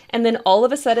post and then all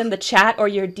of a sudden the chat or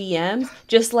your DMs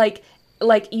just like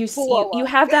you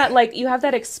have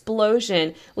that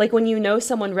explosion, like when you know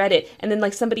someone read it and then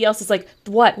like somebody else is like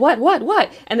what,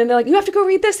 and then they're like, you have to go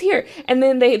read this here, and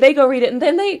then they go read it and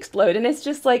then they explode, and it's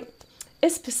just like,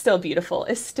 it's still beautiful.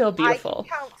 It's still beautiful.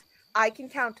 I can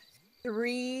count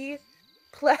three.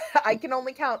 I can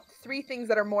only count 3 things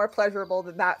that are more pleasurable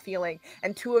than that feeling,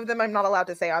 and 2 of them I'm not allowed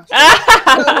to say on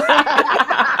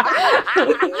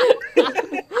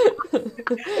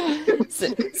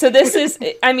So this is,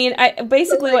 I mean,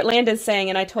 basically what Landon's saying,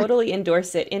 and I totally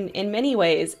endorse it in many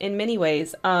ways,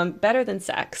 better than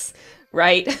sex,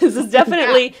 right? This is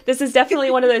definitely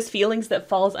one of those feelings that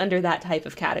falls under that type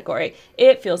of category.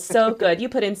 It feels so good. You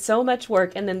put in so much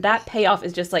work, and then that payoff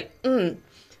is just like,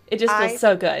 it just feels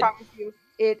so good. I promise you,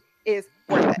 it is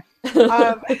worth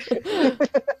it.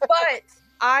 But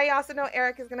I also know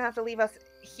Eric is going to have to leave us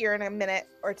here in a minute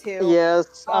or 2.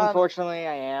 Yes, unfortunately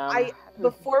I am.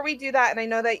 Before we do that, and I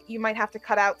know that you might have to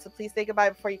cut out, so please say goodbye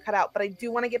before you cut out, but I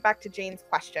do want to get back to Jane's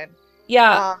question.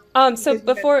 Yeah. So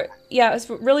before, it's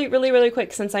really, really, really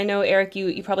quick, since I know, Eric,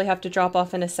 you probably have to drop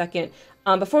off in a second.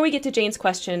 Before we get to Jane's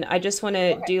question, I just want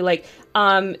to do like,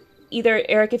 either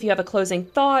Eric, if you have a closing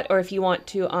thought, or if you want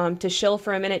to shill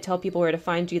for a minute, tell people where to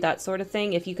find you, that sort of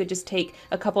thing. If you could just take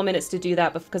a couple minutes to do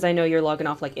that, because I know you're logging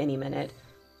off like any minute.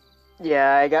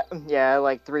 Yeah, I got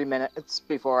like 3 minutes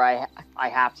before I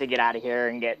have to get out of here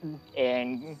and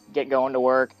get going to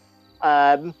work.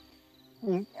 A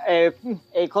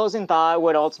closing thought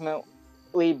would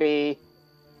ultimately be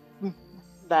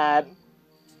that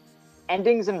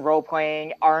endings in role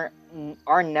playing are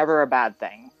never a bad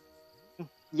thing.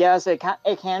 Yes, it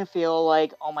can feel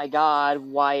like, oh my god,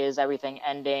 why is everything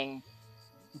ending?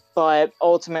 But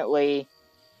ultimately,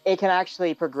 it can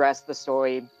actually progress the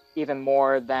story even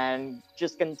more than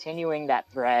just continuing that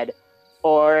thread,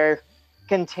 or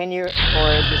just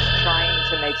trying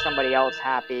to make somebody else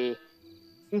happy.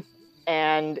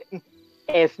 And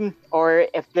if the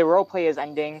roleplay is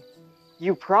ending,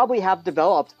 you probably have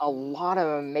developed a lot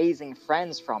of amazing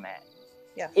friends from it.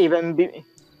 Yeah.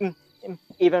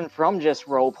 Even from just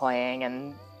role playing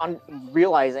and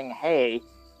realizing, hey,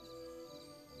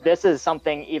 this is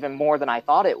something even more than I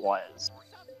thought it was.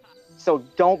 So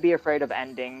don't be afraid of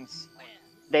endings.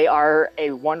 They are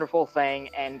a wonderful thing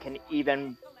and can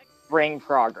even bring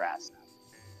progress.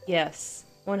 Yes,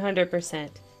 100%.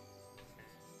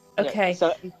 Okay. Yeah,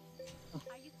 so,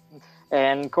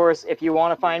 and of course, if you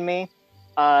want to find me,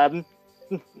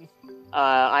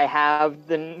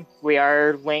 we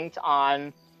are linked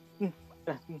on,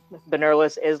 the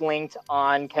Nerlist is linked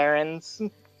on Karen's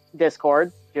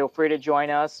Discord. Feel free to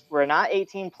join us. We're not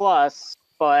 18 plus,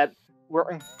 but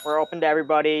we're open to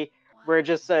everybody. We're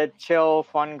just a chill,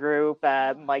 fun group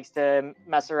that likes to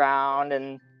mess around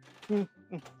and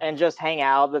just hang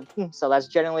out. So that's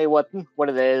generally what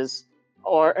it is.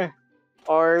 Or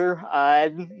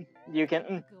you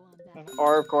can,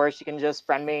 or of course you can just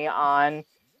friend me on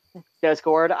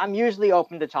Discord. I'm usually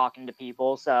open to talking to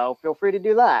people, so feel free to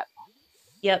do that.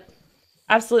 Yep.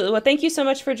 Absolutely. Well, thank you so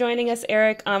much for joining us,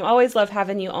 Eric. Always love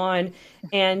having you on,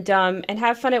 and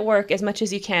have fun at work as much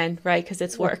as you can, right? Because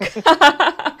it's work.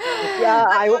 Yeah,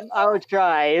 I would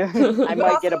try. I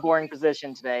might get a boring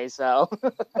position today, so.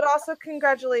 But also,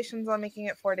 congratulations on making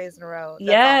it 4 days in a row.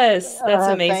 Yes, that's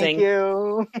amazing. Thank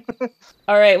you.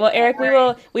 All right. Well, Eric,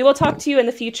 we will talk to you in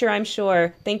the future, I'm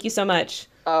sure. Thank you so much.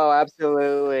 Oh,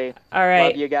 absolutely. All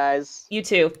right. Love you guys. You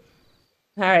too.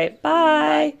 All right.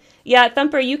 Bye. Yeah,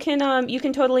 Thumper, you can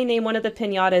totally name one of the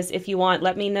pinatas if you want.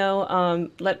 Let me know.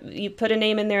 Let you put a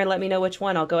name in there and let me know which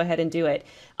one. I'll go ahead and do it.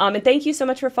 And thank you so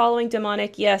much for following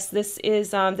Demonic. Yes, this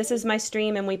is my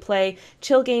stream, and we play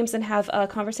chill games and have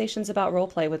conversations about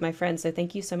roleplay with my friends. So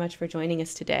thank you so much for joining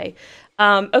us today.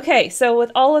 Okay, so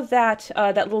with all of that,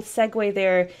 that little segue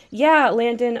there, yeah,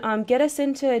 Landon, get us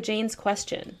into Jane's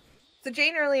question. So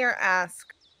Jane earlier asked,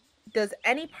 does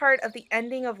any part of the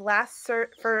ending of last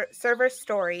server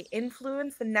story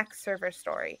influence the next server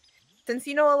story? Since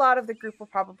you know a lot of the group will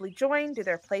probably join, do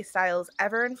their play styles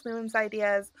ever influence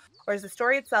ideas, or is the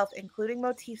story itself including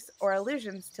motifs or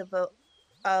allusions to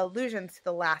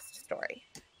the last story?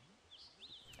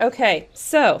 Okay,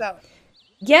 so So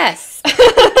yes.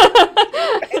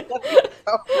 I love you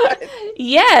so much.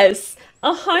 Yes,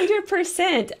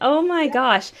 100%. Oh my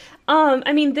gosh.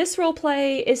 I mean, this role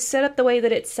play is set up the way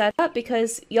that it's set up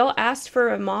because y'all asked for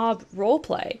a mob role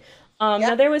play. Now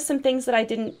Yeah. there was some things that I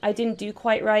didn't do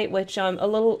quite right, which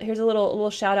here's a little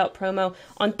shout out promo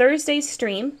on Thursday's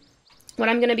stream. What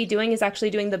I'm going to be doing is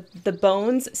actually doing the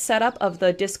bones setup of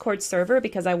the Discord server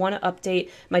because I want to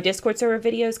update my Discord server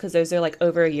videos because those are like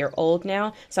over a year old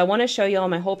now. So I want to show you all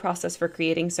my whole process for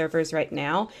creating servers right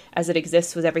now as it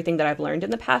exists with everything that I've learned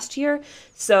in the past year.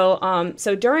 So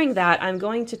during that, I'm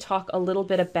going to talk a little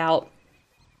bit about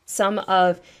some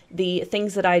of the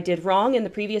things that I did wrong in the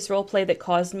previous role play that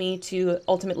caused me to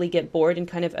ultimately get bored and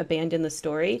kind of abandon the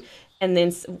story, and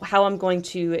then how I'm going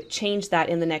to change that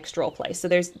in the next role play. So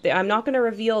I'm not going to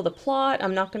reveal the plot.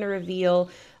 I'm not going to reveal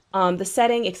the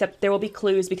setting, except there will be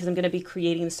clues because I'm going to be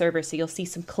creating the server. So you'll see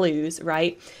some clues,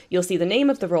 right? You'll see the name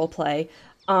of the role play.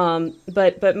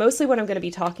 But mostly what I'm going to be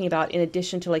talking about in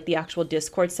addition to like the actual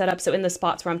Discord setup. So in the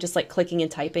spots where I'm just like clicking and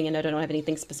typing and I don't have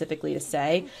anything specifically to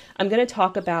say, I'm going to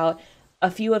talk about a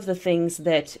few of the things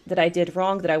that I did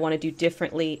wrong that I want to do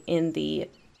differently in the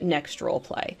next role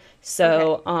play.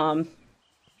 So, Okay.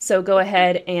 so go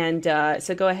ahead and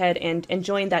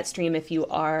join that stream if you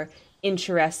are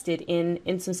interested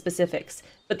in some specifics.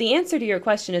 But the answer to your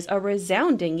question is a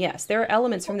resounding yes. There are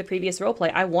elements from the previous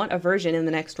roleplay. I want a version in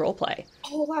the next roleplay.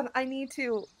 Hold on. I need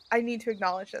to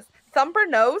acknowledge this. Thumper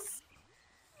knows.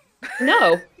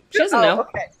 No, she doesn't Oh, know.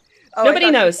 okay. Oh, I Nobody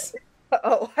thought she knows.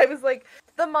 Oh, I was like,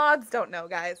 the mods don't know,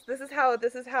 guys. This is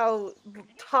how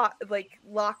taught like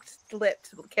locked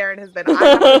lipped Karen has been. I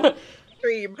have to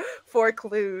stream for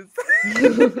clues.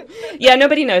 Yeah,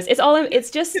 nobody knows. It's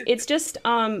just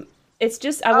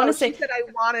I want Oh, to she say said I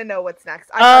want to know what's next.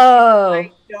 I thought she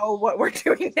said oh. I know what we're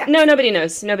doing next. No, nobody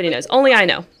knows. Nobody knows. Only I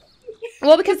know.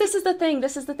 Well, because this is the thing.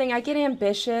 This is the thing. I get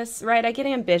ambitious, right? I get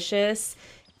ambitious.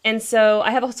 And so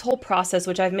I have a whole process,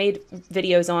 which I've made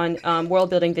videos on, world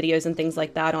building videos and things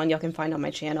like that on, y'all can find on my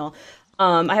channel.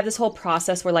 I have this whole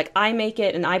process where like I make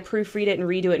it and I proofread it and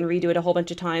redo it a whole bunch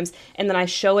of times. And then I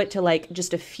show it to like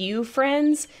just a few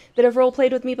friends that have role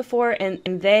played with me before and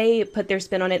they put their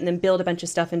spin on it and then build a bunch of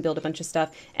stuff and build a bunch of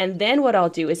stuff. And then what I'll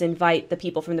do is invite the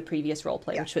people from the previous role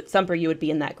play, Yeah. which Thumper, you would be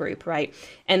in that group, right?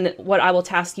 And what I will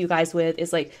task you guys with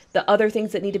is like the other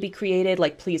things that need to be created,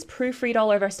 like please proofread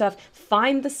all of our stuff,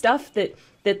 find the stuff that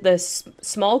the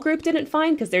small group didn't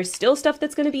find because there's still stuff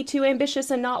that's going to be too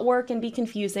ambitious and not work and be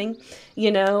confusing,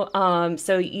 you know.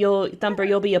 So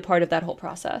you'll be a part of that whole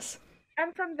process.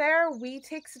 And from there, we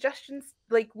take suggestions.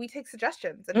 And Karen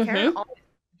Mm-hmm. always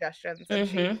takes suggestions, and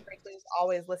she Mm-hmm. frankly is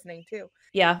always listening too.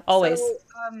 Yeah, So, always.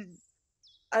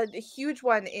 a huge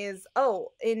one is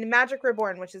in Magic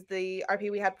Reborn, which is the RP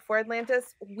we had before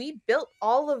Atlantis. We built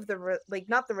all of the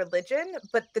not the religion,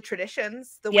 but the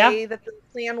traditions, the Yeah. way that the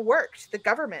clan worked, the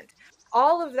government.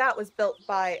 All of that was built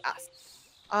by us,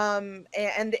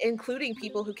 and including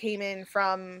people who came in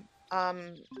from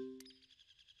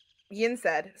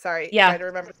Yinsid. Sorry, Yeah. try to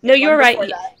remember No, the one you're before right.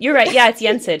 that. You're right. Yeah, it's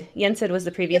Yensid. Yensid was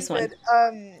the previous one.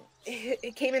 Yinsid,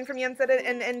 it came in from Yinsid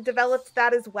and developed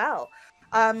that as well.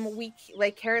 We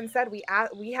like Karen said, we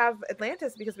have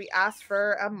Atlantis because we asked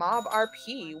for a mob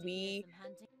RP.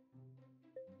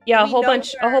 Yeah, We know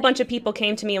a whole bunch of people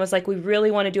came to me and was like, "We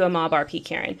really want to do a mob RP,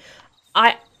 Karen."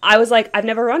 I was like, "I've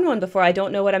never run one before. I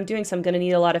don't know what I'm doing, so I'm going to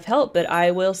need a lot of help, but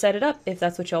I will set it up if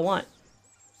that's what y'all want."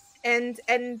 and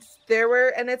there were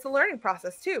and it's a learning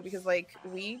process too because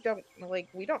we don't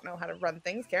know how to run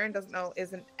things. Karen doesn't know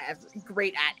isn't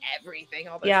great at everything,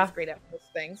 although Yeah. she's great at most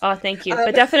things. Oh, thank you.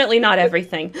 But definitely not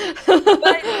everything. But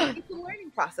it's a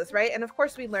learning process, right? And of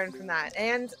course we learn from that.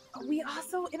 And we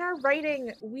also in our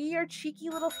writing, we are cheeky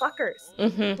little fuckers,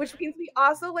 Mm-hmm. which means we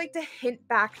also like to hint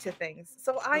back to things.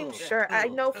 So I'm sure, I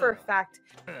know for a fact,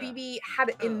 Phoebe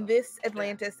had in this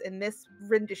Atlantis, in this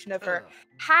rendition of her,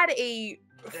 had a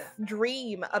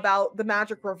dream about the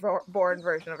Magic Reborn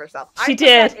version of herself. She I put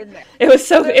that did. in there. It was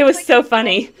so Like,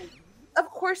 funny. of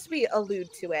course we allude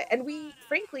to it, and we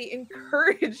frankly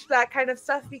encourage that kind of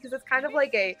stuff because it's kind of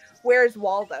like a where's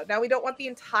Waldo. Now we don't want the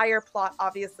entire plot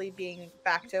obviously being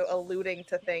back to alluding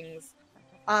to things,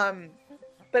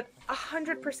 but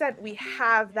 100% we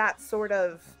have that sort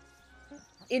of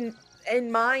in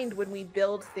mind when we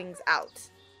build things out.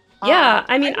 Yeah,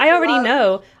 I mean, I already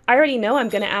love know I'm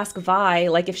going to ask Vi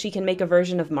like if she can make a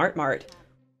version of Mart Mart.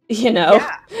 you know,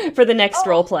 Yeah. for the next Oh,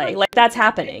 role play. Like that's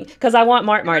happening because I want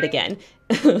Mart Mart again.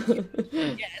 yes.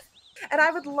 And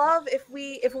I would love if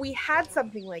we had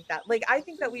something like that. Like I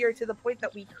think that we are to the point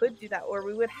that we could do that, or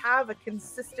we would have a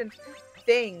consistent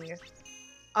thing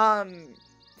um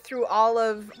through all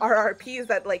of our RPs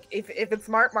that like if it's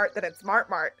Mart Mart, then it's Mart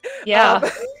Mart. Um Yeah.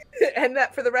 and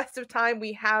that for the rest of time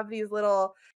we have these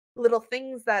little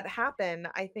things that happen,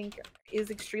 I think is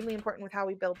extremely important with how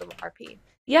we build the RP.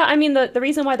 Yeah, I mean the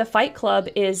reason why the Fight Club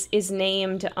is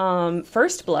named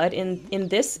First Blood in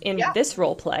Yeah. this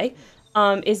role play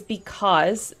is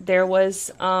because there was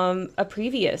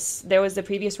the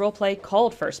previous role play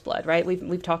called First Blood, right?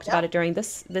 We've talked Yeah. about it during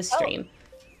this Oh, stream.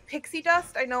 pixie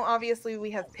dust. I know obviously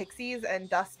we have pixies and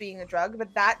dust being a drug,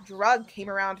 but that drug came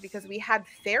around because we had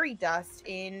fairy dust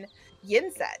in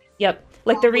Yinset. Yep.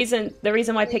 Like the Which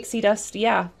reason why pixie dust,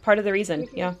 yeah, part of the reason.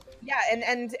 Yeah. yeah,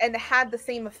 and had the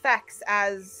same effects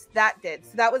as that did.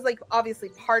 So that was like obviously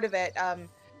part of it.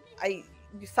 I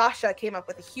Sasha came up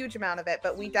with a huge amount of it,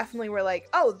 but we definitely were like,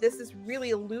 oh, this is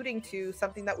really alluding to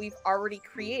something that we've already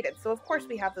created. So of course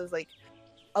we have those like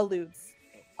alludes.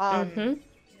 Mm-hmm.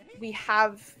 We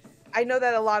have I know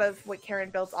that a lot of what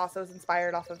Karen builds also is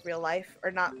inspired off of real life,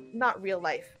 or not real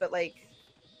life, but like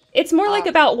It's more like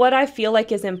about what I feel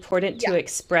like is important yeah, to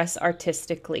express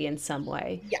artistically in some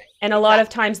way. yeah, And a lot of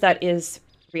times that is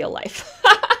real life.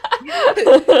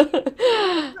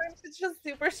 sometimes it's just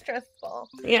super stressful.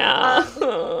 Yeah.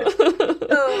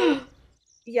 So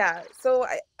yeah, so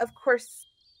of course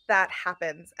that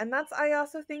happens, and that's I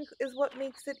also think is what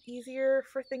makes it easier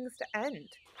for things to end,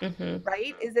 Hmm.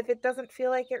 right? Is if it doesn't feel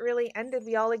like it really ended,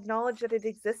 we all acknowledge that it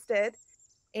existed,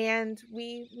 and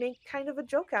we make kind of a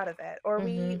joke out of it, or Hmm.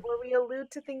 we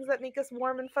allude to things that make us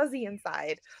warm and fuzzy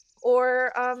inside,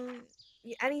 or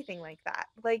anything like that.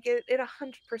 Like it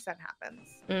 100% happens,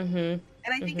 Hmm.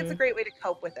 and I think it's Hmm. a great way to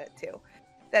cope with it too.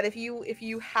 That if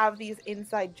you have these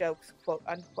inside jokes, quote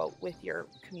unquote, with your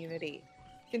community,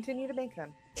 continue to make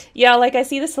them. Yeah, like I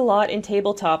see this a lot in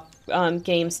tabletop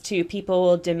games too. People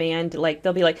will demand, like,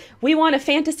 they'll be like, "We want a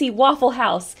fantasy Waffle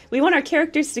House. We want our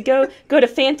characters to go to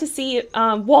fantasy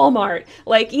Walmart."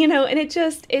 Like, you know, and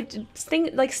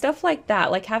like stuff like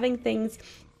that, like having things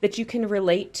that you can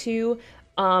relate to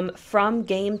from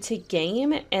game to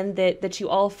game, and that you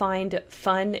all find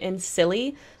fun and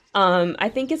silly. I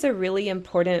think is a really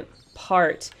important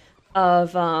part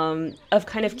of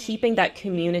kind of keeping that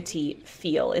community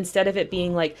feel instead of it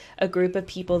being like a group of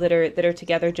people that are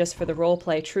together just for the role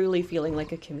play, truly feeling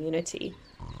like a community.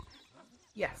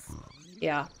 Yes.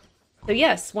 Yeah. So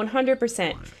yes,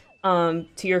 100%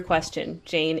 to your question,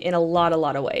 Jane, in a lot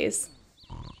of ways.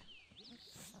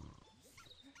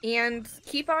 And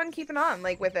keep on keeping on,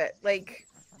 like with it. Like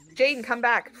Jane, come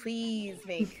back, please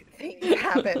make things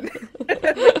happen. Like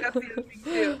that's the other thing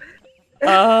too.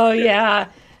 Oh yeah.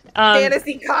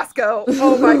 Fantasy Costco.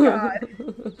 Oh my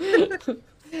god.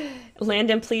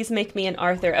 Landon, please make me an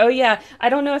Arthur. Oh yeah, I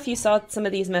don't know if you saw some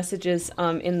of these messages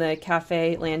in the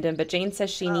cafe, Landon, but Jane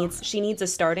says she needs a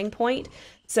starting point,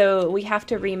 so we have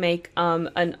to remake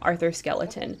an Arthur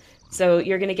skeleton. So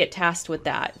you're gonna get tasked with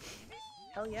that.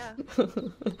 Hell yeah.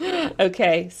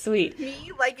 Okay, sweet.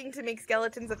 Me liking to make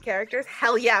skeletons of characters?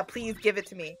 Hell yeah, please give it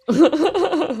to me.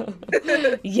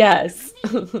 Yes.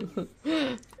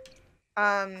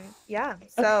 Yeah.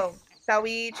 So shall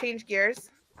we change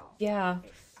gears? Yeah.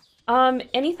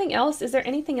 Anything else? Is there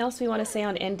anything else we want to say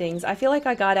on endings? I feel like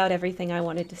I got out everything I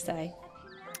wanted to say.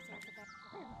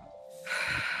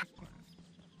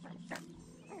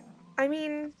 I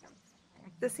mean,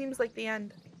 this seems like the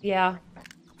end. Yeah.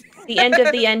 The end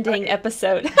of the ending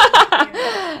episode.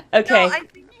 No, Okay.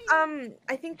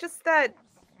 I think just that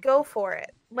go for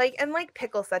it. Like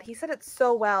Pickle said, he said it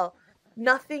so well.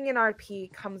 Nothing in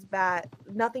RP comes bad.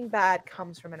 Nothing bad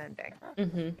comes from an ending.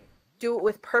 Mm-hmm. Do it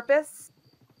with purpose.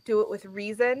 Do it with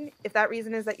reason. If that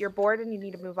reason is that you're bored and you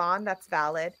need to move on, that's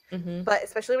valid. Mm-hmm. But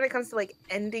especially when it comes to like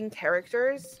ending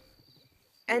characters,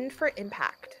 end for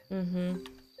impact. Mm-hmm.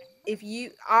 If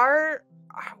you are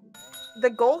the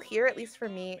goal here, at least for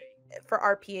me, for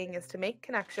RPing, is to make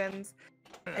connections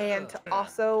and to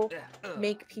also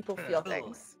make people feel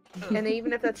things. And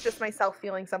even if that's just myself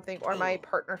feeling something or my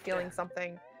partner feeling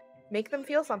something, make them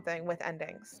feel something with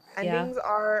endings. Yeah. Endings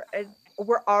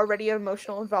we're already an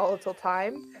emotional and volatile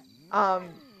time.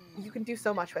 You can do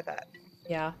so much with it.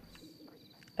 Yeah.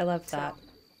 I love that. So,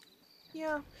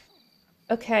 yeah.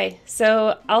 Okay,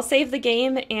 so I'll save the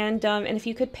game and if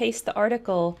you could paste the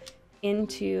article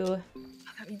into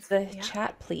That means the yeah.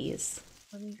 chat, please.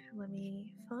 Let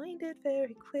me find it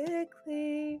very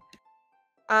quickly.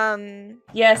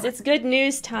 Yes, it's good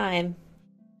news time.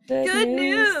 Good Good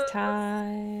news news.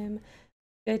 time.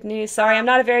 Good news. Sorry, I'm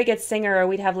not a very good singer, or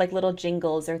we'd have like little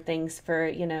jingles or things for,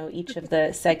 each of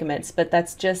the segments, but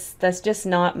that's just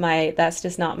not my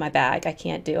bag. I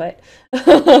can't do it.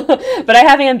 But I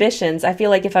have ambitions. I feel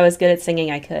like if I was good at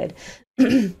singing, I could.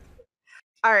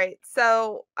 All right.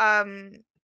 So,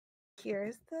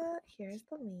 here's the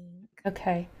link.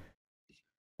 Okay.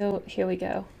 So here we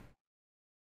go.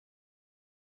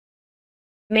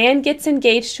 Man gets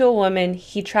engaged to a woman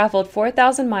he traveled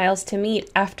 4,000 miles to meet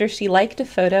after she liked a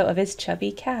photo of his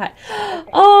chubby cat. Okay. So here's the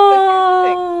thing.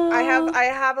 Oh, I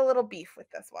have a little beef with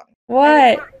this one. And it's not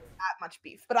what? really that much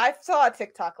beef, but I saw a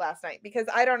TikTok last night because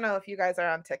I don't know if you guys are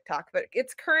on TikTok, but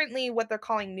it's currently what they're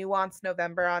calling Nuance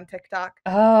November on TikTok,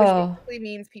 which Oh, basically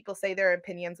means people say their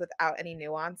opinions without any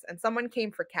nuance. And someone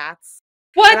came for cats,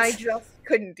 and I what? just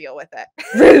couldn't deal with it.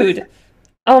 Rude.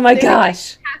 Oh my They were like,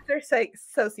 gosh. cats are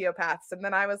sociopaths. And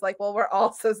then I was like, well, we're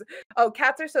all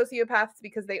cats are sociopaths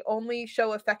because they only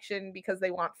show affection because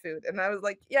they want food. And I was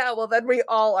like, yeah, well, then we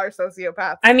all are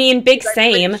sociopaths. I mean, big I'm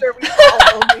pretty same. sure we all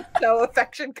only show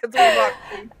affection because we want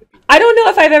food. I don't know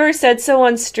if I've ever said so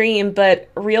on stream, but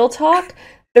real talk,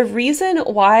 the reason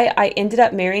why I ended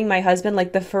up marrying my husband,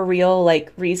 like the for real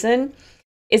like reason,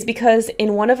 is because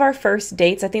in one of our first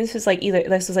dates, I think this was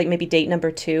like maybe date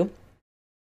number 2,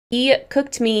 he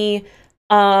cooked me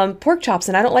pork chops,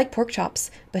 and I don't like pork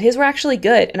chops, but his were actually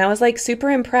good, and I was like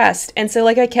super impressed, and so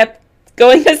like I kept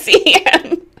going to see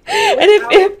him. And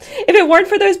if it weren't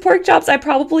for those pork chops, I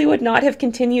probably would not have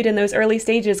continued in those early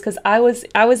stages because I was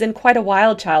in quite a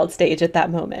wild child stage at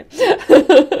that moment.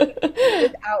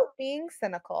 Without being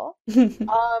cynical,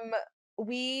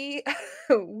 we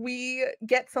we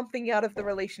get something out of the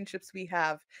relationships we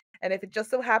have. And if it just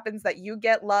so happens that you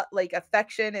get like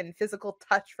affection and physical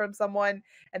touch from someone,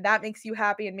 and that makes you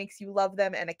happy and makes you love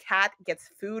them, and a cat gets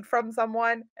food from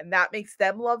someone, and that makes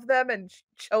them love them and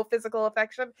show physical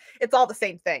affection, it's all the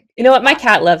same thing. You know It's what? My fine.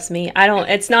 cat loves me. I don't.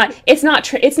 It's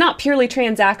not purely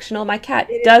transactional. My cat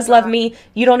It is does love not. me.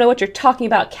 You don't know what you're talking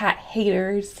about, cat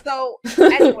haters. So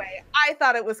anyway, I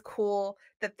thought it was cool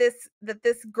that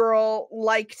this girl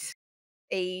liked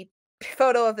a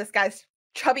photo of this guy's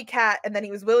chubby cat, and then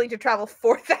he was willing to travel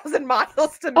 4,000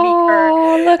 miles to meet her,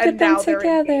 Oh, look and at them now they're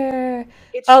engaged. together.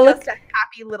 It's Oh, just look. a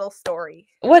happy little story.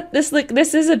 What this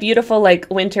is a beautiful like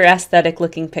winter aesthetic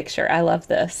looking picture. I love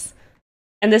this.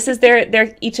 And this is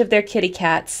their each of their kitty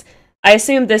cats. I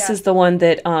assume this Yeah. is the one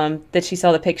that she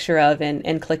saw the picture of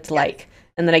and clicked Yes. like.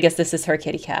 And then I guess this is her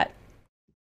kitty cat.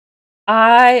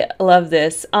 I love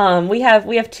this. We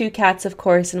have 2 cats, of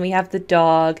course, and we have the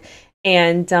dog.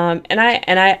 And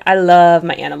I love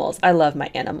my animals. I love my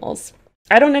animals.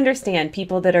 I don't understand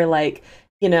people that are like,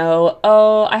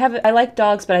 oh, I like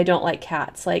dogs, but I don't like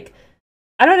cats. Like,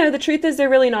 I don't know. The truth is, they're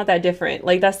really not that different.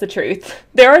 Like, that's the truth.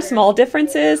 There are small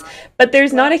differences, but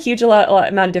there's not a huge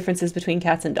amount of differences between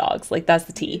cats and dogs. Like, that's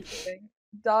the tea.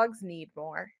 Dogs need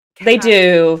more. They Cats-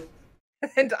 do.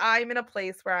 And I'm in a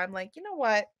place where I'm like, you know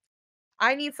what?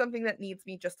 I need something that needs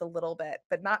me just a little bit,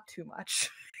 but not too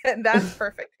much. And that's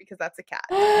perfect because that's a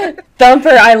cat. Thumper,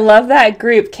 I love that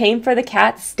group. Came for the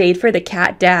cats, stayed for the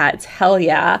cat dads. Hell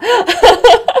yeah.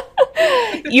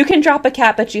 You can drop a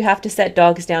cat, but you have to set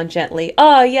dogs down gently.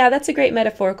 Oh, yeah, that's a great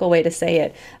metaphorical way to say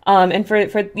it. And for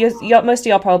most of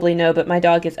y'all probably know, but my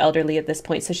dog is elderly at this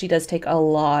point, so she does take a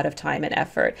lot of time and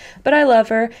effort. But I love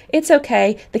her. It's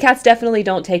okay. The cats definitely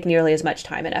don't take nearly as much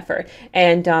time and effort,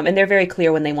 and they're very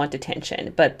clear when they want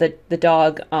attention. But the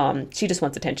dog, she just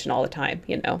wants attention all the time,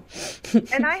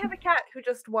 And I have a cat who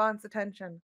just wants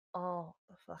attention all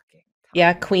the fucking time.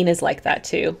 Yeah, Queen is like that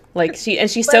too. Like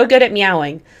she's so good at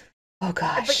meowing. Oh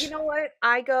gosh. But you know what?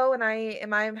 I go and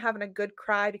I'm having a good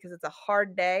cry because it's a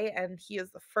hard day, and he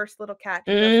is the first little cat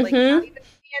to just like not even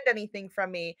demand anything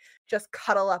from me, just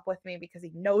cuddle up with me because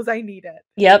he knows I need it.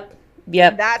 Yep.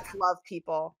 And that's love,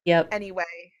 people. Yep. Anyway,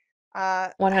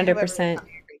 100%.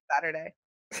 Great Saturday.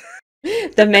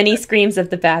 The many screams of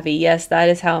the babby. Yes, that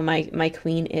is how my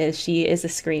queen is. She is a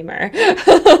screamer.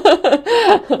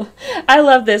 I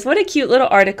love this. What a cute little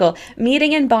article.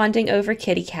 Meeting and bonding over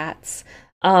kitty cats.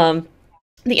 The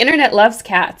internet loves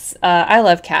cats. I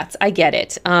love cats. I get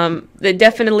it.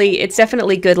 It's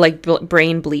definitely good, like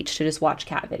brain bleach to just watch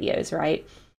cat videos, right?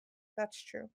 That's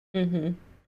true. Mm-hmm.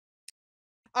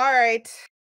 All right.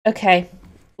 Okay.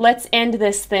 Let's end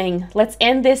this thing. Let's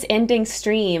end this ending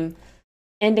stream.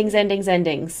 Endings. Endings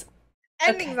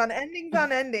Okay. on endings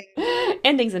on endings.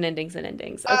 Endings and endings and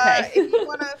endings. Okay. If you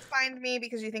want to find me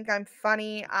because you think I'm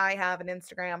funny, I have an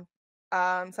Instagram.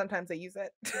 Sometimes I use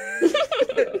it.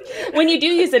 When you do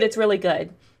use it, it's really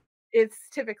good. It's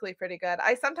typically pretty good.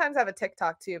 I sometimes have a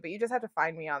TikTok too, but you just have to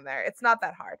find me on there. It's not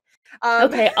that hard.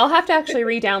 Okay, I'll have to actually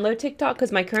re-download TikTok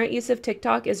because my current use of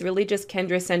TikTok is really just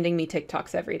Kendra sending me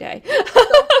TikToks every day. So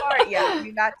far, yeah, I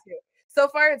mean that too. So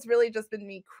far, it's really just been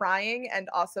me crying and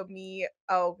also me.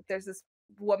 Oh, there's this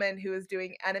woman who is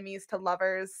doing enemies to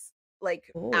lovers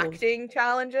like Oh. acting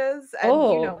challenges, and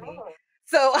you know Oh. me.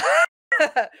 So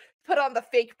put on the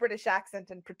fake British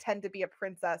accent and pretend to be a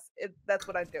princess. That's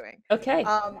what I'm doing. Okay.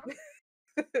 Um,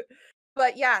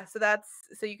 but yeah, so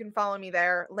you can follow me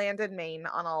there, Landon, Maine,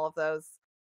 on all of those.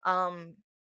 Um,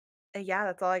 and yeah,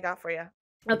 that's all I got for you.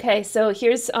 Okay, so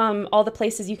here's all the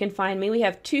places you can find me. We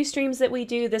have 2 streams that we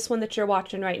do. This one that you're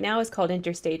watching right now is called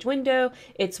Interstage Window.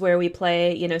 It's where we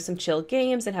play, you know, some chill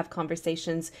games and have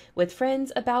conversations with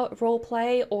friends about role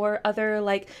play or other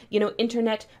like, you know,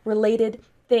 internet related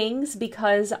things,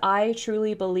 because I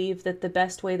truly believe that the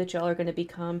best way that y'all are going to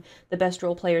become the best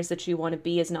role players that you want to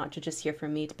be is not to just hear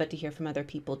from me, but to hear from other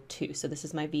people too. So this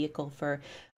is my vehicle for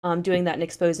doing that and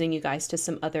exposing you guys to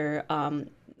some other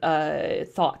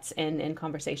thoughts and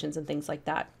conversations and things like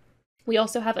that. We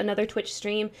also have another Twitch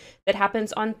stream that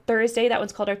happens on Thursday. That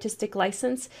one's called Artistic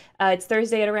License. It's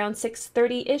Thursday at around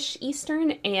 6:30-ish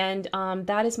Eastern, and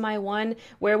that is my one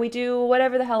where we do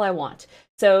whatever the hell I want.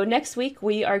 So next week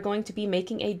we are going to be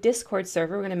making a Discord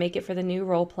server. We're going to make it for the new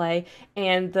role play,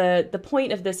 and the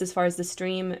point of this, as far as the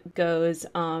stream goes,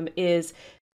 is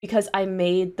because I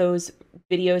made those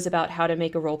videos about how to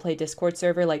make a roleplay Discord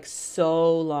server like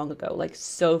so long ago, like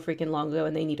so freaking long ago,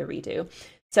 and they need a redo.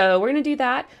 So we're gonna do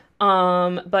that.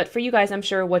 But for you guys, I'm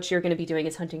sure what you're gonna be doing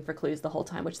is hunting for clues the whole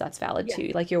time, which that's valid Yeah.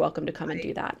 too. Like, you're welcome to come and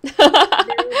do that.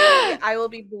 I will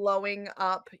be blowing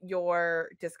up your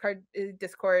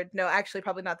Discord. No, actually,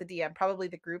 probably not the DM, probably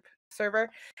the group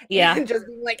server. Yeah. And just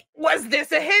being like, was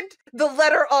this a hint? The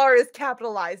letter R is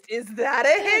capitalized. Is that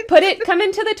a hint? Come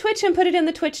into the Twitch and put it in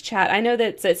the Twitch chat. I know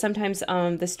that sometimes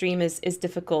the stream is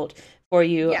difficult for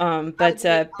you. Yeah, but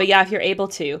yeah, if you're able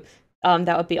to,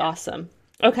 that would be awesome.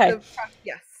 Okay.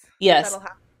 Yes. Yes. That'll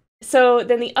happen. So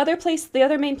then the other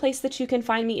main place that you can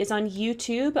find me is on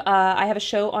YouTube. I have a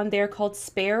show on there called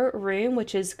Spare Room,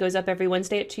 which goes up every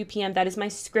Wednesday at 2 p.m. That is my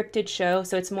scripted show,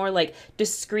 so it's more like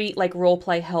discreet, like role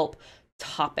play help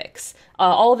topics.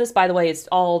 All of this, by the way, is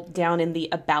all down in the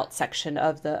About section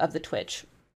of the Twitch.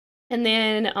 And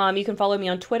then you can follow me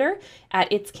on Twitter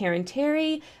at It's Karen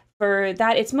Terry. For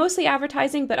that, it's mostly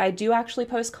advertising, but I do actually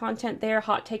post content there.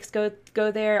 Hot takes go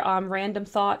there. Random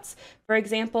thoughts. For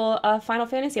example, Final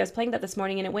Fantasy. I was playing that this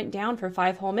morning and it went down for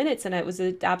 5 whole minutes, and it was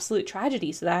an absolute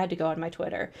tragedy. So that I had to go on my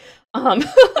Twitter. Funny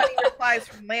replies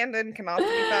from Landon can also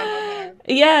be found on there.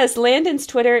 Yes, Landon's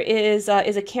Twitter is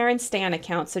a Karen Stan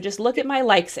account. So just look at my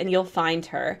likes and you'll find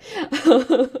her,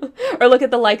 or look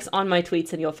at the likes on my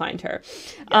tweets and you'll find her.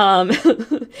 Yes.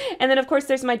 And then of course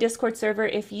there's my Discord server.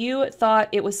 If you thought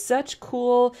it was so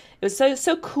cool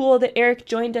that Eric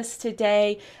joined us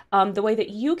today, the way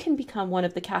that you can become one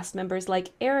of the cast members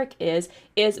like Eric is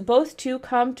both to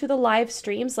come to the live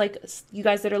streams like you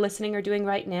guys that are listening are doing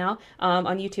right now.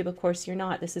 On YouTube, of course, you're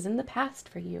not. This is in the past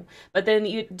for you. But then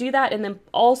you do that and then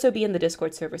also be in the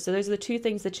Discord server. So those are the 2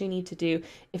 things that you need to do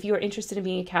if you are interested in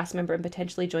being a cast member and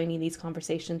potentially joining these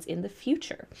conversations in the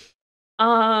future.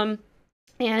 And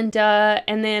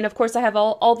then of course I have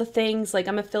all the things, like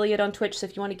I'm affiliate on Twitch, so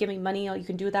if you want to give me money, you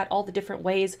can do that all the different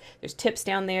ways. There's tips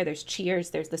down there, there's cheers,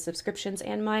 there's the subscriptions,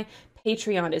 and my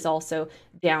Patreon is also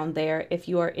down there if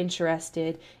you are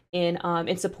interested in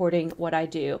supporting what I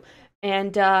do.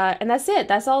 And that's it.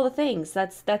 That's all the things.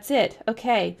 That's it.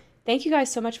 Okay. Thank you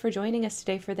guys so much for joining us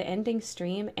today for the ending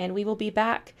stream, and we will be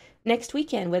back next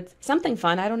weekend with something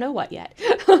fun. I don't know what yet.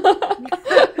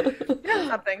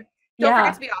 Something. Don't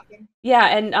forget to be awesome. Yeah,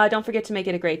 and don't forget to make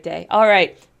it a great day. All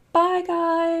right. Bye,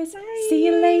 guys. Bye. See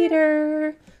you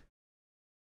later.